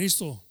cuerpo de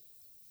Cristo.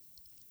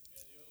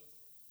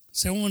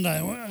 Somos la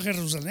nueva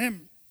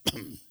Jerusalén.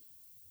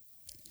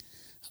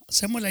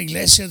 Somos la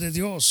iglesia de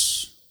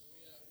Dios.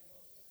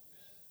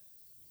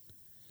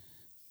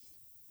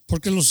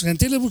 Porque los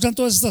gentiles buscan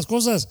todas estas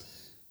cosas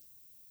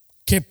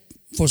que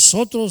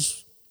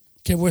vosotros,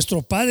 que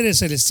vuestro Padre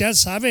Celestial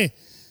sabe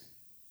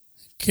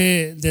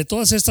que de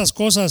todas estas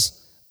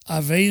cosas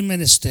habéis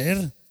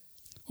menester,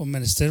 o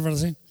menester,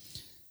 ¿verdad?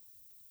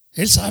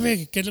 Él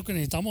sabe qué es lo que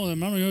necesitamos,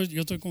 hermano.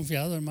 Yo estoy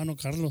confiado, hermano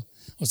Carlos.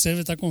 Usted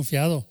está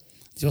confiado.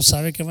 Dios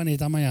sabe qué va a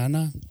necesitar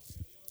mañana.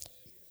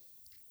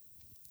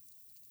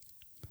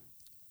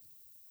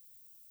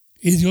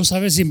 Y Dios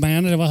sabe si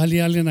mañana le va a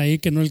salir alguien ahí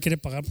que no le quiere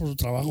pagar por su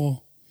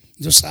trabajo.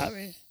 Dios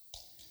sabe.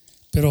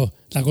 Pero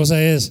la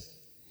cosa es,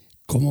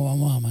 ¿cómo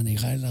vamos a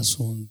manejar el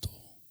asunto?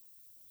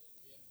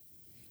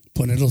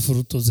 Poner los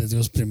frutos de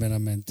Dios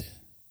primeramente.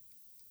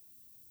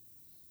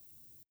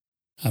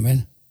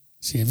 Amén.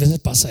 Si a veces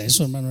pasa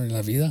eso, hermano, en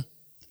la vida.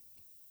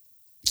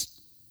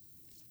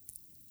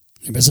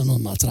 A veces nos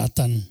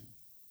maltratan.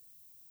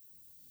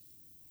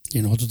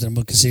 Y nosotros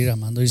tenemos que seguir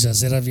amando y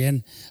hacer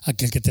bien a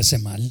aquel que te hace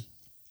mal.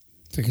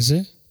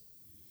 Fíjese.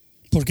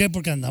 ¿Por qué?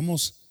 Porque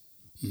andamos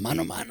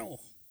mano a mano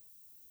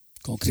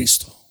con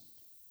Cristo.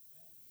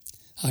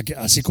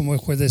 Así como Él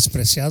fue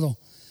despreciado,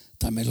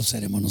 también lo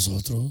seremos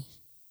nosotros.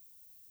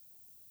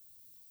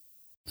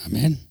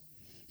 Amén.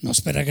 No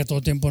espera que todo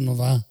el tiempo nos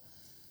va.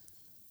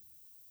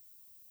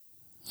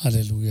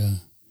 Aleluya.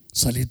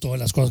 Salir todas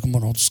las cosas como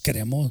nosotros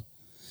queremos.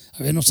 A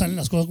veces no salen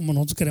las cosas como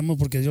nosotros queremos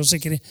porque Dios se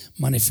quiere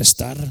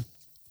manifestar.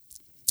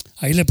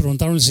 Ahí le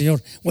preguntaron al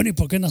Señor, bueno, ¿y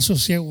por qué nació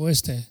ciego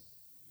este?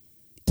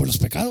 Por los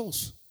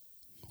pecados.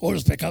 O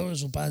los pecados de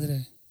su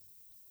padre.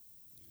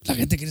 La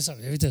gente quiere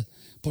saber, ¿viste?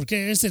 ¿Por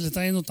qué le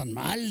está yendo tan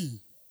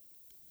mal?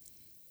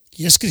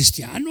 ¿Y es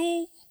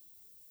cristiano?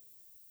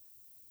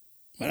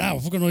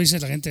 Bueno, ¿por qué no dice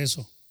la gente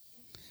eso?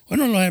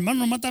 Bueno, los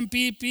hermanos matan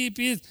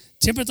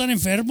siempre están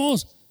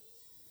enfermos.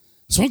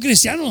 ¿Son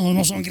cristianos o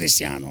no son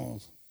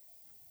cristianos?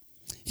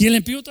 Y el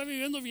impío está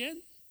viviendo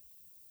bien.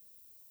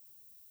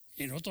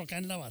 Y nosotros acá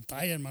en la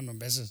batalla, hermano, en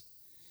veces.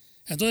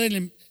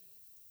 Entonces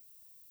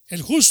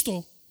el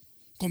justo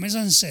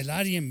comienza a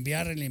encelar y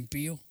enviar el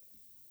impío.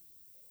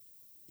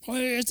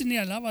 Oye, este ni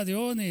alaba a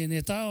Dios, ni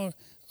estaba.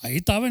 Ahí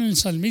estaba en el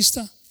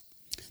salmista.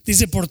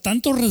 Dice, por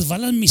tanto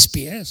resbalan mis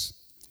pies.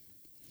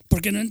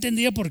 Porque no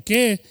entendía por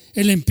qué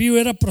el impío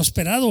era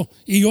prosperado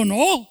y yo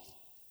no.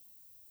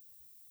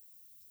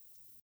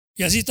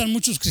 Y así están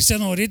muchos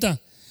cristianos ahorita.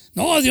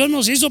 No, Dios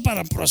nos hizo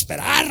para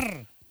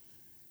prosperar.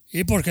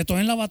 ¿Y por qué estoy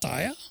en la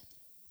batalla?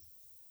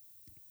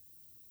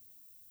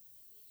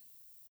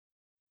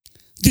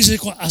 Dice,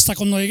 hasta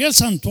cuando llegué al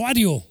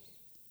santuario,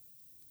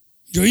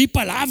 yo oí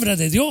palabra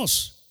de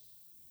Dios.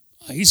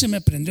 Ahí se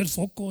me prendió el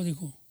foco,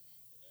 dijo.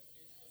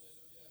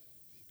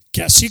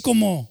 Que así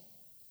como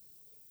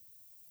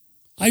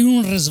hay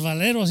un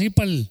resbalero así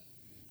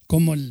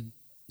como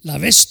la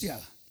bestia,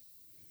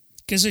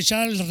 que es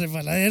echar al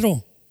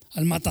resbaladero,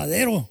 al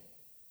matadero,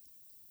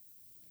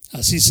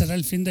 así será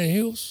el fin de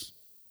ellos.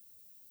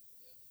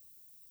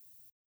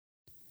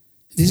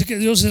 Dice que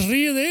Dios se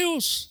ríe de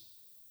ellos.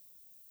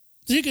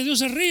 Dice que Dios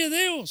se ríe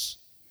de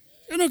ellos.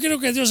 Yo no quiero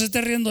que Dios se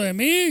esté riendo de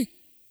mí.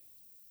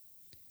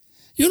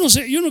 Yo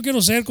no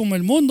quiero ser como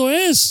el mundo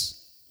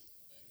es.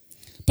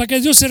 Para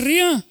que Dios se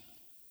ría.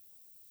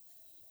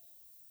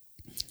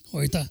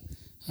 Ahorita,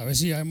 a ver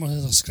si ya vemos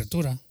esa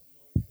escritura.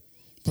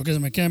 Porque se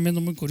me quedan viendo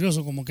muy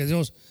curioso, como que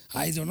Dios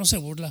no se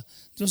burla.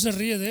 Dios se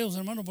ríe de ellos,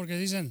 hermano, porque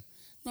dicen,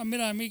 no,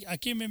 mira, a mí,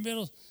 aquí me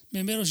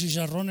enviaron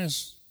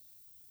chicharrones.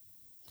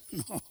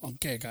 No,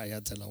 que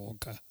cállate la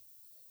boca.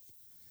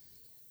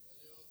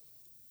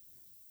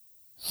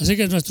 Así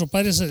que nuestro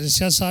Padre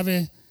Celestial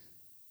sabe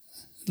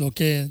lo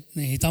que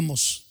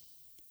necesitamos.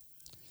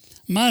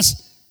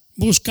 Más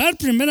buscar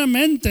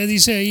primeramente,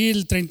 dice ahí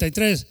el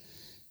 33,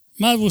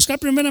 más buscar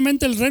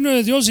primeramente el reino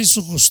de Dios y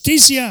su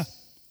justicia,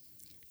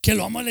 que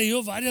lo hemos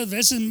leído varias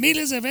veces,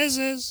 miles de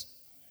veces.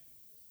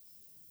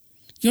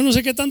 Yo no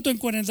sé qué tanto en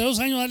 42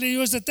 años ha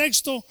leído este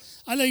texto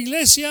a la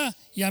iglesia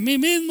y a mí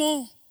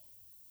mismo.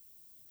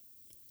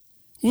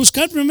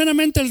 Buscar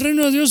primeramente el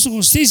reino de Dios y su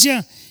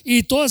justicia,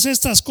 y todas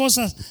estas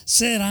cosas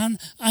serán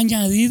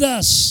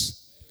añadidas.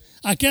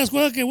 Aquellas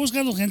cosas que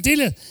buscan los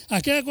gentiles,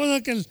 aquellas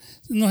cosas que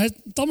nos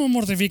estamos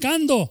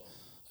mortificando,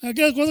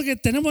 aquellas cosas que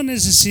tenemos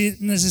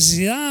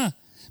necesidad,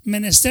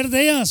 menester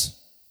de ellas,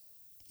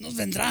 nos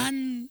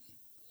vendrán.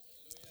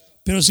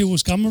 Pero si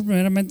buscamos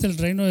primeramente el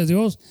reino de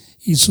Dios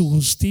y su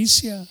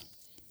justicia,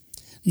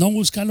 no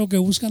buscar lo que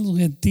buscan los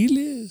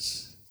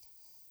gentiles.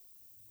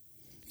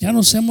 Ya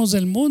no seamos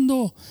del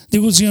mundo.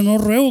 Digo, si yo no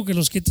ruego que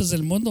los quites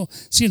del mundo,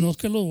 sino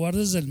que los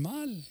guardes del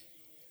mal.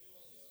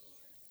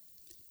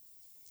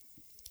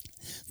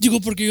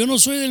 Digo, porque yo no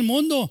soy del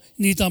mundo,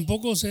 ni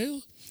tampoco sé.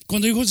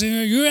 Cuando dijo el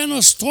Señor, yo ya no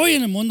estoy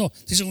en el mundo,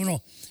 dice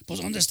uno,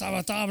 pues ¿dónde estaba?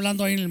 Estaba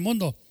hablando ahí en el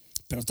mundo.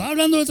 Pero estaba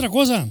hablando de otra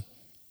cosa.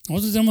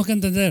 Nosotros tenemos que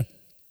entender.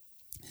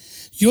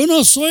 Yo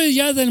no soy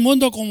ya del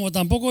mundo, como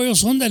tampoco ellos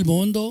son del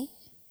mundo.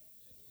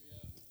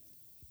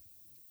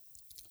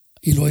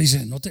 Y lo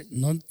dice, no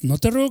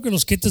te ruego que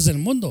los quites del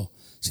mundo,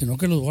 sino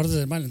que los guardes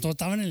del mal. Entonces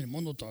estaban en el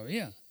mundo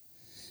todavía.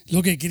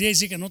 Lo que quería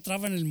decir que no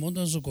traban el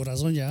mundo en su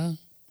corazón ya.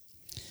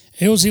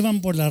 Ellos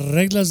iban por las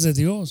reglas de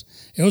Dios.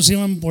 Ellos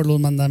iban por los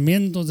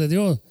mandamientos de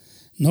Dios.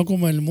 No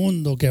como el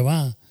mundo que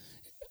va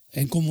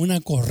en como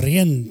una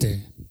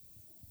corriente.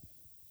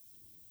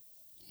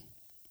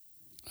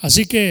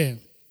 Así que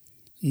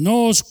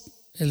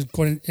el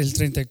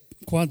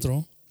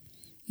 34,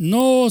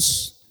 no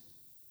os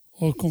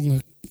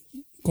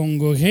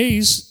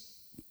congojéis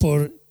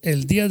por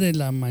el día de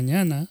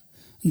mañana,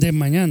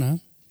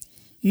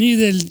 ni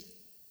de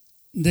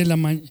la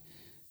mañana,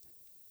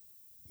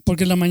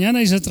 porque la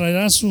mañana y se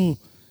traerá su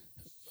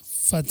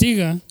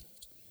fatiga,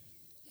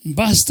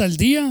 basta el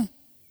día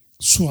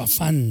su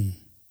afán.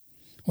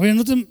 Oye,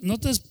 no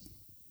estés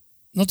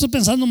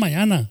pensando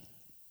mañana.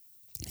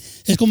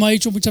 Es como ha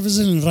dicho muchas veces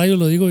en el radio,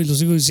 lo digo y lo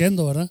sigo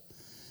diciendo, ¿verdad?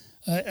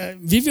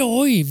 Vive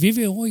hoy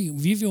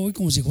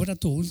como si fuera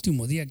tu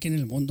último día aquí en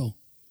el mundo.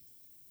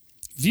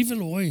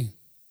 Vívelo hoy.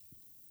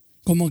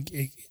 Como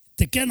que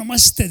te queda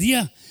nomás este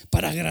día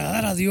para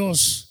agradar a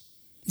Dios.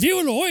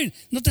 Vívelo hoy.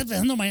 No estés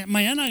pensando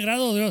mañana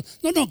agrado a Dios.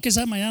 No, que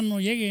esa mañana no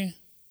llegue.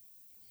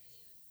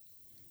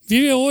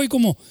 Vive hoy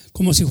como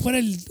si fuera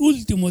el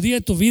último día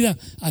de tu vida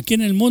aquí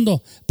en el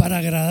mundo para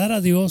agradar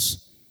a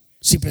Dios.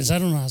 Si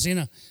pensaron así,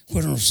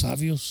 fueron los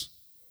sabios.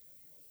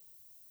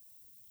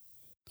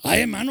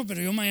 Ay, hermano,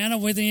 pero yo mañana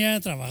voy a tener que ir a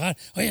trabajar.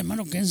 Oye,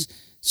 hermano,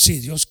 si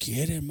Dios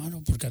quiere,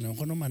 hermano, porque a lo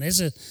mejor no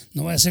amaneces,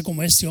 no va a ser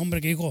como este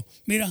hombre que dijo,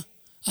 mira,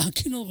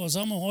 aquí nos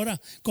gozamos ahora,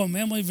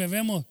 comemos y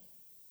bebemos.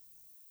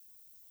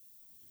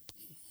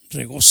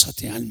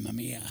 Regózate, alma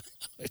mía.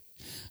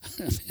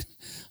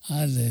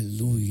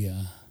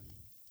 Aleluya.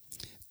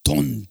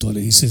 Tonto,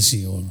 le dice el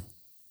Señor.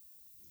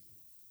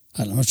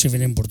 A la noche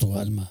vienen por tu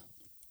alma.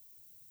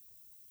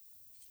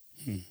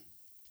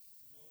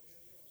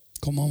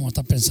 ¿Cómo vamos a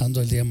estar pensando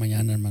el día de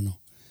mañana,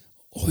 hermano?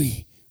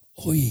 Hoy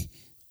voy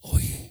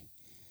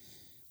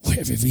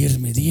a vivir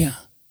mi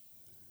día,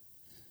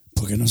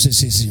 porque no sé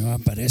si el Señor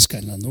aparezca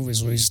en las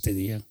nubes hoy este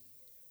día.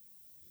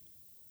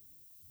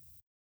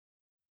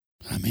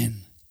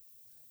 Amén.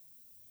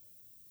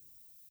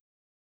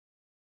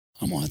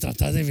 Vamos a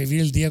tratar de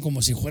vivir el día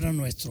como si fuera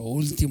nuestro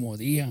último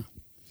día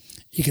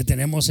y que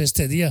tenemos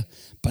este día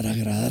para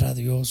agradar a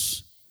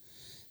Dios.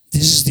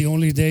 This is the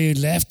only day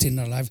left in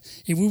our life.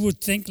 If we would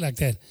think like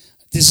that,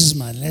 this is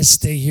my last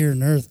day here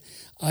on earth,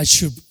 I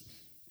should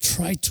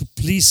try to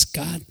please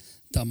God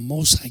the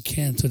most I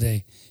can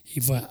today.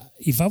 If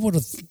I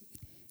would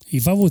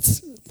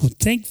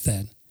think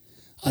that,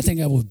 I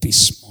think I would be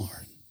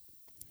smart.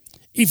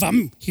 If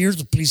I'm here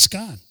to please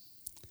God,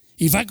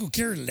 if I could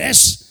care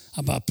less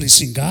about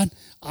pleasing God,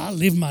 I'll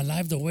live my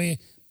life the way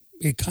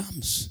it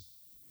comes.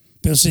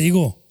 Pero si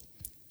digo,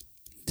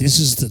 this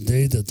is the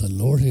day that the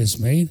Lord has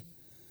made,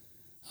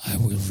 I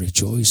will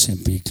rejoice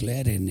and be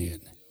glad in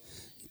it.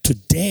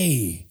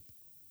 Today,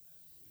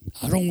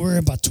 I don't worry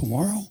about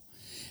tomorrow,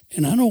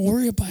 and I don't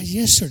worry about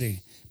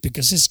yesterday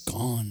because it's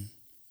gone.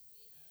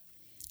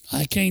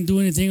 I can't do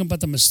anything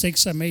about the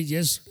mistakes I made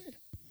yesterday.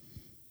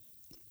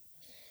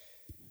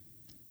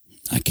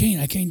 I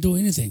can't do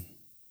anything.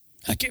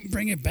 I can't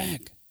bring it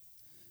back.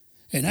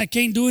 And I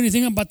can't do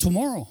anything about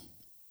tomorrow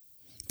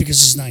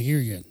because it's not here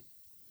yet.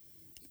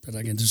 But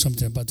I can do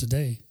something about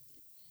today.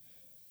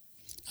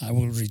 I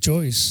will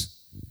rejoice.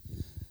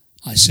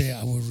 I say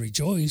I will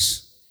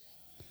rejoice.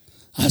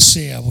 I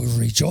say I will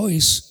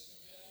rejoice.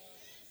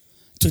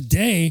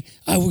 Today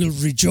I will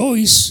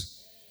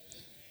rejoice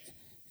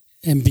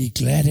and be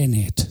glad in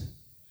it.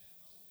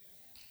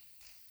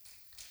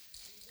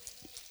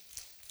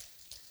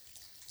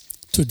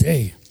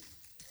 Today.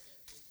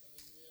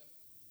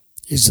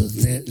 is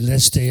the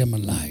last day I'm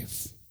alive.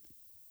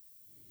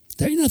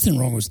 There ain't nothing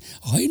wrong with it.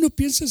 Ay, no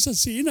pienses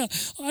así.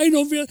 Ay,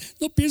 no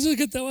pienses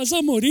que te vas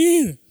a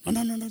morir.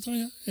 No.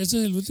 Este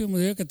es el último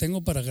día que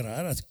tengo para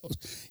agradar a Dios.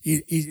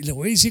 Y le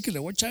voy a decir que le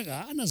voy a echar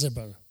ganas,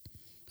 hermano.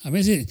 A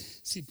ver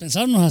si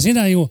pensáramos así,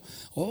 digo,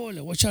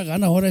 le voy a echar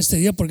ganas ahora este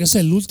día porque es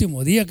el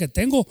último día que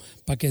tengo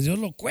para que Dios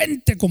lo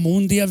cuente como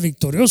un día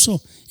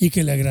victorioso y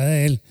que le agrade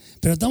a Él.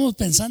 Pero estamos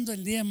pensando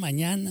el día de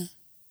mañana.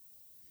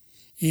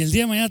 Y el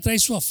día de mañana trae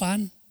su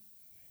afán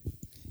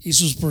y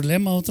sus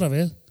problemas otra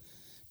vez.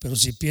 Pero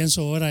si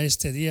pienso ahora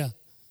este día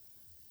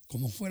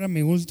como fuera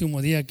mi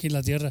último día aquí en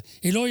la tierra,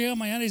 y luego llega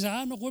mañana y dice,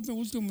 no fue mi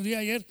último día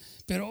ayer,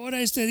 pero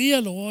ahora este día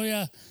lo voy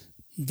a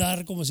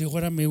dar como si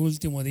fuera mi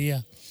último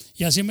día.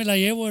 Y así me la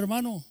llevo,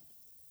 hermano.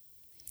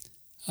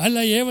 Ahí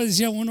la llevas,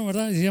 decía uno,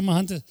 ¿verdad? Decíamos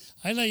antes,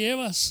 ahí la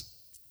llevas.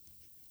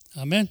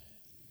 Amén.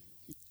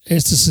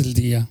 Este es el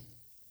día.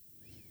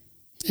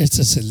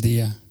 Este es el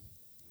día.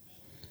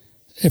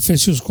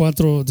 Efesios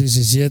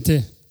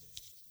 4:17.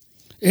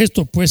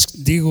 Esto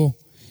pues digo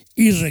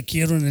y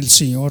requiero en el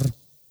Señor,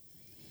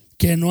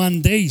 que no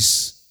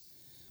andéis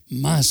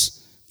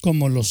más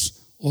como los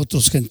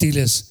otros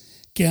gentiles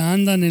que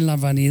andan en la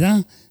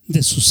vanidad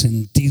de su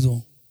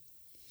sentido.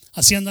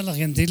 Así andan los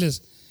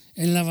gentiles,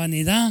 en la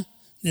vanidad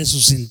de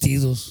sus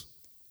sentidos.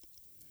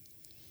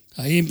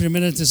 Ahí en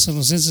 1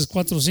 Tesalonicenses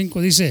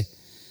 4:5 dice,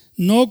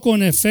 no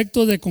con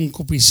efecto de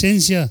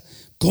concupiscencia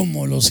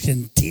como los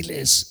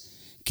gentiles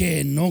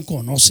que no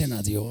conocen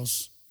a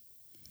Dios.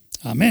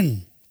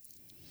 Amén.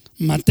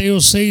 Mateo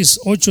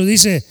 6:8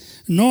 dice,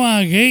 no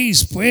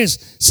hagáis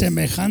pues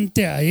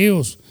semejante a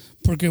ellos,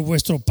 porque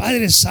vuestro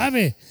Padre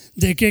sabe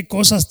de qué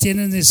cosas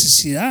tienen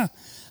necesidad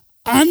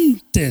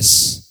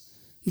antes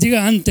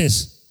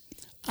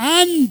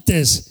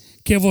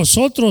que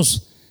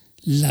vosotros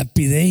la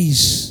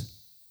pidéis.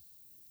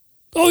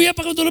 Ya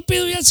para cuando lo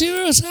pido ya el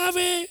Señor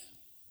sabe.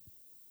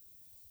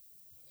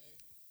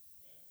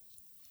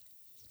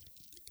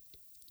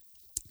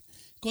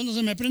 Cuando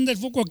se me prende el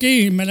foco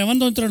aquí y me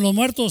levanto entre los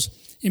muertos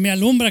y me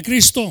alumbra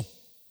Cristo,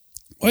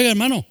 oiga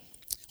hermano,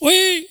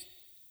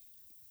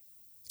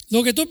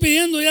 lo que estoy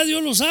pidiendo ya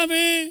Dios lo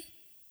sabe.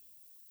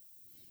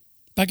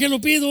 ¿Para qué lo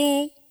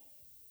pido?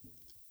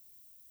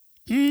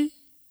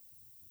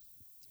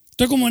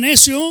 Estoy como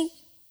necio.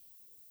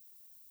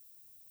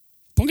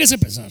 Póngase a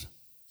pensar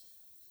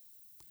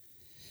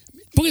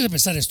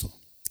esto.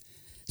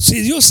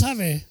 Si Dios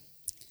sabe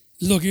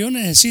lo que yo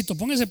necesito,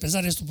 póngase a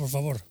pensar esto, por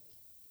favor.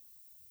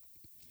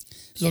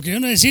 Lo que yo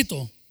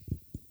necesito,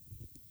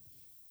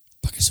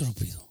 ¿para qué se lo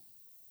pido?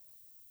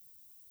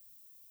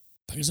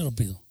 ¿Para qué se lo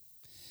pido?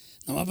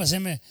 Nomás para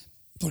hacerme,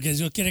 porque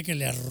Dios quiere que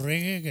le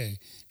arruegue,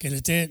 que le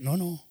esté.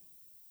 No.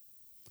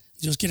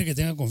 Dios quiere que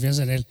tenga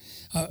confianza en Él.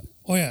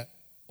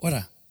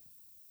 Ahora,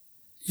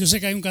 yo sé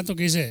que hay un canto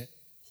que dice,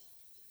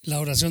 la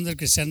oración del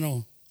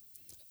cristiano,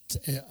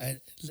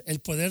 el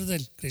poder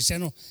del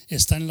cristiano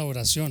está en la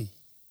oración.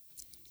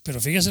 Pero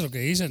fíjese lo que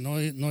dice, no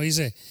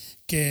dice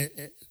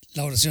que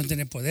la oración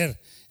tiene poder.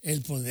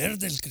 El poder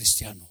del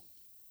cristiano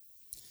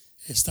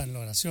está en la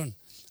oración.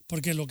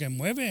 Porque lo que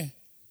mueve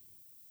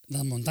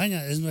las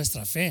montañas es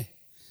nuestra fe,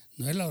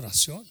 no es la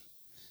oración.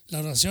 La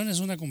oración es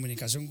una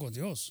comunicación con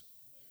Dios.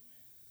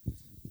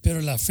 Pero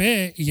la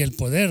fe y el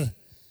poder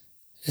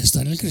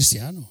está en el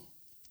cristiano.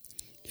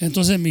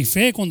 Entonces mi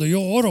fe, cuando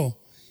yo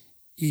oro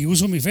y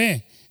uso mi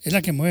fe, es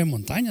la que mueve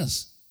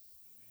montañas.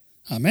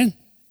 Amén.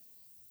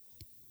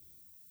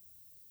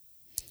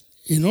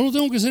 Y no lo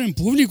tengo que hacer en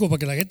público para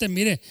que la gente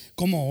mire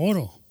cómo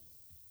oro.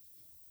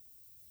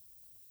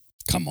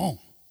 Come on.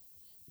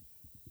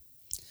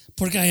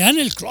 Porque allá en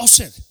el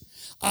closet,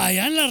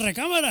 allá en la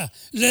recámara,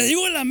 le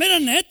digo la mera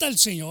neta al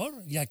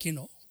Señor. Y aquí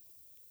no.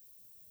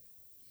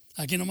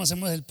 Aquí nomás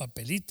hacemos el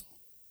papelito.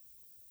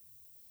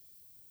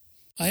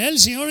 Allá el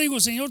Señor, digo,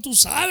 Señor, tú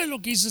sabes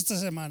lo que hice esta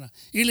semana.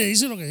 Y le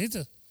dice lo que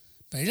hiciste.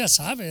 Pero ella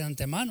sabe de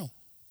antemano.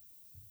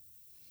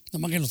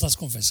 Nomás que lo estás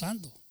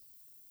confesando.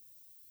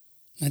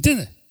 ¿Me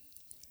entiendes?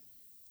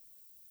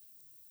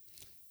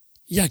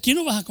 Y aquí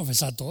no vas a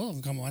confesar todo.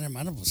 Como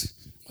hermano, pues,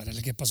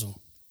 órale, ¿qué pasó?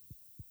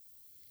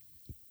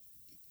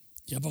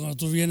 Ya para cuando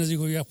tú vienes,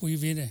 digo, ya fui y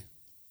vine.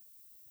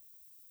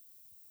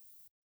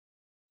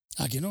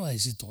 Aquí no va a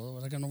decir todo,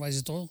 ¿verdad que no va a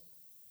decir todo?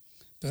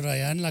 Pero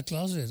allá en la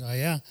closet,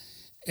 allá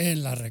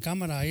en la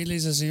recámara, ahí le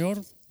dice,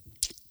 Señor,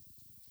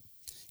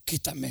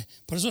 quítame.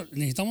 Por eso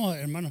necesitamos,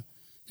 hermano,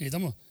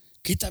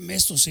 quítame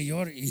esto,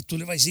 Señor. Y tú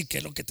le vas a decir qué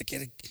es lo que te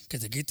quiere que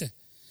te quite.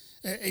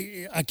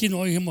 Aquí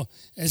no dijimos,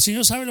 el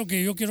Señor sabe lo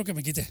que yo quiero que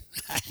me quite.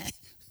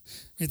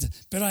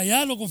 Pero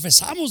allá lo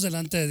confesamos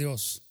delante de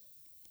Dios.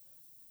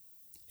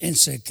 En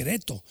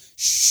secreto.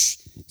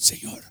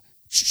 Señor,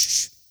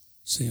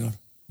 Señor,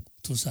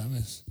 tú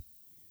sabes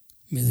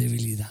mi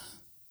debilidad.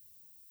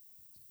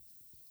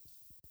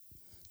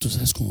 Tú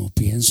sabes cómo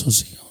pienso,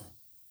 Señor.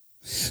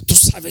 Tú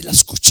sabes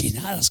las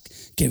cochinadas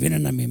que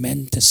vienen a mi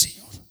mente,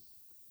 Señor.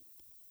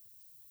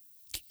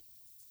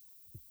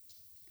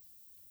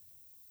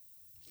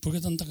 ¿Por qué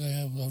tanta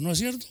callada? ¿No es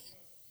cierto?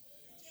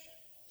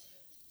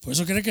 Por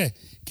eso quiere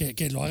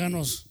que lo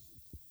háganos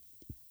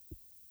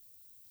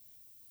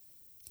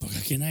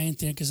Aquí nadie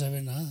tiene que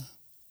saber nada.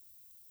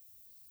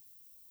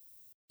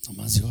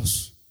 Nomás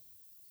Dios.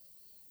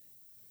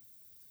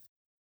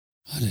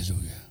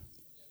 Aleluya.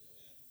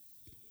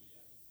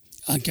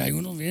 Aunque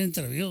algunos vienen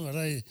atrevidos,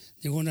 ¿verdad? Y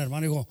dijo un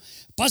hermano, dijo,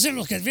 pasen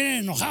los que vienen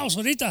enojados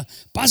ahorita,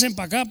 pasen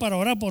para acá para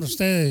orar por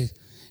ustedes.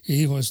 Y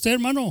dijo, usted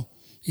hermano,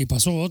 y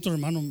pasó otro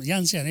hermano, ya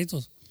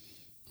ancianitos.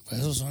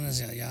 Pues esos son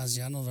ya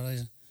ancianos,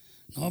 ¿verdad?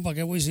 No, ¿para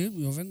qué voy a decir?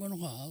 Yo vengo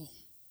enojado.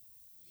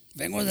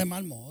 Vengo de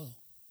mal modo.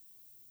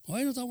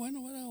 Bueno, está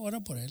bueno, ¿verdad? Ora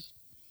por él.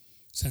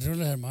 Se rió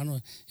el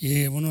hermano.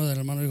 Y uno de los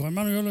hermanos dijo,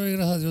 hermano, yo le doy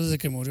gracias a Dios desde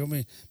que murió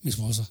mi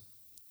esposa.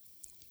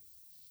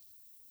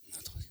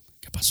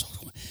 ¿Qué pasó?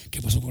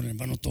 ¿Qué pasó con el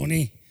hermano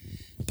Tony?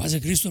 Paz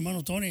de Cristo,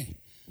 hermano Tony.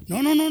 No,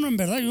 en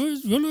verdad,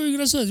 yo le doy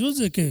gracias a Dios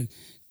desde que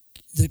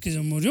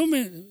murió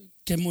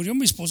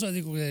mi esposa.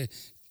 Digo,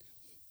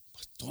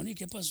 Tony,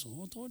 ¿qué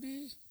pasó,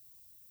 Tony?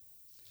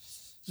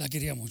 La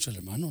quería mucho el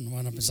hermano, no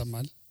van a pensar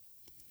mal.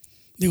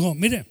 Dijo,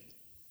 mire,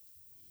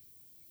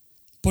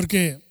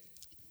 porque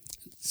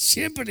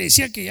siempre le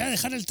decía que ya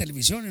dejara el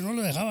televisión y no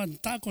lo dejaban,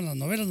 estaba con las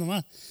novelas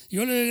nomás.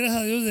 Yo le doy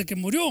gracias a Dios desde que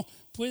murió,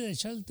 puede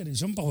echar la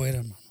televisión para afuera,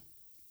 hermano.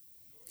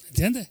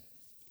 ¿Entiendes?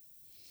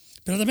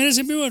 Pero también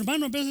ese mismo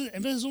hermano,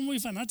 en veces son muy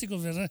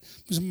fanáticos, ¿verdad?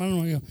 Mis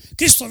hermanos, yo,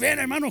 Cristo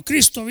viene, hermano,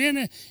 Cristo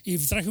viene. Y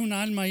traje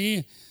una alma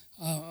ahí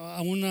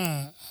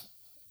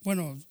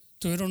bueno,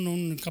 tuvieron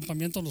un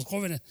campamento los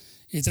jóvenes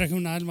y traje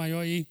una alma yo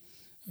ahí,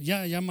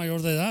 ya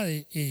mayor de edad,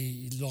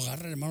 y lo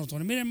agarra el hermano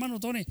Tony. Mire, hermano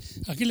Tony,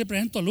 aquí le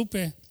presento a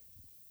Lupe.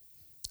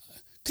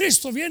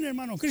 Cristo viene,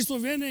 hermano, Cristo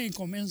viene, y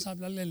comienza a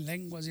hablarle en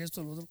lenguas y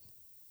esto y lo otro.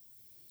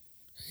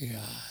 Y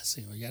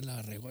Señor, ya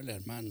la regó el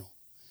hermano.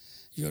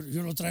 Yo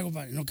lo traigo,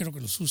 no quiero que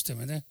lo asuste,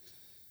 ¿verdad?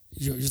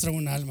 Yo traigo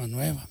una alma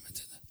nueva, ¿me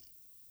entiendes?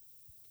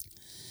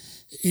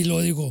 Y lo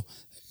digo,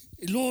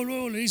 y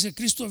luego le dice,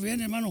 Cristo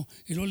viene, hermano.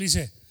 Y luego le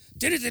dice,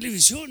 ¿tiene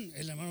televisión?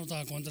 El hermano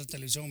estaba contra la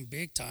televisión,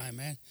 big time,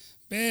 man.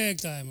 Big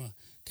time.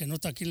 Que no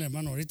está aquí el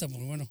hermano ahorita,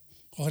 porque bueno,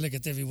 ojalá que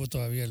esté vivo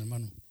todavía el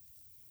hermano.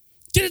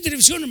 ¿Tiene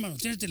televisión, hermano?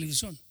 ¿Tiene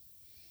televisión?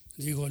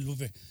 Digo el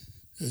Lupe,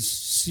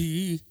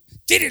 sí,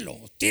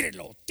 tírelo.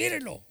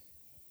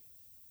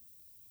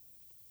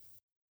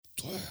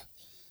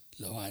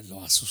 Lo va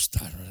a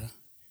asustar, ¿verdad?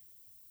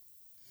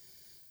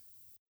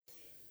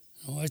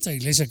 No, esta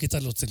iglesia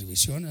quita las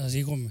televisiones,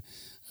 así como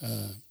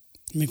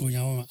mi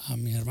cuñado a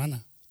mi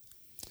hermana.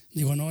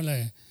 Digo, no,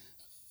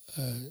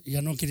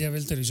 ya no quería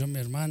ver televisión mi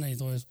hermana y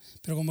todo eso.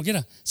 Pero como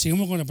quiera,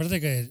 seguimos con la parte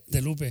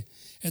de Lupe.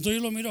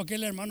 Entonces yo lo miro a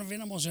aquel hermano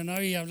bien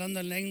emocionado y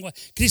hablando en lengua.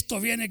 Cristo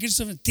viene.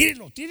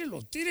 Tírelo.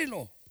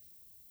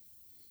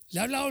 Le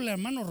ha hablado el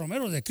hermano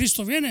Romero de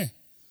Cristo viene.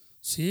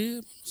 Sí,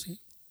 hermano,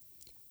 sí.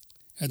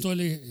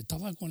 Entonces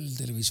estaba con el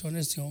televisión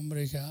este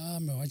hombre y dije,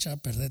 me va a echar a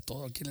perder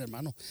todo aquí el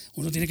hermano.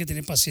 Uno tiene que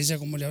tener paciencia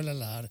como le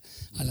habla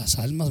a las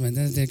almas, ¿me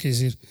entiendes? Tiene que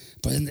decir,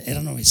 pues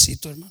era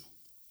novecito, hermano.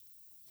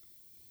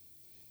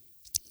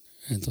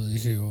 Entonces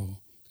dije yo,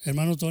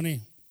 hermano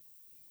Tony,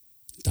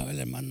 estaba el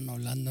hermano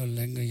hablando en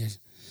lengua y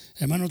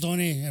hermano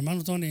Tony.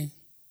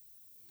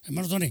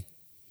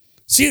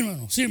 Sí,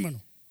 hermano.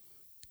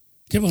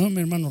 ¿Qué pasó,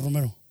 mi hermano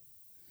Romero?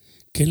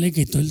 ¿Qué le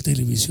quitó el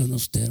televisión a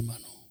usted,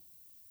 hermano?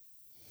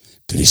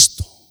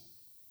 Cristo,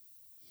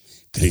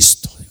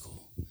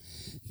 dijo.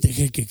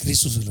 Deje que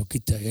Cristo se lo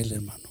quite a él,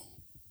 hermano.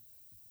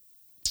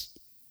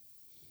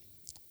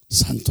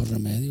 Santo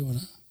remedio,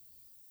 ¿verdad?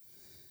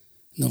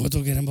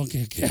 Nosotros queremos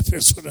que aquella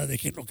persona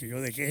deje lo que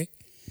yo dejé,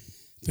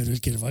 pero el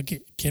que va,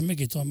 ¿quién me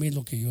quitó a mí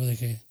lo que yo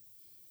dejé?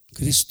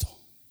 Cristo.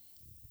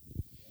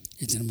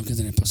 Y tenemos que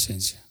tener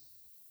paciencia.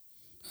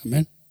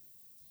 Amén.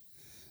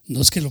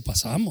 No es que lo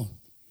pasamos.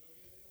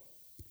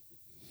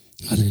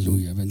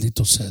 Aleluya,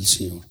 bendito sea el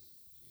Señor.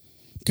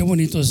 Qué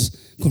bonito es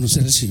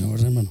conocer al Señor,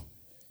 ¿verdad, hermano?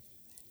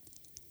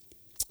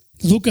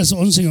 Lucas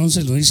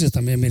 11:11 lo dice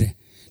también, mire.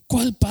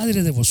 ¿Cuál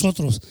padre de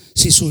vosotros,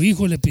 si su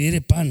hijo le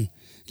pidiere pan,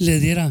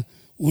 le diera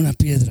una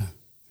piedra?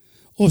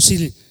 O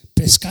si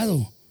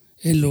pescado,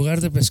 en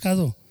lugar de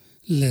pescado,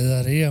 le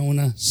daría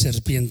una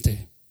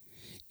serpiente.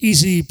 Y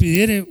si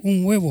pidiere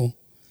un huevo,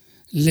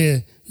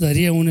 le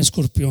daría un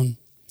escorpión.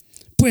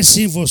 Pues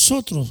si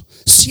vosotros,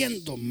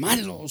 siendo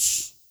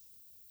malos,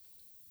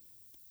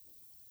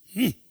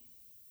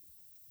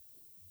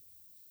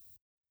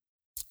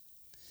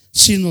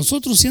 si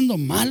nosotros siendo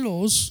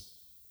malos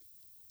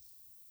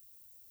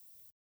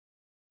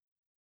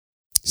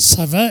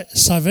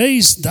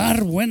sabéis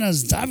dar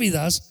buenas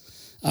dávidas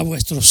a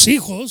vuestros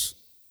hijos,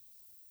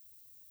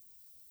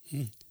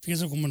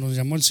 fíjense cómo nos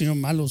llamó el Señor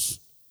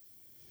malos,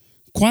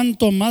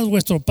 cuánto más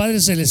vuestro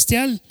Padre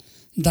Celestial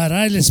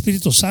dará el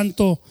Espíritu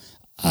Santo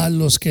a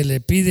los que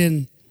le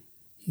piden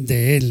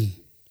de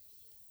Él.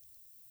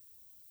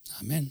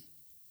 Amén.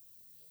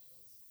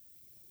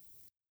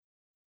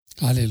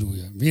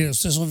 Aleluya. Mire,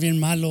 ustedes son bien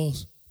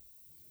malos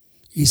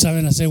y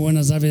saben hacer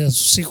buenas dávidas a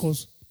sus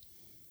hijos.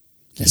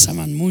 Les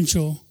aman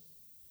mucho.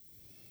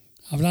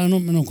 Hablaba, no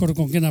me acuerdo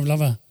con quién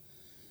hablaba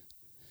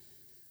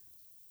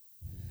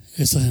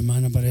esta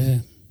semana,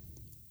 parece.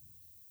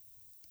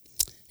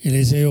 Y le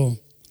decía yo,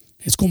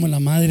 es como la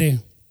madre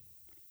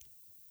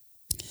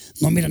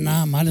no miran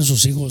nada mal en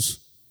sus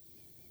hijos.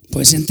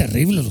 Pueden ser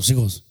terribles los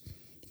hijos,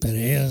 pero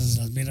ellas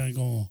las miran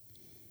como,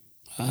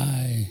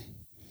 ay,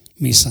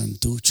 mi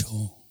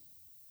santucho,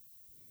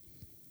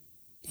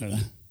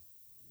 ¿verdad?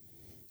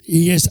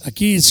 Y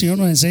aquí el Señor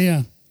nos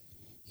enseña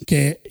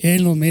que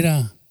Él nos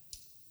mira,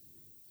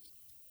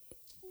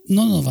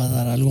 no nos va a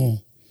dar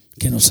algo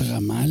que nos haga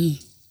mal.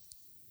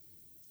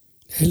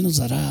 Él nos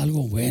dará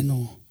algo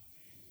bueno.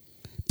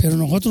 Pero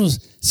nosotros,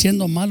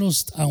 siendo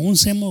malos, aún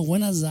hacemos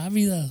buenas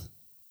dávidas.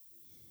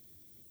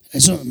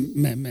 Eso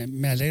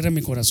me alegra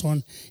mi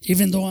corazón.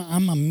 Even though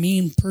I'm a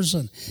mean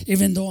person,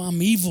 even though I'm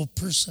an evil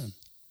person,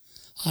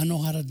 I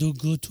know how to do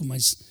good to my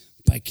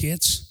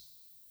kids.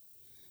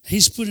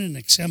 He's putting an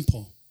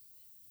example.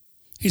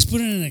 He's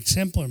putting an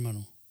example,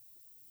 hermano.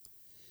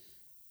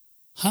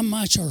 How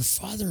much our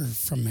Father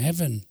from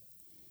heaven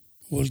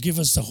will give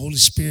us the Holy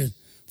Spirit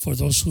for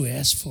those who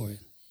ask for it.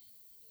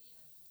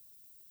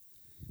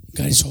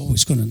 God is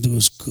always going to do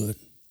us good.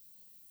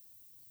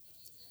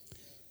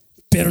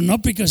 Pero no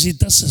because He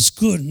does us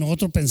good,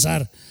 nosotros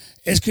pensar,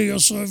 es que yo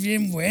soy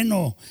bien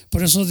bueno,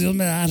 por eso Dios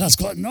me da las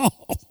cosas. No,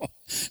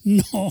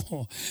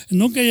 no,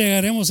 nunca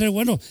llegaremos a ser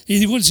buenos. Y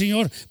dijo el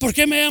Señor, ¿por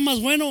qué me llamas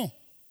bueno?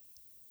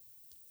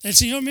 El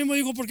Señor mismo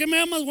dijo, ¿por qué me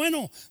llamas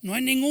bueno? No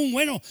hay ningún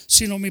bueno,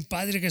 sino mi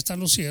Padre que está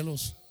en los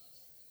cielos.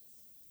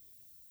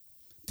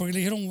 Porque le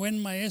dijeron,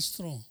 buen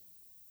maestro.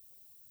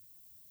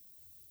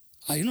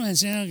 Ahí nos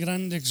enseña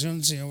gran lección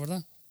el Señor,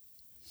 ¿verdad?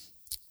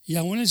 Y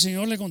aún el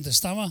Señor le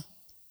contestaba,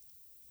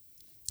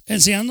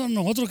 enseñando a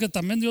nosotros que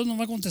también Dios nos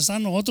va a contestar a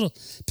nosotros,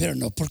 pero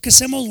no porque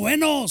seamos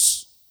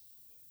buenos,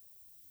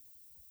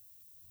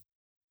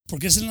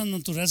 porque esa es la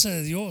naturaleza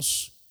de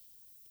Dios,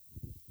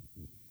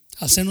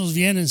 hacernos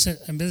bien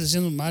en vez de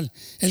hacernos mal.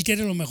 Él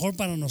quiere lo mejor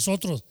para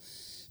nosotros,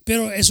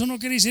 pero eso no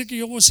quiere decir que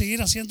yo voy a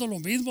seguir haciendo lo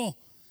mismo.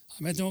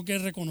 A mí tengo que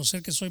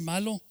reconocer que soy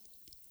malo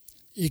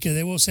y que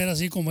debo ser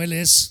así como Él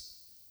es,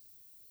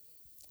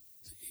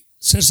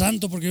 ser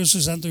santo porque yo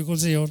soy santo, dijo el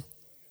Señor.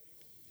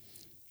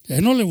 A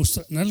Él no le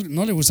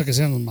gusta que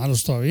sean los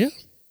malos todavía.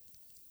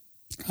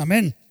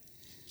 Amén.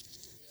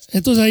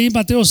 Entonces ahí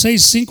Mateo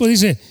 6:5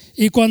 dice,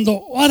 y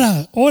cuando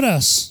oras,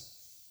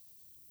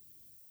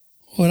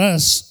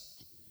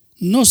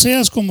 no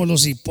seas como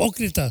los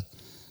hipócritas.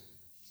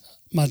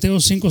 Mateo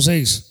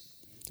 5:6,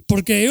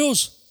 porque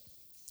ellos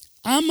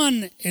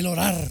aman el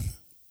orar.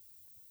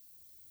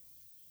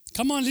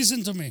 Come on,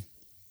 listen to me.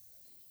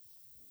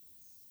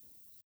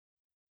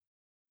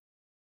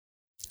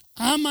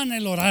 Aman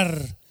el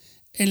orar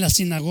en las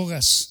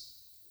sinagogas.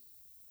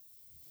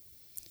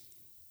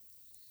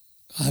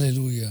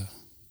 Aleluya.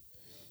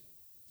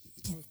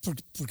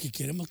 Porque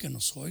queremos que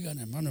nos oigan,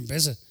 hermano. En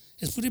vez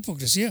es pura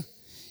hipocresía.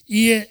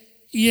 Y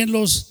en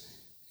los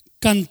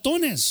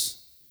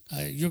cantones,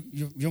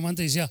 yo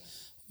antes decía,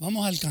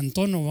 vamos al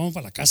cantón o vamos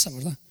para la casa,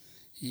 ¿verdad?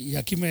 Y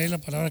aquí me da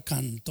la palabra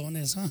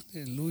cantones.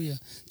 Aleluya.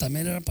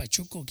 También era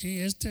Pachuco aquí,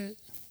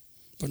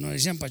 pues nos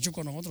decían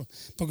Pachuco nosotros,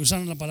 porque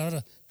usaron la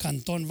palabra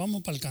cantón.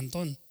 Vamos para el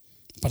cantón,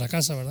 para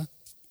casa, ¿verdad?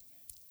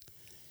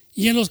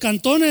 Y en los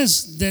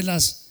cantones de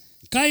las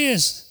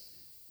calles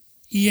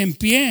y en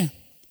pie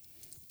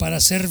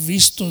para ser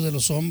visto de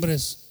los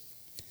hombres,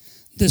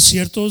 de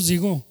cierto os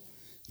digo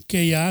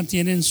que ya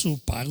tienen su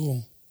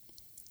pago.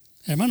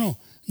 Hermano,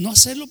 no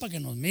hacerlo para que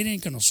nos miren,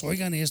 que nos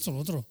oigan y esto, lo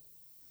otro.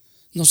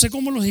 No sé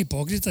cómo los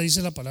hipócritas,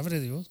 dice la palabra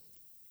de Dios.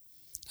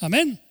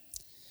 Amén.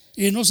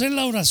 Y no ser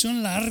la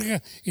oración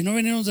larga y no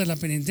venirnos de la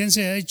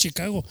penitencia de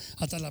Chicago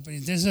hasta la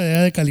penitencia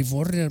de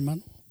California,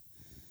 hermano.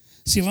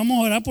 Si vamos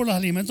a orar por los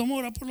alimentos, vamos a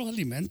orar por los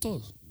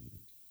alimentos.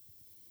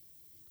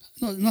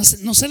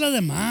 No ser la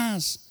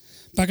demás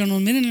para que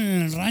nos miren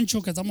en el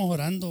rancho que estamos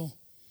orando.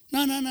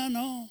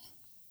 No.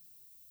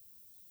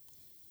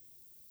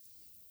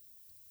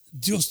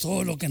 Dios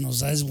todo lo que nos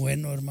da es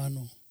bueno,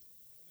 hermano.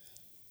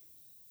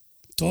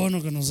 Todo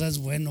lo que nos da es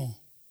bueno.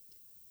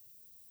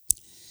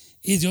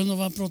 Y Dios nos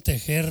va a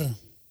proteger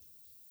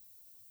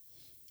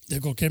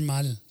de cualquier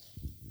mal.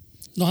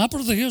 Nos ha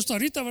protegido hasta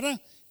ahorita,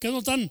 ¿verdad?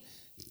 Quedó tan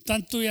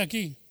tú y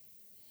aquí.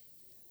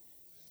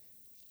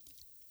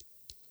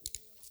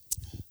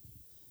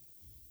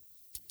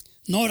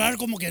 No orar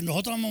como que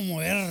nosotros vamos a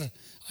mover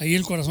ahí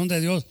el corazón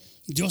de Dios.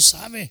 Dios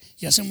sabe,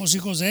 ya somos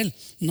hijos de Él.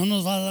 No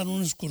nos va a dar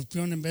un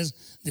escorpión en vez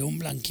de un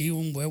blanquillo,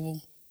 un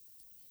huevo.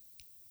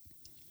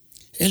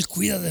 Él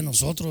cuida de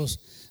nosotros,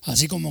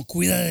 así como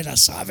cuida de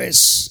las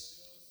aves.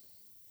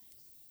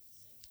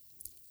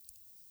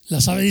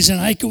 Las aves dicen,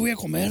 ay, ¿qué voy a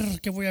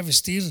comer? ¿Qué voy a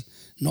vestir?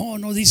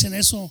 No dicen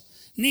eso.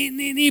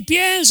 Ni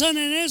piensan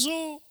en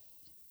eso.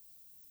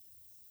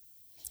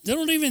 They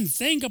don't even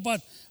think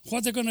about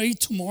what they're going to eat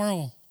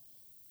tomorrow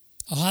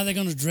or how they're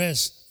going to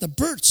dress. The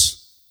birds.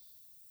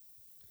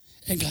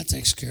 And God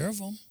takes care of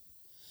them.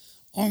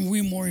 Aren't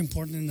we more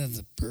important than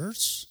the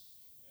birds?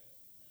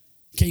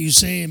 Can you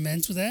say amen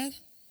to that?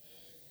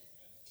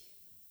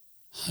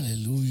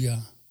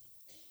 Hallelujah.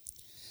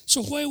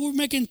 So why are we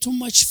making too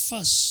much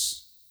fuss?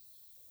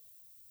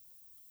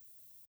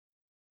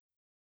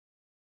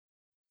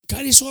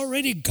 God is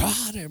already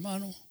God,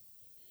 hermano.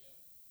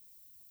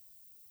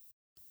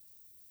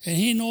 And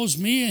He knows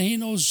me and He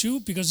knows you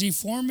because He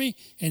formed me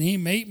and He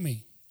made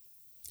me.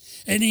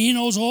 And He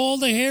knows all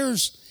the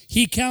hairs.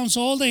 He counts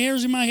all the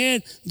hairs in my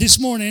head this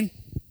morning.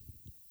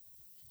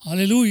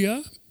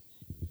 Hallelujah.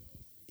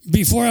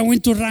 Before I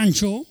went to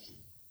Rancho.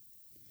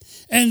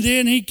 And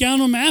then He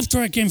counted them after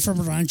I came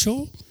from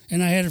Rancho.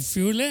 And I had a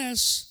few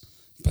less.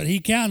 But He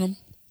counted them.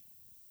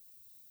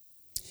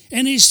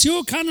 And He's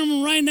still counting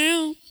them right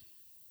now.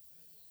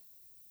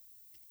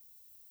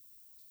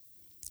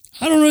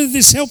 I don't know if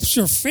this helps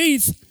your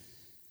faith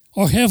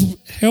or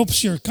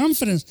helps your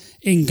confidence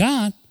in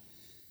God.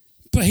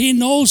 But He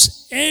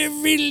knows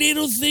every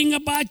little thing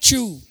about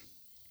you.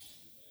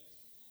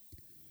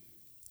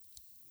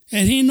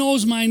 And He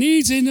knows my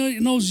needs. He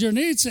knows your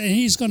needs. And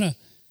He's going to,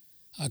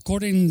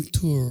 according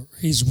to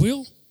His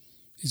will,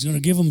 He's going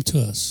to give them to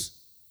us.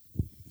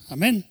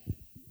 Amén.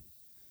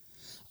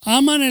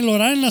 Aman el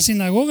orar en las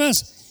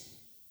sinagogas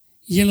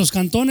y en los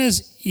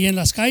cantones y en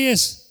las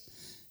calles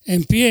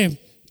en pie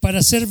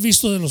para ser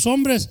visto de los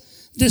hombres.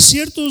 De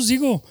cierto os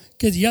digo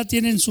que ya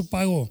tienen su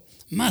pago.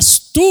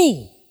 Mas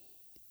tú,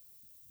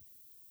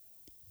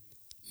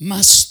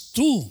 mas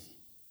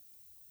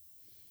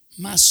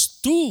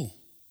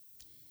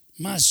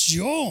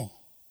yo.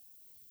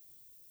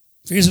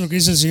 Fíjese lo que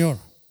dice el Señor.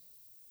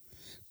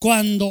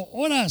 Cuando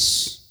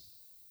oras,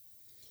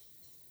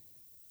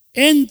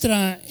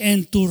 entra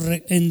en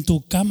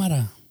tu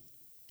cámara.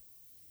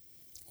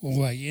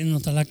 O ahí no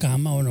está la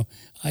cama, o no,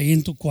 ahí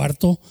en tu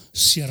cuarto,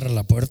 cierra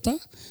la puerta.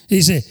 Y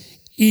dice,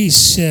 y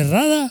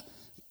cerrada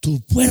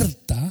tu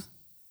puerta.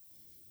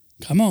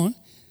 Come on.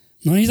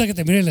 No necesita que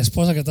te mire la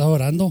esposa que está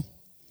orando.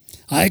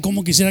 Ay,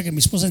 como quisiera que mi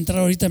esposa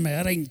entrara ahorita y me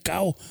dara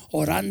hincao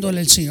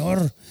orándole al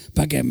Señor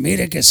para que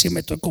mire que sí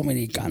me estoy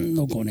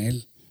comunicando con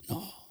Él.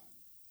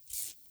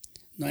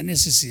 No hay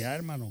necesidad,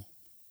 hermano.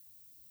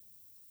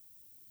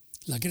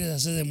 La quieres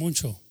hacer de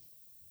mucho.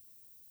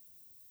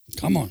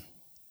 Come on.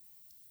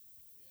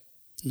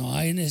 No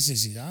hay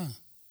necesidad.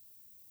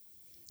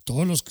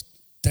 Todos los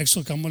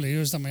textos que hemos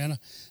leído esta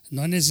mañana,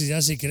 no hay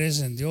necesidad si crees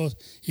en Dios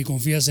y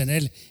confías en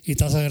Él y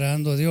estás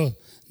agradando a Dios.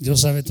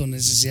 Dios sabe tu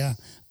necesidad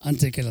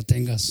antes de que la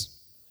tengas.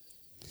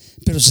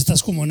 Pero si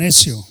estás como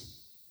necio,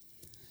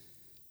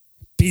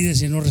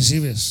 pides y no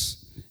recibes,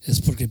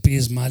 es porque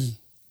pides mal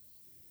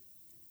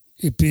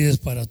y pides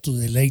para tus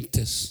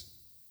deleites.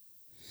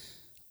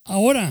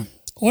 Ahora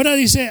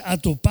dice a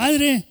tu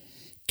Padre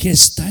que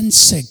está en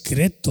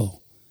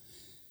secreto.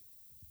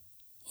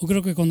 Yo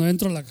creo que cuando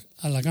entro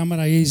a la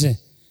cámara ahí dice,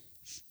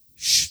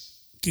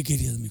 ¿qué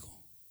querías,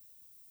 mijo?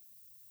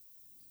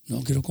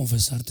 No quiero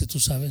confesarte, tú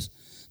sabes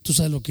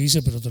lo que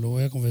hice, pero te lo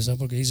voy a confesar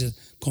porque dice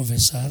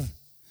confesar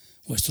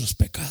vuestros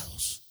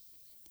pecados.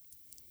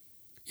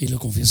 Y lo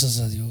confiesas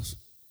a Dios.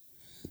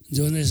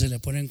 Dios ni se le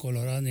pone en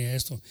colorado ni a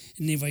esto,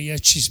 ni vaya a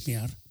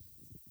chismear.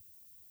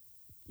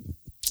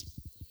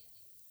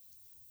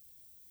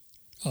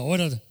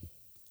 Ahora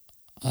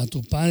a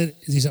tu Padre,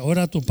 dice,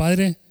 ahora a tu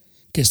Padre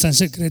que está en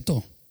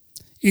secreto.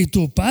 Y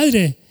tu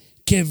Padre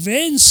que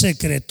ve en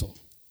secreto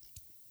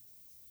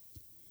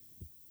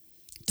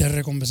te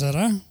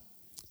recompensará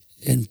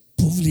en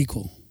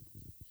público.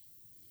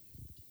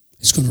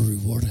 It's going to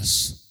reward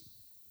us.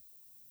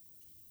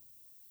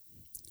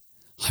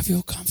 I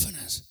feel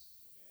confidence.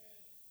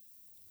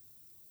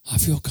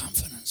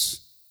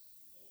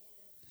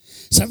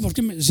 ¿Sabe por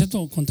qué me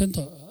siento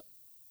contento?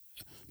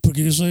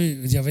 Porque yo soy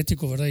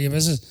diabético, ¿verdad? Y a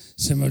veces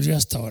se me olvida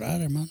hasta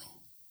orar, hermano,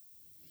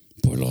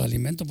 por los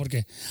alimentos,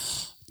 porque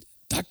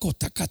taco,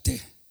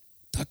 tácate.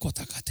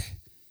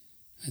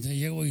 Entonces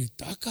llego y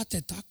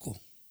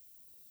taco.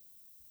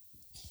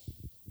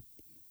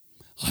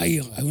 Hay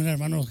un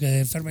hermano que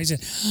enferma y dice,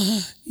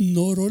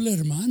 no oró el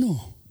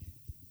hermano.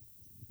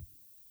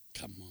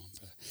 Come on.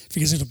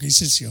 Fíjese lo que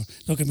dice el Señor,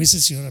 lo que me dice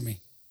el Señor a mí.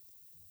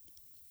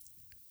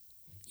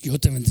 Yo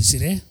te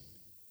bendeciré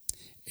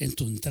en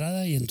tu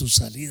entrada y en tu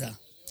salida,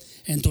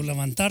 en tu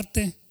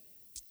levantarte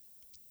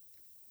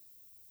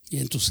y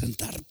en tu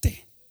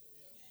sentarte.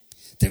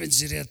 Te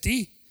bendeciré a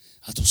ti,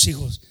 a tus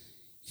hijos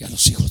y a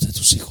los hijos de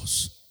tus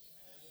hijos.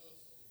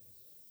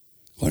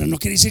 Ahora no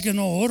quiere decir que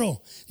no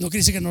oro, no quiere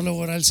decir que no le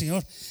voy a orar al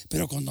Señor,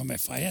 pero cuando me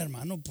falla,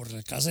 hermano, por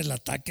la causa del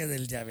ataque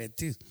del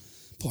diabetes,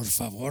 por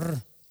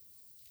favor.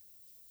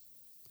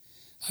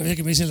 A ver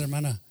qué me dice la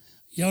hermana,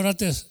 y ahora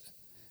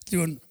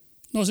digo,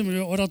 no se me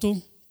olvidó, ora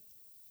tú.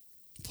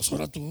 Pues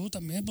ora tú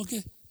también,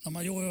 porque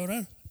nomás yo voy a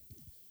orar,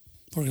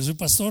 porque soy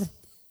pastor.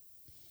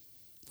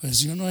 Pues el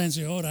Señor nos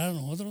enseñó a orar a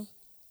nosotros.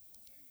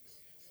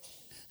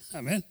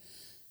 Amén.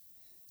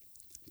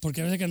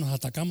 Porque a veces que nos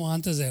atacamos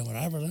antes de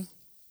orar, ¿verdad?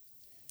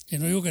 Y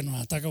no digo que nos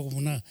ataca como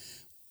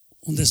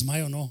un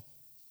desmayo, no.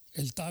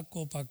 El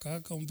taco para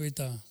acá,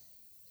 compita.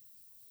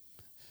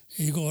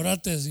 Y digo,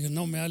 orate, digo,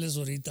 no me hables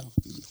ahorita.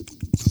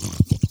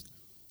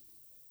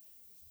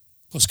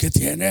 Pues, ¿qué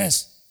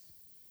tienes?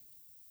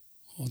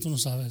 O tú no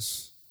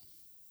sabes.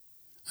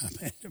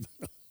 Amén,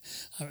 hermano.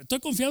 Amén. Estoy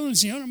confiado en el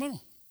Señor,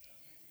 hermano.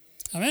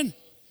 Amén.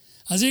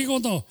 Así que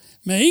cuando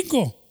me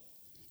hinco,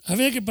 a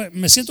ver que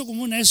me siento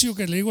como un necio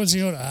que le digo al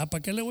Señor,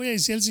 ¿para qué le voy a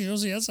decir al Señor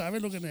si ya sabe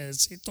lo que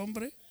necesito,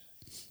 hombre?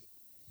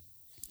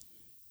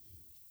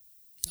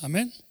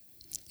 Amén.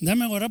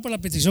 Déjame orar por la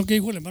petición que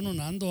dijo el hermano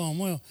Nando,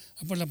 vamos,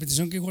 por la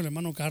petición que dijo el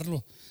hermano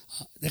Carlos.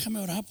 Déjame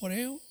orar por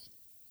ellos.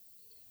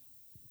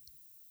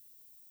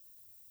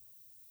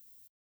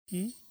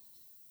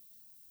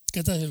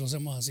 ¿Qué tal si lo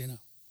hacemos así, no?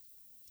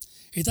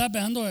 Y estaba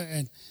pensando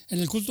en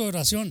el culto de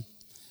oración.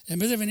 En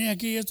vez de venir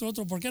aquí y esto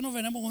otro, ¿por qué no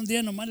venimos un día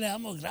y nomás le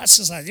damos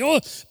gracias a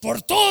Dios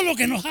por todo lo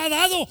que nos ha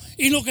dado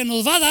y lo que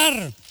nos va a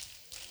dar?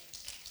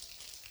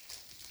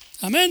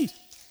 Amén.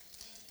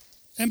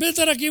 En vez de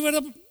estar aquí,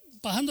 ¿verdad?,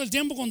 pasando el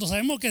tiempo cuando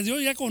sabemos que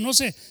Dios ya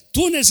conoce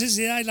tu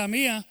necesidad y la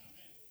mía.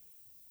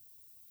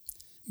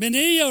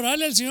 Venir y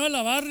orarle al Señor,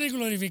 alabarle y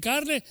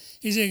glorificarle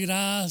y decir: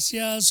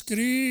 gracias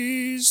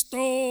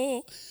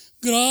Cristo,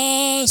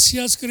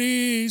 gracias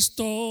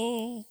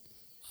Cristo.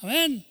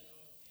 Amén.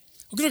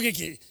 Yo creo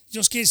que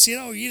Dios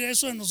quisiera oír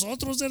eso de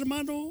nosotros,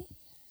 hermano.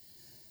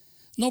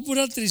 No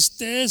pura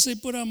tristeza y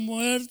pura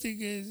muerte y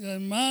que,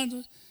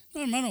 hermano.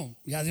 No, hermano,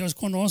 ya Dios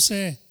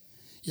conoce.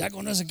 Ya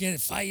conoce que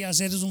fallas,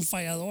 eres un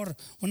fallador,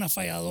 una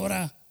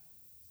falladora.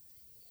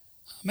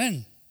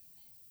 Amén.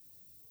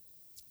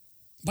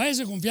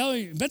 Váyase confiado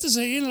y vete a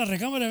seguir en la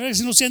recámara a ver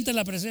si no siente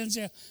la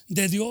presencia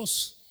de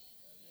Dios.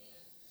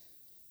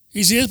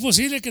 Y si es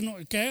posible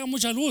que haga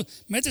mucha luz,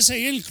 métese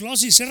ahí en el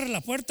closet y cierre la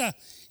puerta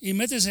y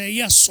métese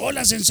ahí a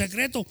solas en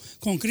secreto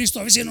con Cristo,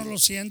 a ver si no lo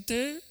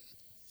siente.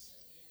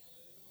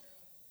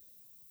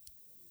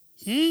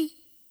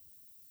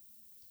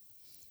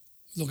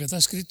 Lo que está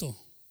escrito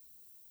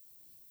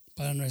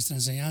para nuestra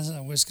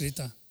enseñanza fue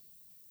escrita.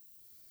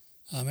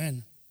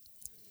 Amén.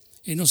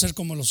 Y no ser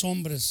como los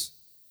hombres,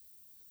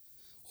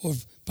 o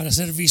para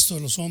ser visto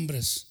de los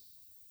hombres.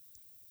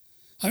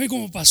 A mí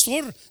como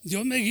pastor,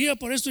 Dios me guía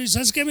por esto y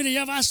 ¿sabes qué? Mire,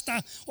 ya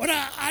basta.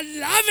 Ahora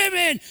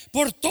alábeme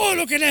por todo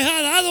lo que les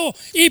ha dado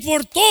y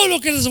por todo lo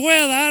que les voy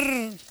a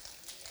dar.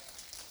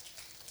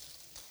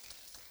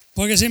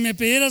 Porque si me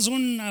pidieras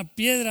una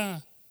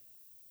piedra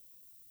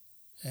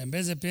en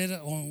vez de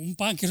piedra, o un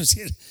pan, quiero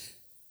decir,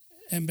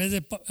 en vez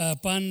de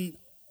pan,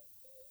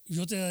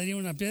 yo te daría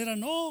una piedra.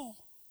 No,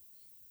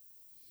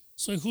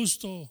 soy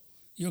justo,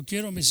 yo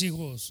quiero a mis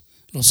hijos,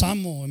 los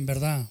amo en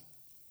verdad.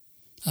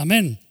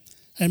 Amén.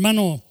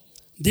 Hermano,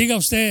 diga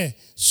usted: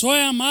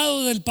 soy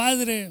amado del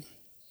Padre.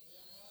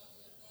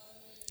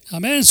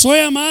 Amén,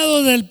 soy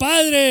amado del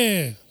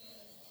Padre.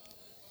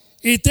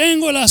 Y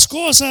tengo las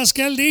cosas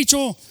que Él ha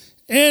dicho,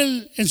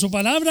 Él en su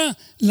palabra,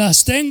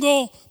 las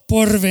tengo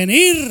por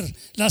venir.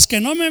 Las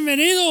que no me han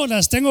venido,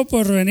 las tengo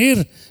por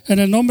venir. En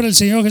el nombre del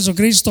Señor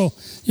Jesucristo.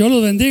 Dios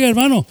los bendiga,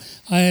 hermano.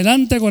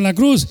 Adelante con la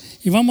cruz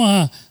y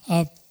vamos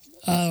a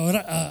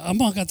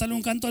cantarle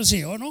un canto al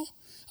Señor, ¿no?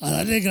 A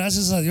darle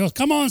gracias a Dios.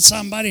 Come on,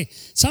 somebody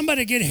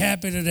get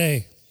happy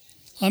today.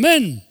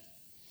 Amén.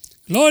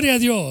 Gloria a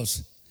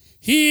Dios.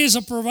 He is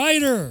a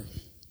provider.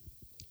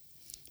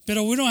 But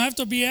we don't have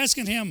to be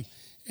asking Him,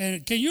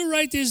 can you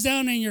write this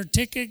down in your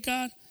ticket,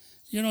 God?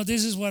 You know,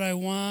 this is what I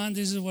want,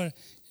 this is what...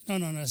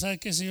 No. ¿Sabe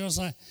qué, Señor?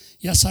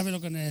 Ya sabe lo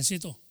que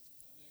necesito.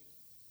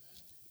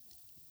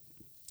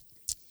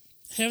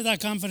 Have that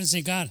confidence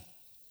in God.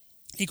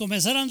 Y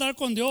comenzar a andar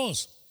con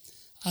Dios,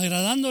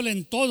 agradándole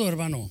en todo,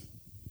 hermano.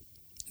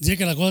 Dice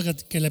que las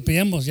cosas que le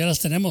pedimos ya las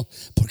tenemos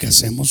porque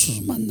hacemos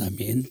sus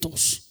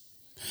mandamientos.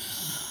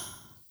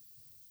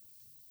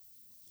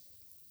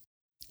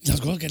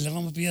 Las cosas que le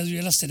vamos a pedir a Dios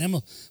ya las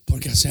tenemos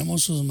porque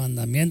hacemos sus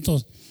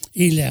mandamientos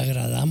y le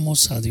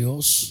agradamos a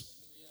Dios.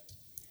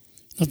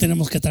 No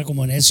tenemos que estar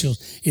como necios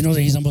y no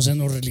estamos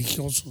siendo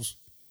religiosos.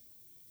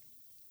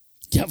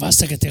 Ya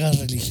basta que te hagas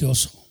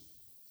religioso.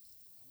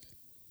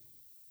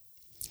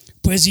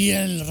 Puedes ir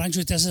al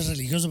rancho y te haces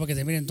religioso para que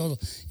te miren todo,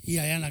 y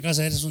allá en la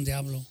casa eres un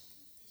diablo.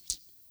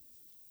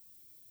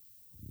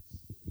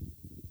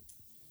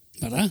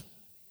 ¿Verdad?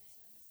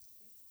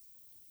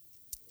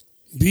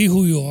 Be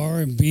who you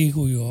are and be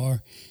who you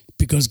are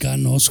because God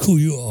knows who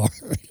you are.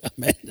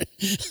 Amén.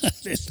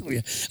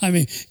 Aleluya.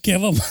 Amén.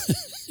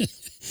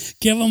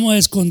 ¿Qué vamos a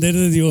esconder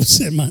de Dios,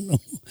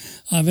 hermano?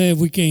 Amén.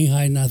 We can't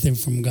hide nothing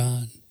from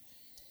God.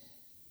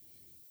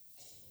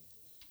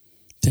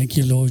 Thank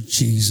you, Lord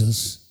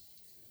Jesus.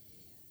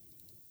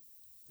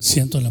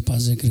 Siento la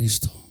paz de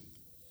Cristo.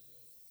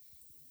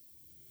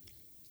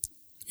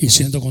 Y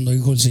siento cuando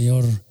dijo el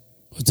Señor: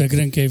 ¿ustedes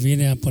creen que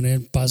vine a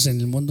poner paz en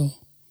el mundo?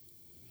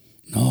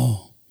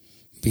 No,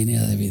 vine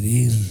a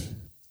dividir,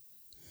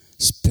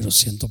 pero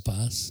siento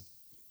paz.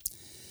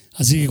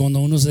 Así que cuando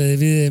uno se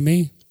divide de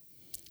mí,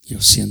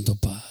 yo siento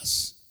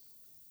paz,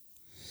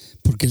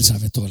 porque Él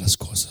sabe todas las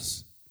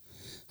cosas.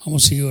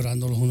 Vamos a seguir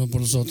orando los unos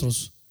por los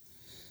otros.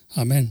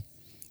 Amén.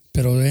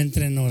 Pero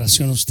entre en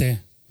oración usted,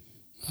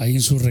 ahí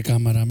en su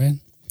recámara.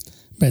 Amén.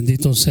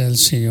 Bendito sea el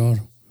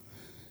Señor.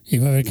 Y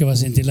va a ver que va a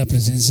sentir la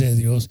presencia de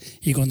Dios.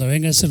 Y cuando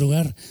venga a ese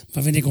lugar,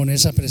 va a venir con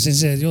esa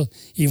presencia de Dios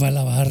y va a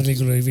alabarle y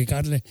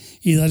glorificarle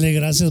y darle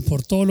gracias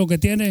por todo lo que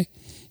tiene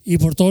y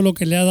por todo lo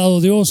que le ha dado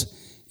Dios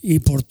y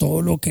por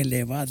todo lo que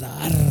le va a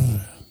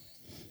dar.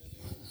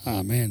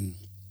 Amén.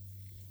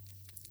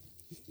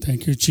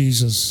 Thank you,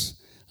 Jesus.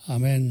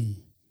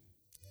 Amén.